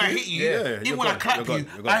hit you, when I clap you,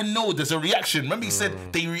 I know there's a reaction. Remember he said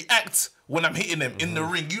they react when I'm hitting them in the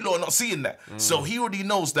ring. You lot are not seeing that. So he already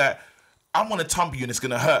knows that I'm going to tumble you and it's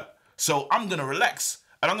going to hurt. So I'm going to relax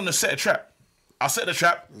and I'm going to set a trap. I'll set the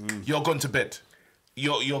trap, you're going to bed.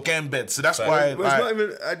 You're getting bed. So that's why... It's not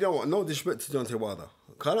even... I don't want no disrespect to Deontay Wilder.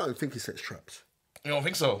 Because I don't think he sets traps. You don't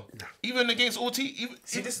think so? No. Even against Ortiz?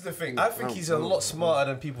 See, this is the thing. I think he's a lot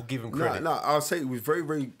smarter than people give him credit. No, I'll say he was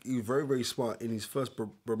very smart in his first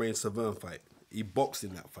Romain Savern fight. He boxed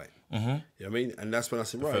in that fight. You know what I mean? And that's when I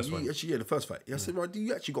said, right, the first fight. I said, right,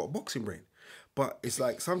 you actually got a boxing brain. But it's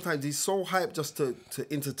like sometimes he's so hyped just to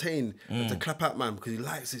entertain and to clap out man because he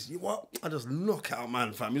likes this. You what? I just knock out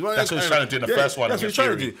man, fam. That's what he's trying to do in the first one. That's what he's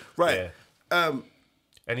trying to do. Right. Yeah.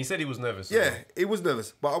 And he said he was nervous. Yeah, he was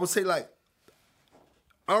nervous. But I would say like,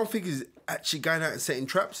 I don't think he's actually going out and setting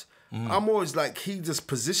traps. I'm always like, he just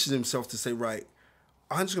positions himself to say, right,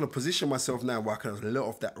 I'm just going to position myself now where I can let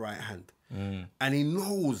off that right hand. And he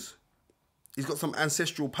knows he's got some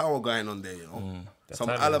ancestral power going on there, you know. Some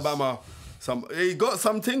Alabama... he got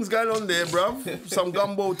some things going on there, bruv. Some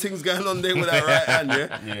gumbo things going on there with that right hand,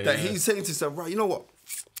 that he's saying to himself, right, you know what?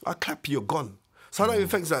 I'll clap you, you're gone. So I don't even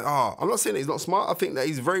think it's like, I'm not saying that he's not smart. I think that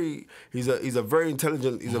he's a very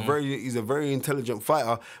intelligent, he's a very intelligent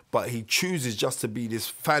fighter, but he chooses just to be this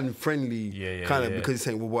fan-friendly kind of because he's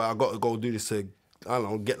saying, well, I got to go do this to, I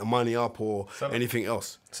don't know, get the money up or anything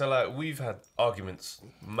else. So like we've had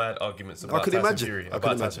mad arguments about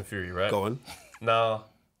Tyson Fury, right? Go on. Now,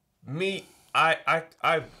 me, I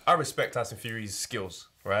respect Tyson Fury's skills,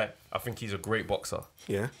 right? I think he's a great boxer.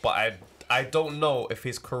 Yeah. But I don't know if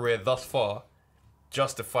his career thus far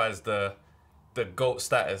justifies the GOAT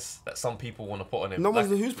status that some people want to put on him.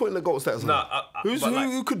 Who's putting the GOAT status on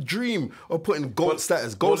him? Who could dream of putting GOAT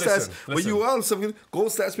status? GOAT status, when you are something, GOAT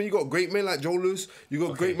status when you got great men like Joe Louis, you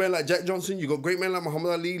got great men like Jack Johnson, you got great men like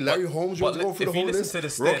Muhammad Ali, Larry Holmes, you want to go through the whole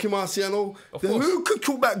list, Rocky Marciano. Who could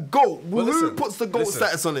call back GOAT? Who puts the GOAT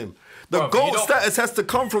status on him? The GOAT status has to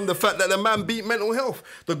come from the fact that the man beat mental health.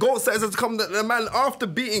 The GOAT status has to come that the man, after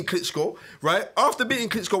beating Klitschko, right? After beating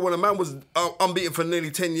Klitschko when the man was unbeaten for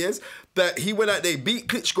nearly 10 years, that he went out there, beat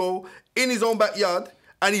Klitschko in his own backyard,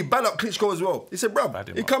 and he banned up Klitschko as well. He said,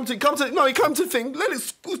 bruv, he come to the thing,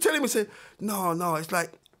 tell him, he said, no, it's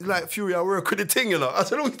like Fury, I work with the thing, you know. I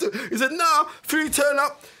said, he said, nah, Fury turn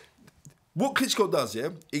up. What Klitschko does,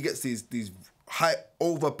 he gets these high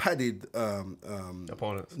over padded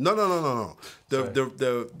opponents. No.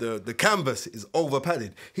 The canvas is over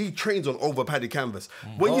padded. He trains on over padded canvas.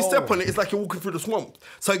 When you step on it, it's like you're walking through the swamp.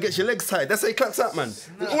 So he gets your legs tied. That's how he claps out, man.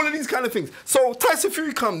 All of these kind of things. So Tyson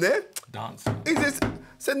Fury come there. Dance. He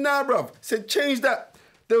said, nah, bruv. Said, change that.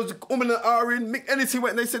 There was a woman at Mick Hennessy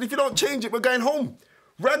went and they said, if you don't change it, we're going home.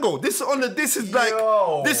 Rago, this is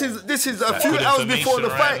a few hours before the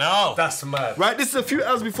fight. No. That's mad. Right, this is a few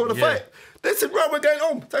hours before the fight. They said, right, we're going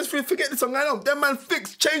home. Tyson Fury, forget this, I'm going home. That man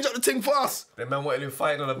change up the thing for us. That man wanted him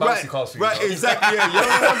fighting on a bouncy castle. Right, exactly, yeah. You know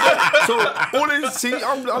what I'm So, all in, see,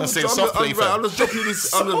 I'm just dropping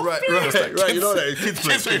this, right, you know that, kids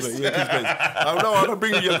place. Yeah, kids place. I'm not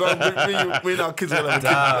bringing you, we and our kids are going to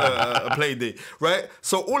have a play day, right?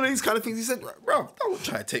 So, all of these kind of things, he said, bro, don't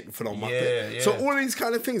try to take me for no money. Yeah. So, all of these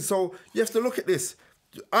kind of things, so you have to look at this.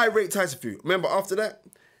 I rate Tyson Fury. Remember, after that,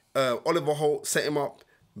 Oliver Holt set him up,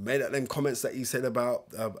 made out them comments that he said about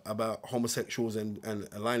homosexuals and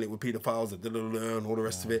aligning it with pedophiles and all the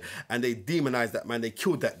rest of it, and they demonized that man. They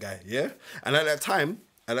killed that guy, yeah. And at that time,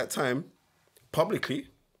 publicly,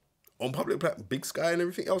 on public platform, Big Sky and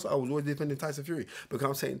everything else, I was always defending Tyson Fury because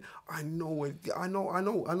I'm saying I know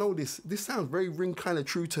this. This sounds very ring kind of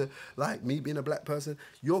true to like me being a black person.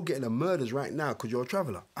 You're getting a murders right now because you're a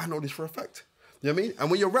traveller. I know this for a fact. You know what I mean? And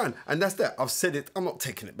when you're around, and that's that. I've said it. I'm not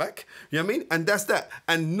taking it back. You know what I mean? And that's that.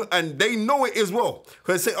 And they know it as well.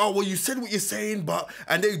 Because they say, oh, well, you said what you're saying, but...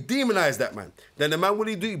 And they demonize that man. Then the man, what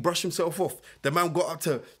did he do? He brushed himself off. The man got up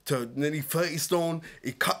to nearly 30 stone.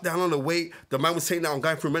 He cut down on the weight. The man was saying that I'm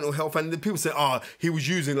going through mental health. And the people say, oh, he was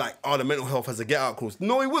using the mental health as a get-out clause.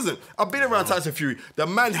 No, he wasn't. I've been around Tyson Fury. The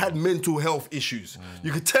man had mental health issues.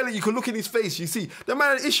 You could tell it. You could look in his face. You see, the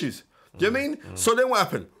man had issues. Do you know what I mean? So then what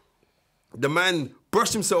happened? The man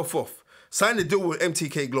brushed himself off, signed a deal with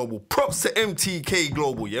MTK Global. Props to MTK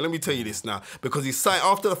Global, yeah? Let me tell you this now. Because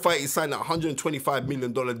after the fight, he signed that $125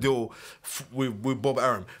 million deal with Bob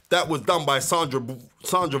Arum. That was done by Sandra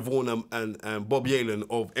Vaughan and Bob Yalen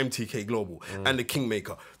of MTK Global and the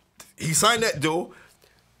Kingmaker. He signed that deal.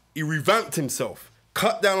 He revamped himself,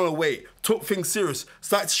 cut down on the weight, took things serious,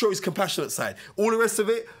 started to show his compassionate side. All the rest of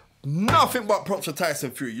it, nothing but props to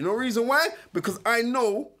Tyson Fury. You know the reason why? Because I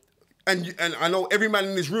know... And I know every man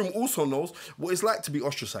in this room also knows what it's like to be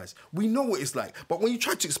ostracized. We know what it's like. But when you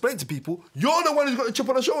try to explain to people, you're the one who's got the chip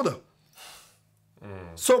on the shoulder.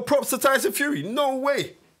 So props to Tyson Fury. No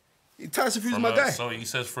way. Tyson Fury's my guy. So he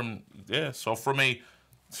says from a...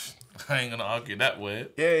 I ain't going to argue that way.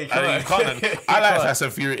 Yeah, you can't. I like Tyson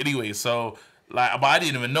Fury anyway, so... but I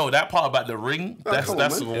didn't even know that part about the ring. That's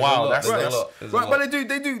wild. That's right. But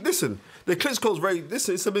they do. Listen, the Klitschko's very.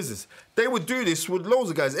 Listen, it's a business. They would do this with loads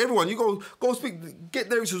of guys. Everyone, you go speak. Get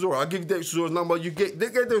Derek Chisora. I'll give you Derek Chisora's number. Get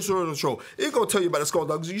Derek Chisora on the show. He'll go tell you about the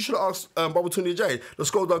skullduggery. You should have asked Tunde Ajayi. The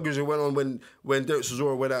skullduggery that went on when Derek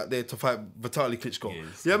Chisora went out there to fight Vitaly Klitschko.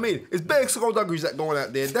 Yes. You know what I mean? It's big skullduggeries that going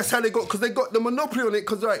out there. That's how they got, because they got the monopoly on it.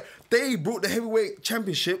 Because they brought the heavyweight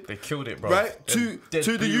championship. They killed it, bro. Right to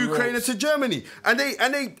the Ukraine and to Germany, and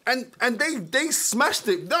they smashed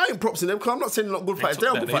it. That ain't props in them, because I'm not saying they're not good fighters.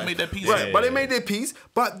 They made their peace, right? But they made their peace.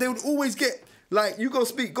 But they would always get. Like, you go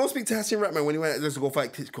speak to Hassan Ratman when he went out there to go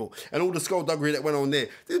fight Klitschko, and all the skullduggery that went on there.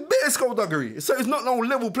 There's a bit of skullduggery. So it's not no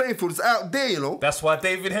level playing field. It's out there, you know. That's why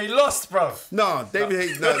David Haye lost, bro. No, David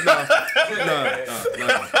Haye, no. That's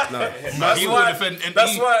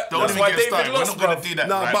why David lost, bro.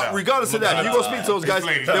 No, but regardless of that, you go speak to those guys.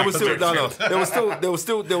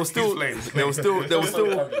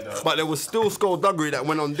 There was still skullduggery that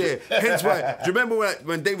went on there. Hence why. Do you remember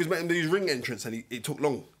when Davis went into his ring entrance and it took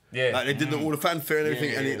long? Yeah. Like they did all the fanfare and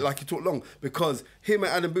everything, and it took long because him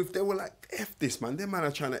and Adam Booth, they were like, F this, man. Them man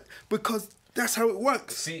are trying to, because that's how it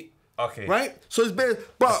works. See, okay. Right? So it's better,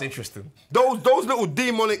 but that's interesting. Those little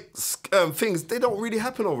demonic things, they don't really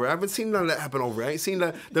happen over it. I haven't seen none of that happen over it. I ain't seen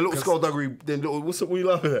the little skullduggery, what are you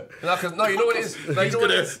laughing at? No, you know what it is?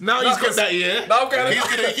 Now he's got that, yeah? No, he's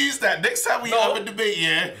going to use that. Next time we have a debate,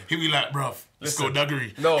 yeah, he'll be like, bruv.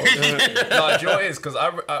 Skullduggery. No, do you know what it is? Because I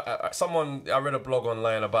read a blog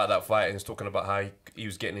online about that fight, and he's talking about how he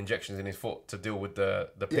was getting injections in his foot to deal with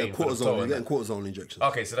the pain. Yeah, cortisone. Getting cortisone injections.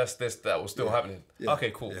 Okay, so that was still happening. Yeah.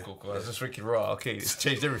 Okay, cool. I was just freaking raw. Okay, it's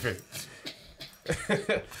changed everything.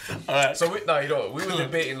 Alright. So we were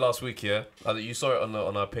debating last week, yeah. You saw it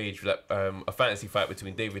on our page, that a fantasy fight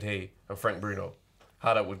between David Haye and Frank Bruno.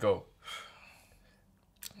 How that would go.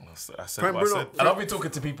 I said what I said. And I've been talking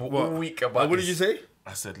to people all week about what did you say?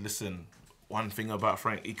 I said, listen, one thing about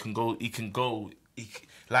Frank, he'll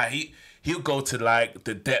go to like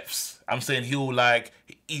the depths. I'm saying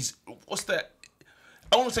what's that?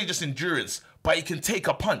 I won't say just endurance, but he can take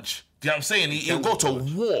a punch. Do you know what I'm saying? He'll go to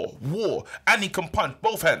war, and he can punch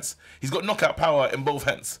both hands. He's got knockout power in both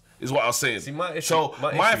hands, is what I was saying. See, my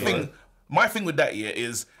thing with that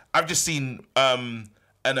is I've just seen an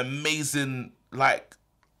amazing, like,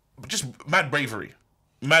 just mad bravery,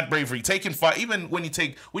 taking fight. Even when you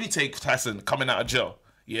take Tyson coming out of jail,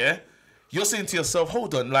 yeah, you're saying to yourself,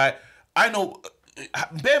 hold on, like, I know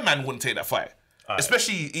Bear Man wouldn't take that fight.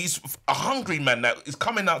 Especially, he's a hungry man that is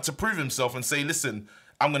coming out to prove himself and say, listen,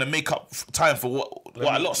 I'm going to make up time for what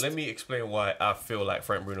I lost. Let me explain why I feel like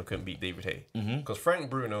Frank Bruno couldn't beat David Haye. Because Frank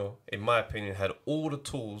Bruno, in my opinion, had all the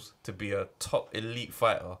tools to be a top elite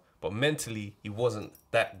fighter, but mentally, he wasn't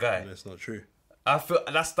that guy. That's not true. I feel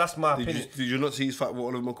that's my opinion. Did you not see his fight with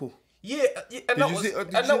Oliver McCall? Yeah, and I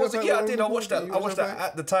did. I watched that. I watched that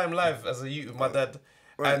at the time live as a youth with my dad.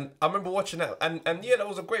 Right. And I remember watching that, and yeah, that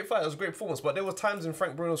was a great fight. It was a great performance. But there were times in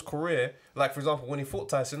Frank Bruno's career, like for example, when he fought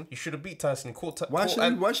Tyson, he should have beat Tyson. Why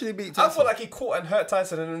should he beat Tyson? I felt like he caught and hurt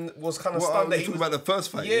Tyson, and was kind of stunned that he was about the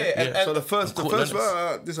first fight. Yeah, and so the first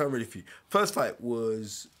fight. This I'm ready for you. First fight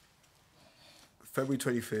was February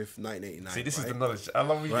 25th, 1989. See, this is the knowledge. I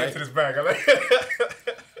love when you get to this bag. I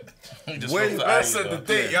when I said the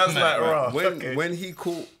date, I was like, raw. When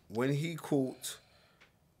he caught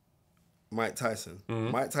Mike Tyson.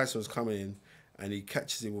 Mike Tyson was coming in, and he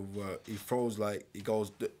catches him with he throws a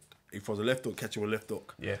left hook, catch him with a left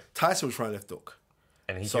hook. Yeah. Tyson was trying left hook,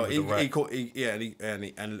 and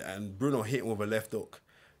and Bruno hit him with a left hook.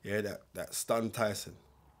 Yeah, that stunned Tyson.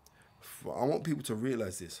 I want people to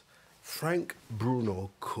realize this: Frank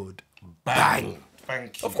Bruno could bang.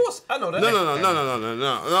 Thank you. Of course, I know that.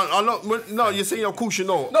 No, you're saying, of course you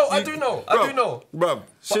know. No, I do know. I do know. Bro,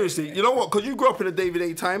 seriously, you know what? Because you grew up in the David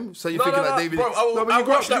Haye time, so you're thinking like David Haye. I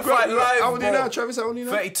watched that fight live, How old are you now, Travis? How old are you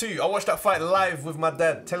now? 32. I watched that fight live with my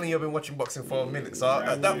dad, telling you I've been watching boxing for a minute. So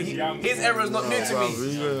his era is not new to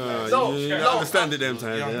me. No, understand it them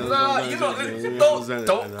times. Nah, you don't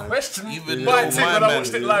question my take when I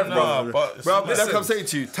watched it live, bro. Bro, that's what I'm saying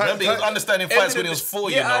to you. Remember, he was understanding fights when he was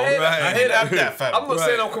 4, you know. I hear that, fam. I'm not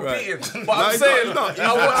saying I'm competing, but I'm saying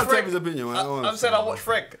I watch Frank. I'm saying I watch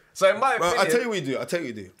Frank. So in my opinion, I tell you what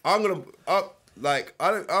you do. I'm gonna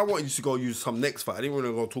I want you to go use some next fight. I didn't want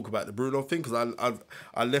to go talk about the Bruno thing because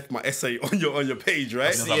I left my essay on your page,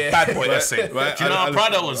 right? This is a bad boy essay. Right? Do you know how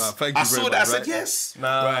proud I was? I saw that. I said yes.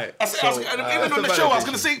 Nah. Right. Even on the show, I was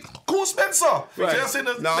gonna say, call Spencer. Right.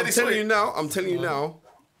 Now I'm telling you now.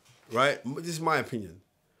 Right. This is my opinion.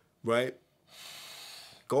 Right.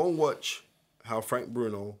 Go and watch how Frank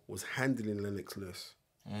Bruno was handling Lennox Lewis.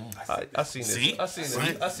 I seen this. I seen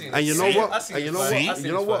it. And you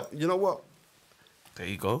know what? There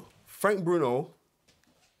you go. Frank Bruno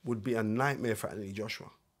would be a nightmare for Anthony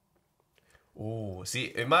Joshua. Oh,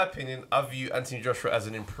 see, in my opinion, I view Anthony Joshua as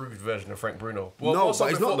an improved version of Frank Bruno. Well, no,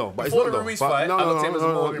 but it's not though. Before the Ruiz fight, I looked at him as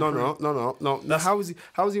more improved. No. How is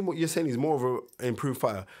he? What you're saying? He's more of an improved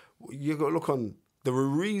fighter. You got to look on the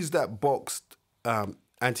Ruiz that boxed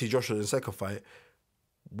Anthony Joshua in the second fight.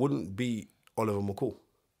 Wouldn't beat Oliver McCall.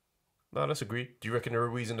 No, let's agree. Do you reckon the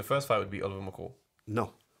Ruiz in the first fight would beat Oliver McCall?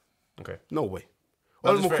 No. Okay. No way.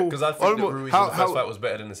 Because I think the Ruiz in the first fight was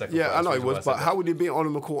better than the second fight. Yeah, I know it was, but how would he beat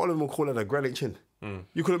Oliver McCall? Oliver McCall had a granite chin.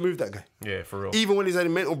 You couldn't move that guy. Yeah, for real. Even when he's had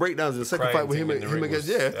mental breakdowns in the second fight with him against,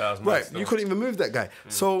 right, you couldn't even move that guy.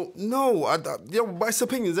 So, no, but it's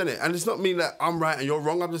opinions, isn't it? And it's not mean that I'm right and you're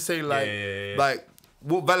wrong. I'm just saying, like,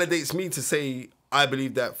 what validates me to say I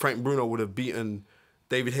believe that Frank Bruno would have beaten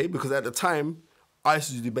David Haye, because at the time, I used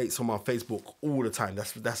to do debates on my Facebook all the time.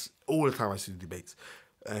 That's all the time I used to do debates.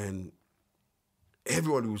 And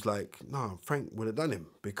everybody was like, nah, Frank would have done him,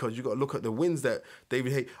 because you got to look at the wins that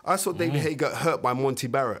David Haye... I saw David Haye got hurt by Monty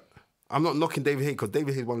Barrett. I'm not knocking David Haye, because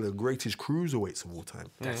David Haye is one of the greatest cruiserweights of all time.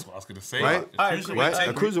 That's what I was going to say. Right?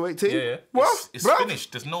 A cruiserweight team? Yeah. What? It's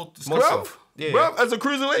finished. There's no discussion. Bro, as a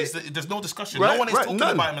cruiserweight? There's no discussion. Right? No one is talking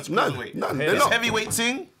about him as a cruiserweight. None. This heavyweight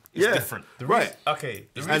thing is different. Right. Okay.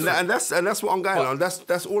 And that's what I'm going on.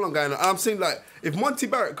 That's all I'm going on. I'm saying, like, if Monty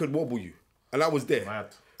Barrett could wobble you, and I was there... Mad.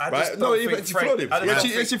 Right? No, he floored him.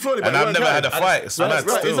 She floored him. And I've never had a fight. It's mad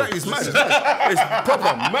still. Exactly, it's mad. It's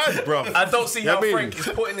proper mad, bro. I don't see how Frank is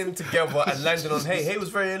putting him together and landing on Haye. Haye was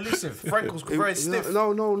very elusive. Frank was very stiff.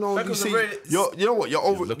 No. You see, you know what? You're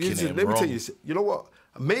over. Let me tell you. You know what?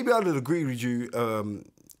 Maybe I'd have agreed with you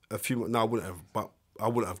a few months. No, I wouldn't have. But I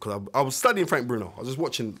wouldn't have, because I was studying Frank Bruno. I was just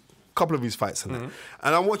watching a couple of his fights and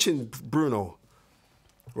I'm watching Bruno.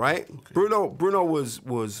 Right? Okay. Bruno was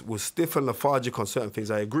stiff and lethargic on certain things.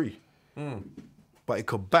 I agree. But he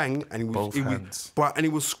could bang, and he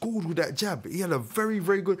was schooled with that jab. He had a very,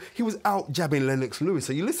 very good... He was out jabbing Lennox Lewis.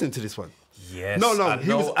 Are you listening to this one? Yes. No,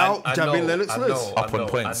 he was out jabbing Lennox Lewis. Up on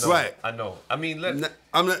points. Right. I know. I mean,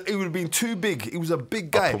 he would have been too big. He was a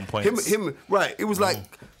big guy. Up on points. Him. Right. It was like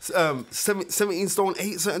 17 stone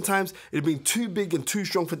 8 certain times. It'd been too big and too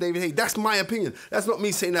strong for David Haye. That's my opinion. That's not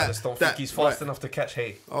me saying that. I just don't think he's fast enough to catch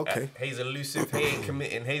Haye. Okay. Haye's elusive. Haye ain't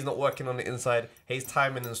committing. Haye's not working on the inside. Haye's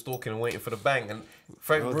timing and stalking and waiting for the bang. And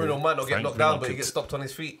Frank Bruno might not get knocked down, but he gets stopped on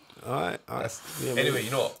his feet. All right. Yeah, anyway,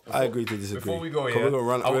 you know what? I agree to disagree. Before we go, we're gonna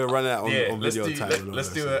run out on video time.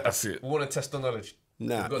 Let's do it. We want to test the knowledge.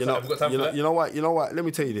 Nah, you know what? Let me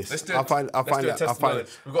tell you this. I find that.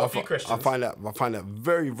 We've got a few questions. I find that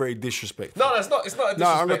very, very disrespectful. No, it's not. It's not a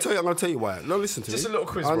disrespect. No, I'm gonna tell you why. No, listen to me. Just a little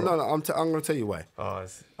quiz, bro. No, I'm gonna tell you why. Oh,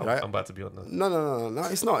 I'm about to be on that. No,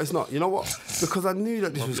 it's not. You know what? Because I knew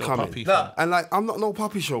that this was coming. And like, I'm not no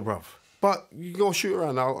puppy show, bruv. But you go shoot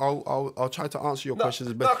around. I'll try to answer your questions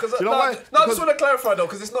as best. You know why? No, I just want to clarify though,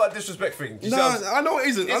 because it's not a disrespect thing. I know it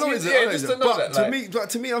isn't. But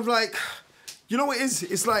to me, I'm like, you know what it is?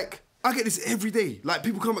 It's like, I get this every day. Like,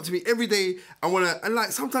 people come up to me every day and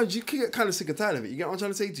like, sometimes you can get kind of sick and tired of it. You get what I'm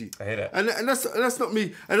trying to say to you? I hear that. And that's not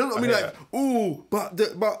me. And that's not me like, ooh,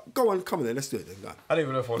 but go on, come on then, let's do it then. Go on. I don't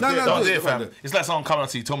even know if I want to do it, fam. It's like someone coming up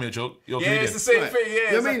to you, told me a joke. You're it's the same thing, yeah.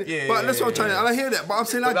 You know what I mean? But that's what I'm trying to, and I hear that, but I'm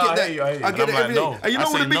saying I get that. I get it every day. And you know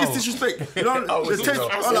what the biggest disrespect? You know,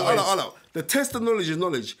 the test of knowledge is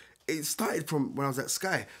knowledge. It started from when I was at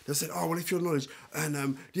Sky. They said, "Oh, well, if you're knowledge,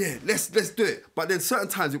 and let's do it." But then certain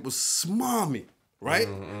times it was smarmy, right?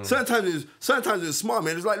 Certain times it was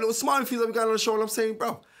smarmy. It was like little smarmy things that were going on the show, and I'm saying,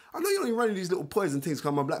 bro, I know you're only running these little poison things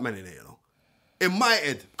because I'm a black man in there, you know. In my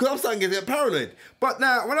head, because I'm starting to get paranoid. But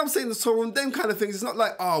now, when I'm saying the song, them kind of things, it's not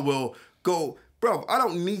like, oh, well, go. Bro, I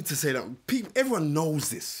don't need to say that. Everyone knows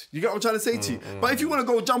this. You get what I'm trying to say to you? But if you want to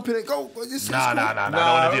go jump in it, go. Nah, I don't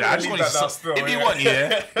want to do that. I just want to. If you want,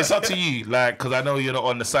 it's up to you. Like, because I know you're not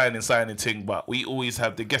on the signing thing, but we always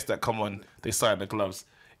have the guests that come on, they sign the gloves.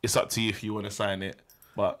 It's up to you if you want to sign it.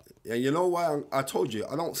 But yeah, you know why? I told you,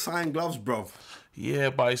 I don't sign gloves, bro. Yeah,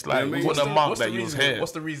 but it's like, we want a mark that you was here.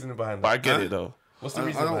 What's the reason behind that? But I get it, though. What's the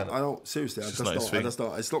reason behind that? I don't, seriously, it's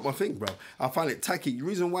not my thing, bro. I find it tacky. The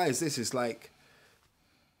reason why is this, it's like,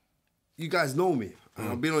 you guys know me, and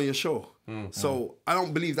I've been on your show, so I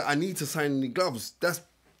don't believe that I need to sign any gloves. That's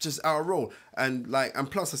just our role, and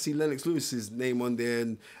plus I see Lennox Lewis's name on there,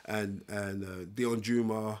 and Dion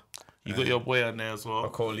Juma. You got your boy on there as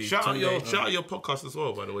well. Shout out your podcast as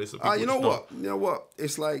well, by the way. So you know what?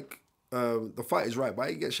 It's like the fight is right, but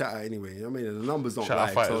I get shout out anyway. You know what I mean? And the numbers don't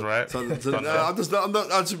lie. Right. I'll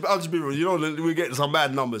just be real. You know, we get some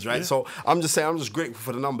bad numbers, right? Yeah. So I'm just saying, I'm just grateful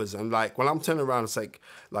for the numbers. And like when I'm turning around, it's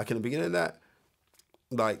like in the beginning of that,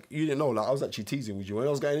 like you didn't know, like I was actually teasing with you when I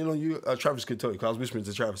was going in on you. Travis could tell you because I was whispering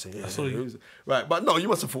to Travis, saying, "Yeah, right." But no, you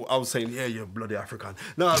must have thought I was saying, "Yeah, you're bloody African."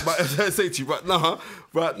 No, but I say to you, but no,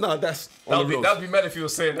 that's that'd be mad if you were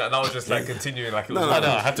saying that, and I was just like continuing like it was.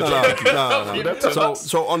 I had to no.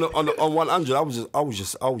 So on 100, I was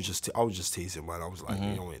just teasing, man. I was like, you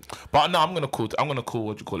know what I mean? But no, I'm gonna call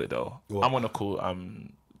what you call it though. What? I'm gonna call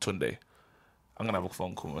Tunde. I'm gonna have a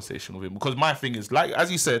phone conversation with him because my thing is like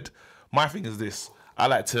as you said, my thing is this. I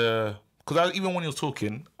like to, because even when he was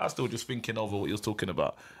talking, I was still just thinking over what he was talking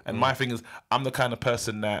about. And my thing is, I'm the kind of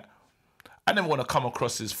person that I never want to come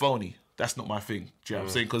across as phony. That's not my thing. Do you know what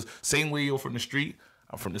I'm saying? Because same way you're from the street,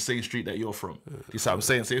 I'm from the same street that you're from. You see what I'm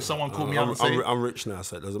saying? So if someone called me out and say... I'm rich now,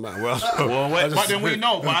 so it doesn't matter. Well, but then we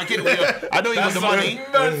know. But I get it. I know you got the money.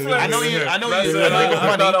 I know you got money. I know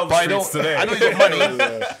you got money.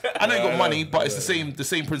 I know you got money, but it's the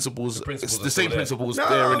same principles. It's the same principles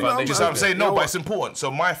there. You know what I'm saying? No, but it's important.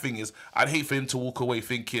 So my thing is, I'd hate for him to walk away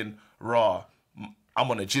thinking, raw,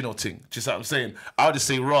 I'm on a Gino thing. Just what I'm saying. I'll just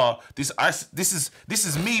say, raw, this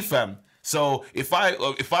is me, fam. So if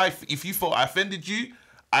you thought I offended you,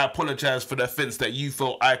 I apologize for the offense that you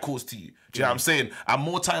felt I caused to you. Do you know what I'm saying? And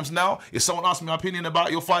more times now, if someone asks me my opinion about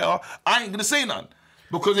your fighter, I ain't gonna say none.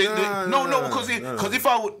 Because because if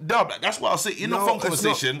I would that's what I'll say in a phone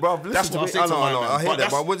conversation. That's what I'll say to my man. I hear that,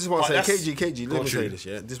 but this is what I'm saying. KG, let me say this,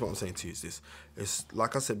 yeah? This is what I'm saying to you is this. It's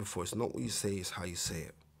like I said before, it's not what you say, it's how you say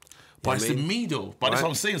it. But it's me though. But that's what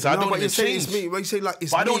I'm saying. So I don't even change. It's me. When you say like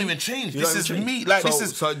it's me, I don't even change. This is me. Like this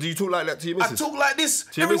is. So do you talk like that to your missus? I talk like this.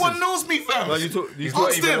 Everyone knows me, fam. No, he's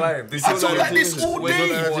not even lying. I talk like this all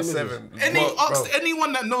day. Ask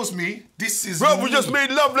anyone that knows me. This is. Bro, we just made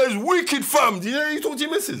love like wicked, fam. Do you know you talk to your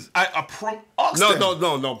missus? Ask them.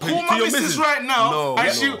 No. Call my missus right now.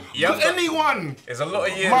 Anyone. There's a lot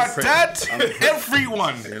of years. My dad.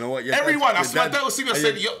 Everyone. You know what? Everyone. I swear, my dad was sitting there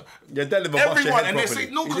saying, your dad never bust your head and they say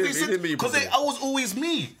no because I was always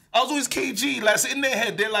me. I was always KG. Like so in their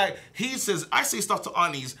head, they're like, he says, I say stuff to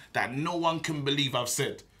aunties that no one can believe I've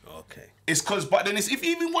said. Okay. It's because, but then if you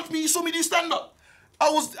even watch me, you saw me do stand up.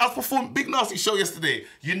 I performed Big Nasty show yesterday.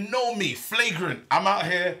 You know me, flagrant. I'm out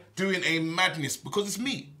here doing a madness because it's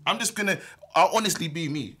me. I'll honestly be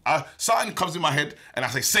me. Something comes in my head and I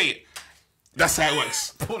say it. That's how it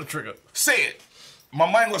works. Pull the trigger. Say it. my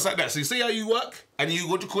mind works like that. So you see how you work, and you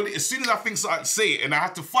what do you call it? As soon as I think something, say it, and I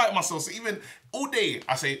have to fight myself. So even all day,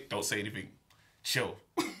 I say, don't say anything. Chill.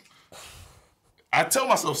 I tell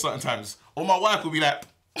myself sometimes, or my wife will be like,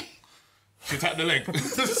 she tap the leg.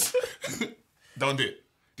 Don't do it.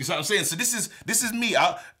 You see what I'm saying? So this is me.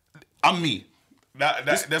 I'm me.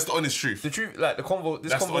 That's the honest truth. The truth, like the convo,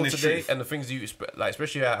 this convo today, truth. And the things you like,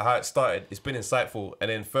 especially how it started, it's been insightful. And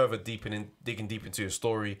then further digging deep into your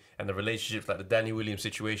story and the relationships, like the Danny Williams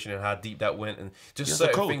situation and how deep that went, and just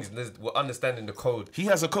certain things. We're understanding the code. He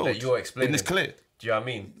has a code that you're explaining. And it's clear. Do you know what I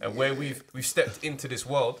mean? And where we've stepped into this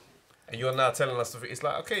world, and you're now telling us, it's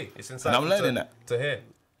like, okay, it's insightful. And I'm learning that to hear.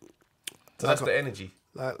 So that's the energy.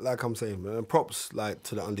 Like I'm saying, man, props like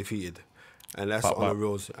to the Undefeated. And that's on the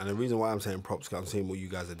reels. And the reason why I'm saying props, because I'm seeing what you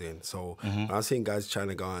guys are doing. So I'm seeing guys trying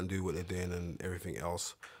to go out and do what they're doing and everything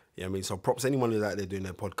else. You know what I mean? So props anyone who's out there doing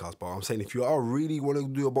their podcast. But I'm saying if you are really want to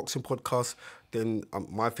do a boxing podcast, then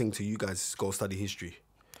my thing to you guys is go study history.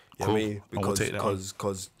 You know what I mean?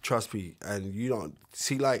 Because trust me, and you don't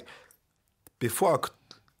see, like, before I could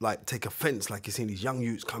like take offence, like you're seeing these young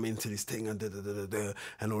youths come into this thing and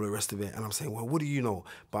and all the rest of it. And I'm saying, well, what do you know?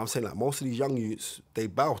 But I'm saying, like, most of these young youths, they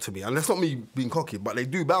bow to me. And that's not me being cocky, but they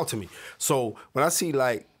do bow to me. So when I see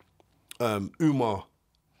like Umar,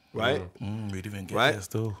 right? We didn't get there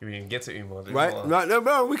still. We didn't get to Umar. Right?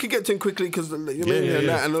 No, we could get to him quickly because you and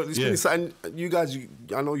you guys,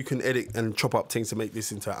 I know you can edit and chop up things to make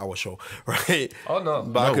this into an hour show, right? Oh no,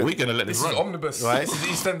 but we're gonna let this run. This is omnibus, right? This is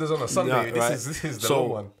EastEnders on a Sunday. This is the long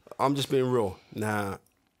one. I'm just being real now.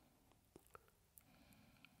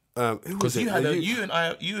 Because you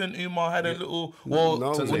and Umar had a little. Well,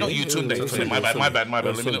 not you, Tunde. My bad.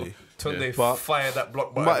 Let me know. Tunde fired that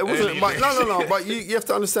block button. But it wasn't. No. But you have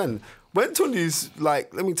to understand. When Tunde's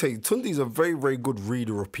like, let me tell you, Tunde's a very, very good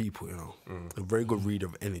reader of people. You know, a very good reader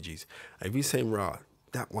of energies. If he's saying, right,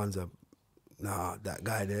 that one's that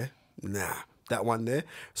guy there, that one there.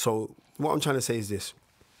 So what I'm trying to say is this.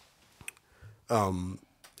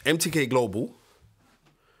 MTK Global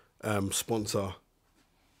sponsor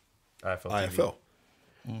IFL.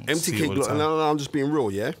 MTK Global. No, I'm just being real,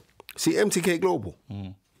 yeah? See, MTK Global,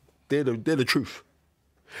 they're the truth.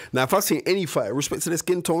 Now, if I see any fighter, respect to their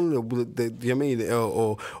skin tone, you know what I mean,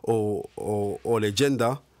 or their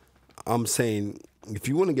gender, I'm saying, if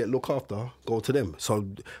you want to get looked after, go to them. So,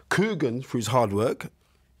 Coogan, through his hard work,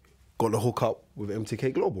 got the hook up with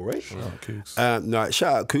MTK Global, right? Shout out Coogs.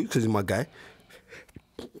 Shout out Coogs, because he's my guy.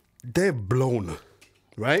 They're blown,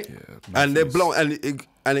 right? Yeah, and they're blown.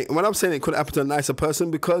 And when I'm saying it could happen to a nicer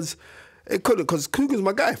person, because it couldn't, because Coogan's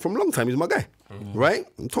my guy from a long time. He's my guy, right?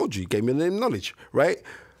 I told you, he gave me the name knowledge, right?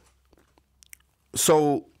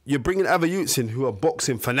 So you're bringing other youths in who are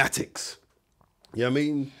boxing fanatics. You know what I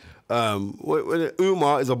mean?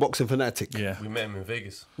 Umar is a boxing fanatic. Yeah. We met him in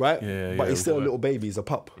Vegas. Right? Yeah, but he's still a little baby. He's a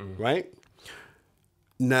pup, right?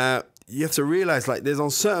 Now, you have to realize, like, there's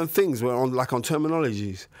on certain things where on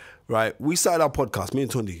terminologies, right? We started our podcast, me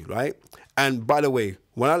and Tunde, right? And by the way,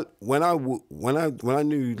 when I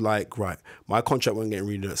knew, like, right, my contract wasn't getting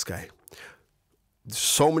renewed at Sky,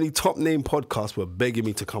 so many top name podcasts were begging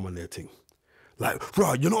me to come on their thing. Like,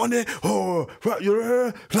 right, you're not on there? Oh, right,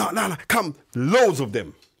 you're no, come. Loads of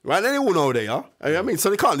them. Right, and they all know who they are. I mean, so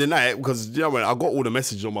they can't deny it, because you know, I got all the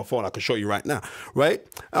messages on my phone. I can show you right now, right?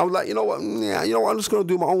 And I was like, you know what? I'm just gonna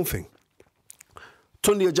do my own thing.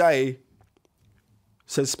 Tunde Ajayi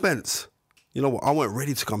said, Spence, you know what? I wasn't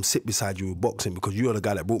ready to come sit beside you with boxing because you're the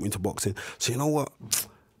guy that brought me into boxing. So you know what?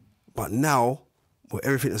 But now, with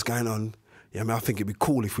everything that's going on, I think it'd be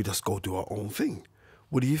cool if we just go do our own thing.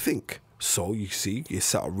 What do you think? So you see, he's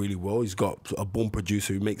set up really well. He's got a born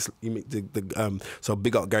producer who makes so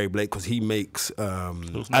big up Gary Blake, because he makes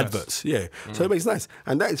adverts. Yeah, so it makes nice,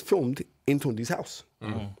 and that is filmed in Tunde's house.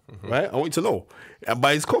 Right? I want you to know, and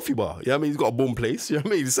by his coffee bar. You know what I mean? He's got a born place. You know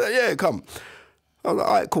what I mean? He said, yeah, come. I was like,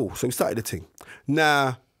 all right, cool. So we started the thing.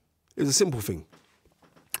 Now, it was a simple thing.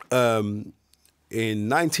 In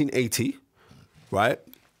 1980, right,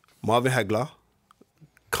 Marvin Hagler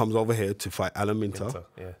comes over here to fight Alan Minter.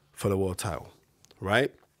 For the world title,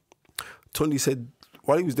 right? Tunde said,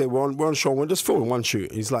 while he was there, we're on show, we're just filming one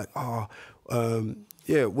shoot. He's like,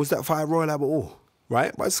 was that fight Royal Albert Hall,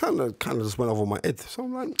 right? But it's kind of just went over my head. So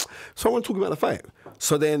I'm like, so I want to talk about the fight.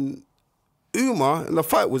 So then Umar, and the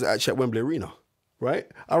fight was actually at Wembley Arena, right?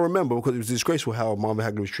 I remember, because it was disgraceful how Marvin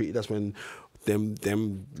Hagler was treated. That's when them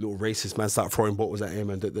little racist man started throwing bottles at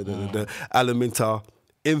him, and Alan Minter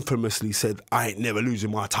infamously said, I ain't never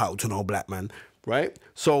losing my title to no black man. Right?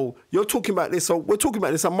 So you're talking about this, so we're talking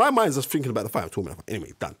about this, and my mind's just thinking about the fight. I'm talking about the fight.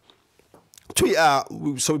 Anyway, done. Tweet out,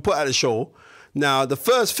 so we put out a show. Now, the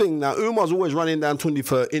first thing, now, Umar's always running down Tunde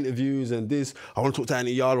for interviews and this. I want to talk to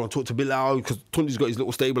Andy Yard, I want to talk to Bilal, because Tunde's got his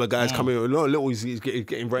little stable of guys coming. He's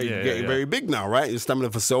getting very big now, right? His stamina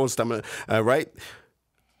for sales, right?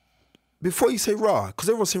 Before you say raw, because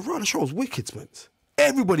everyone said, raw, the show was wicked, man.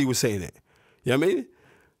 Everybody was saying it. You know what I mean?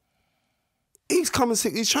 He's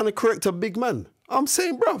trying to correct a big man. I'm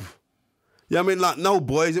saying, bruv. You know what I mean? Like, no,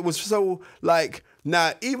 boys, it was so, like,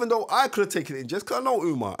 now, even though I could have taken it just because I know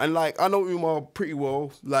Umar, and like, I know Umar pretty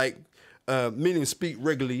well, like, meaning speak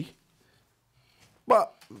regularly,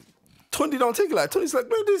 but Tunde don't take it like, Tunde's like,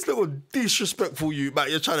 no, this little disrespectful you,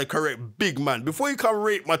 but you're trying to correct big man. Before you come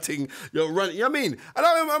rape my thing, you're running, you know what I mean? And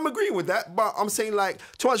I'm agreeing with that, but I'm saying like,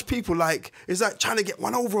 too much people like, it's like trying to get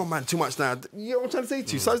one over on man too much now. You know what I'm trying to say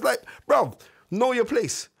to you? So it's like, bro, know your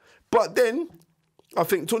place. But then, I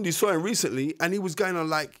think Tunde saw him recently, and he was going on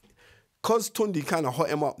like, because Tunde kind of hot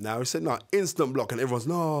him up now, he said, no, instant block. And everyone's,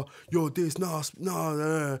 no, you're this,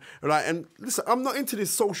 no. Right, and listen, I'm not into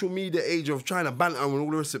this social media age of trying to banter and all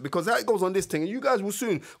the rest of it, because that goes on this thing, and you guys will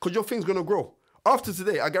soon, because your thing's going to grow. After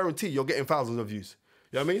today, I guarantee you're getting thousands of views.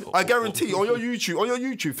 You know what I mean? I guarantee on your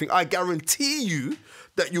YouTube thing, I guarantee you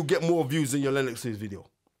that you'll get more views than your Lennox Lewis video.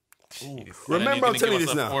 Remember, I'm telling you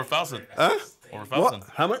this now. 4,000. Huh? Or 1,000.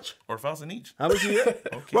 How much? Or 1,000 each. How much you get?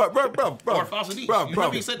 Okay. Bro. Or 1,000 each. You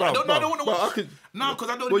remember you said that? I don't want to watch. No, because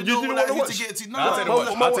I don't even know what I need to get to. No, I'll tell you what.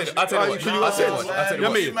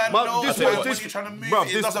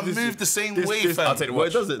 It doesn't move the same way, fam. I'll tell you what.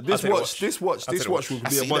 It doesn't. This watch will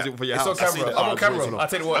be a budget for your house. It's on camera. I'm on camera. I'll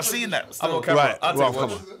tell you what. I've seen that. I'm on camera. I'll tell you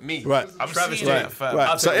what. Me. Right. I'm seeing that, fam.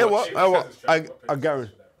 Right. So, I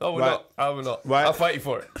guarantee. No, we're not. I will not. Right. I'll fight you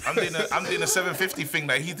for it. I'm doing a 750 thing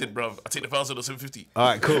that he did, bro. I take the 1,000 or 750. All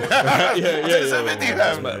right, cool.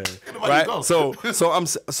 Right. So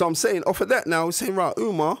I'm saying off of that now, we're saying, right,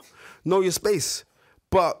 Umar, know your space.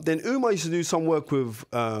 But then Umar used to do some work with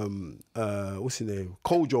what's his name?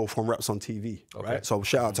 Kojo from Raps on TV. Right. So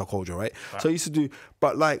shout out to Kojo, right? So he used to do,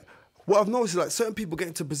 but like what I've noticed is like certain people get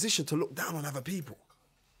into a position to look down on other people.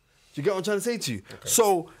 Do you get what I'm trying to say to you? Okay.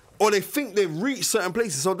 So, or they think they've reached certain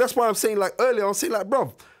places. So that's why I'm saying like earlier, I'm saying like,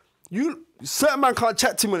 bro, certain man can't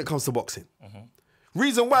chat to me when it comes to boxing.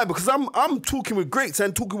 Reason why? Because I'm talking with greats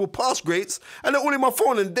and talking with past greats, and they're all in my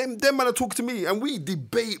phone, and them man are talking to me, and we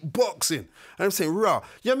debate boxing. And I'm saying, rah,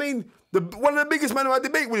 you know what I mean? One of the biggest men who I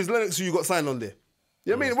debate with is Lennox, who you got signed on there.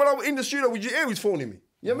 You know what I mean? When I'm in the studio, would you hear he's phoning me?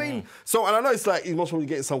 You know what I mean? So, and I know it's like, he's most probably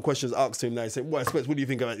getting some questions asked to him now. He's saying, well, Spence, what do you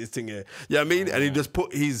think about this thing here? You know what I mean? And he just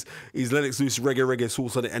put his Lennox Lewis reggae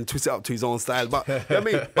sauce on it and twist it up to his own style. But, you know what I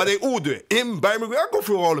mean? But they all do it. Him, Barry McGuire, I go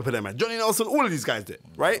through all of them, man. Johnny Nelson, all of these guys do it,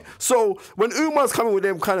 right? So, when Umar's coming with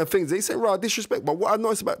them kind of things, they say, right, disrespect. But what I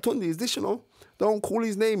noticed about Tunde is this, you know, don't call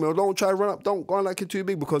his name or don't try to run up, don't go on like you're too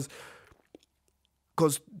big because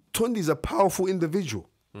Tunde's a powerful individual.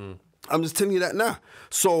 I'm just telling you that now.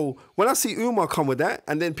 So when I see Umar come with that,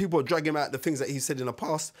 and then people drag him out the things that he said in the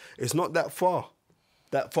past, it's not that far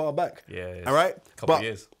back. Yeah. All right? Couple of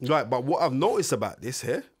years. Right, but what I've noticed about this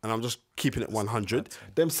here, and I'm just keeping it 100,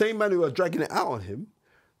 them same men who are dragging it out on him,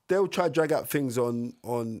 they'll try to drag out things on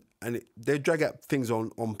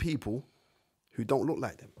people who don't look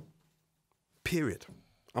like them. Period.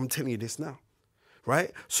 I'm telling you this now.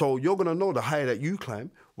 Right? So you're going to know the higher that you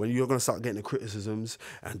climb when you're going to start getting the criticisms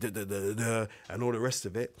and and all the rest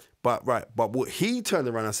of it. But what he turned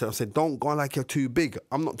around and said, don't go on like you're too big.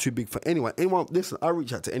 I'm not too big for anyone. Listen, I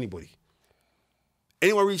reach out to anybody.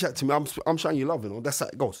 Anyone reach out to me, I'm showing you love, you know. That's how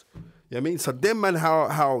it goes. You know what I mean? So them man,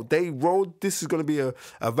 how they rode, this is going to be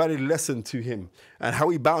a valid lesson to him. And how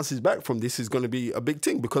he bounces back from this is going to be a big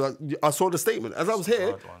thing, because I saw the statement. As I was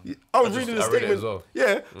here, I was reading the statement. As well.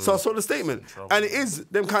 Yeah, so I saw the statement. And it is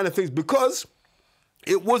them kind of things, because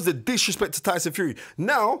it was the disrespect to Tyson Fury.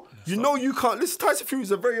 Now, you know you can't... Listen, Tyson Fury is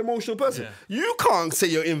a very emotional person. Yeah. You can't say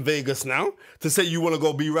you're in Vegas now to say you want to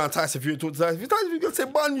go be around Tyson Fury and talk to Tyson Fury. Tyson Fury's going to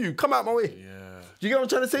say, bun you, come out my way. Yeah. Do you get what I'm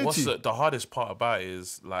trying to say to you? The hardest part about it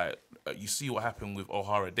is, like, you see what happened with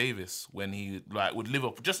O'Hara Davis when he, like, would live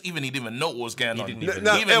up. Just even he didn't even know what was going on. He didn't even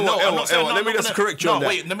know. Let me just correct you on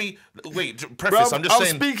that. Wait, preface. I'm just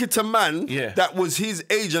saying. I'm speaking to man that was his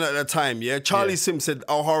agent at the time, yeah? Charlie Sims said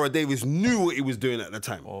O'Hara Davis knew what he was doing at the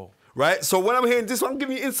time. Right? So when I'm hearing this, I'm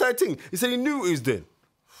giving you inside thing. He said he knew what he was doing.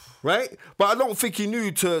 Right? But I don't think he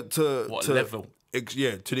knew to level.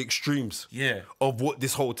 To the extremes of what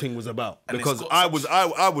this whole thing was about. And because I was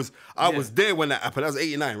there when that happened. That was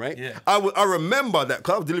 89, right? Yeah. I remember that,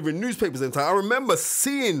 because I was delivering newspapers at the time. I remember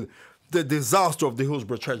seeing the disaster of the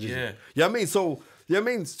Hillsborough tragedy. Yeah. You know what I mean? So, you know You know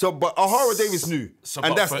what I mean? So, but Ahara Davis knew.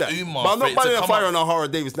 And that's that. Umar, but I'm not banning a fire on Ahara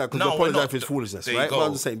Davis now because I apologize for his foolishness, right? But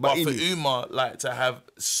I'm just saying. But for Umar, like, to have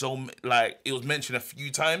like, it was mentioned a few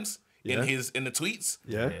times in the tweets.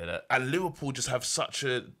 Yeah. And Liverpool just have such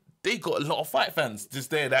a... They got a lot of fight fans just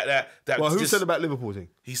there. Well, who said about Liverpool thing?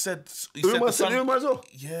 He said Umar said Umar as well?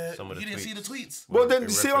 Yeah, you didn't see the tweets. Well, then,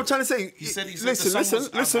 see what I'm trying to say? He said listen.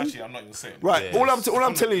 Actually, I'm not even saying. Right, all I'm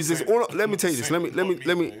telling you is this. Let me tell you this.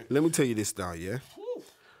 Let me tell you this now, yeah?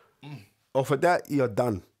 Off of that, you're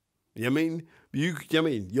done. You know what I mean? You know what I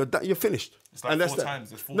mean? You're done. You're finished. It's like four times.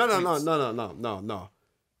 There's 4 No.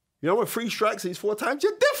 You know what? 3 strikes, he's 4 times.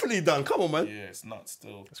 You're definitely done. Come on, man. Yeah, it's not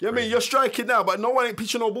still. You know what I mean? You're striking now, but no one ain't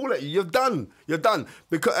pitching no ball at you. You're done. You're done.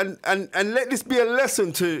 Because and let this be a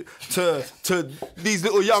lesson to these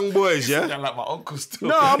little young boys. Yeah. I like my uncle still.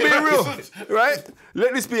 No, I'm being real, right?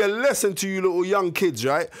 Let this be a lesson to you little young kids,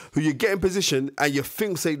 right? Who you get in position and you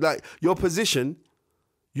think say like your position.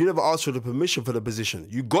 You never asked for the permission for the position.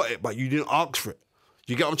 You got it, but you didn't ask for it.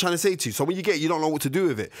 You get what I'm trying to say to you? So when you get it, you don't know what to do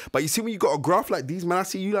with it. But you see when you got a graph like these, man, I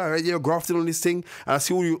see you like right, you're grafting on this thing, and I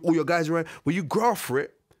see all your guys around. When you graph for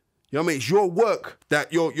it, you know what I mean? It's your work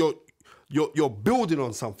that you're building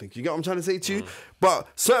on something. You get what I'm trying to say to you? But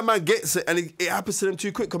certain man gets it, and it happens to them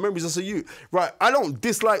too quick. Because remember, it's just a you. Right, I don't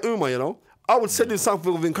dislike Umar, you know? I would send him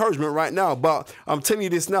something of encouragement right now, but I'm telling you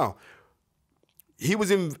this now. He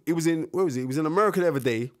was in where was he? He was in America the other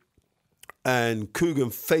day, and Coogan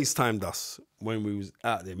FaceTimed us when we was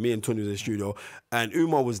out there. Me and Tunde was in the studio, and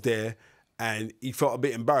Umar was there, and he felt a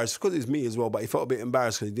bit embarrassed because it's me as well. But he felt a bit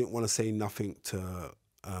embarrassed because he didn't want to say nothing to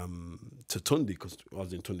Tunde because I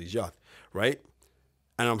was in Tunde's yard, right?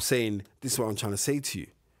 And I'm saying this is what I'm trying to say to you: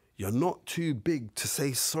 you're not too big to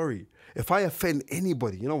say sorry. If I offend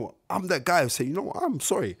anybody, you know what? I'm that guy who say, you know what? I'm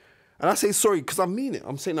sorry. And I say sorry because I mean it.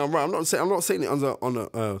 I'm saying I'm right. I'm not saying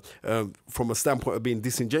it from a standpoint of being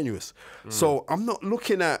disingenuous. So I'm not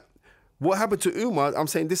looking at what happened to Umar. I'm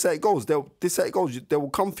saying this how it goes. They will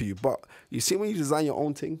come for you. But you see when you design your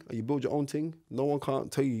own thing or you build your own thing, no one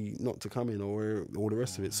can't tell you not to come in or all the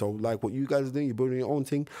rest of it. So like what you guys are doing, you're building your own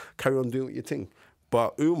thing. Carry on doing your thing.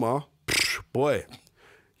 But Umar, boy,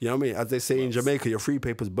 you know what I mean? As they say in Jamaica, your free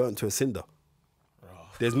paper's burnt to a cinder.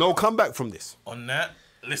 There's no comeback from this. On that.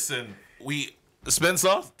 Listen,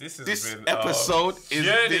 Spencer, this episode is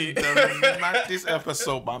the maddest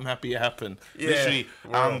episode, but I'm happy it happened. Yeah, literally,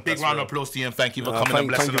 big round of applause to you and thank you for coming and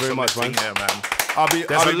blessing us very much, man. Here, man.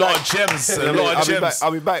 There's a lot of gems.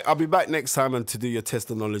 I'll be back next time and to do your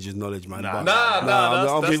test of knowledge is knowledge, man.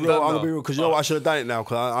 I'll be real because you know what, I should have done it now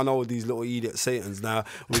because I know these little idiot Satans now.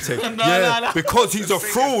 We say because he's a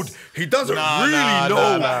fraud. He doesn't really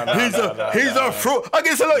know. He's a fraud. I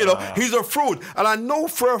guess a lot, you know. He's a fraud, and I know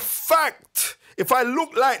for a fact if I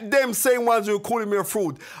look like them same ones who are calling me a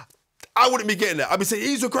fraud, I wouldn't be getting that. I'd be saying,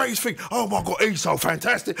 he's the greatest thing. Oh my God, he's so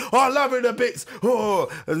fantastic. Oh, I love him a bit. Oh,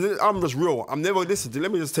 and I'm just real. I'm never listening.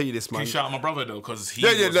 Let me just tell you this, man. Can you shout out my brother though? Because he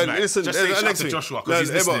listen, just say shout out to Joshua because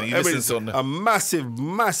he's listening. He listens on a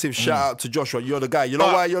massive shout out to Joshua. You're the guy. You know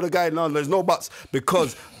why you're the guy? No, there's no buts.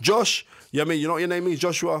 Because Josh, you know what your name means,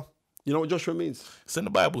 Joshua? You know what Joshua means? It's in the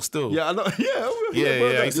Bible still. Yeah, I know. Yeah.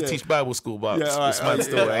 I used to teach Bible school, but it's mine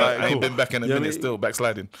still. I ain't been back in a minute still,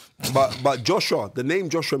 backsliding. But Joshua, the name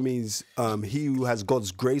Joshua means he who has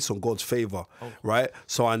God's grace or God's favor, right?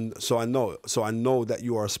 So I know that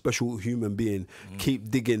you are a special human being. Keep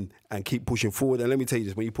digging and keep pushing forward. And let me tell you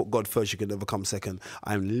this: when you put God first, you can never come second.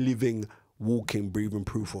 I'm living, walking, breathing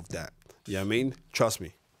proof of that. You know what I mean? Trust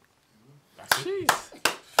me. Jeez.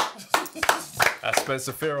 That's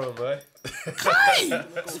Spencer Fearon, boy.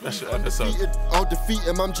 Special episode. I'll defeat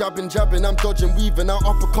him, I'm jabbing, I'm dodging, weaving. I'll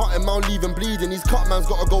uppercut him, I'll leave him bleeding. These cut man's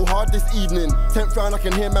gotta go hard this evening. 10th round, I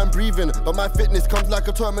can hear man breathing. But my fitness comes like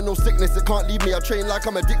a terminal sickness, it can't leave me. I train like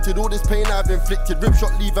I'm addicted, all this pain I've inflicted. Rib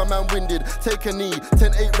shot, leave a man winded. Take a knee,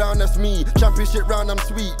 10-8 round, that's me. Championship round, I'm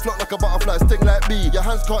sweet. Flock like a butterfly, sting like bee. Your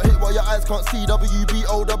hands can't hit what your eyes can't see.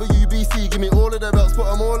 WBO, WBC. Give me all of the belts, put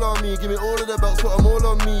them all on me. Give me all of the belts, put them all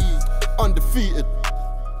on me. Undefeated.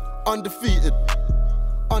 Undefeated.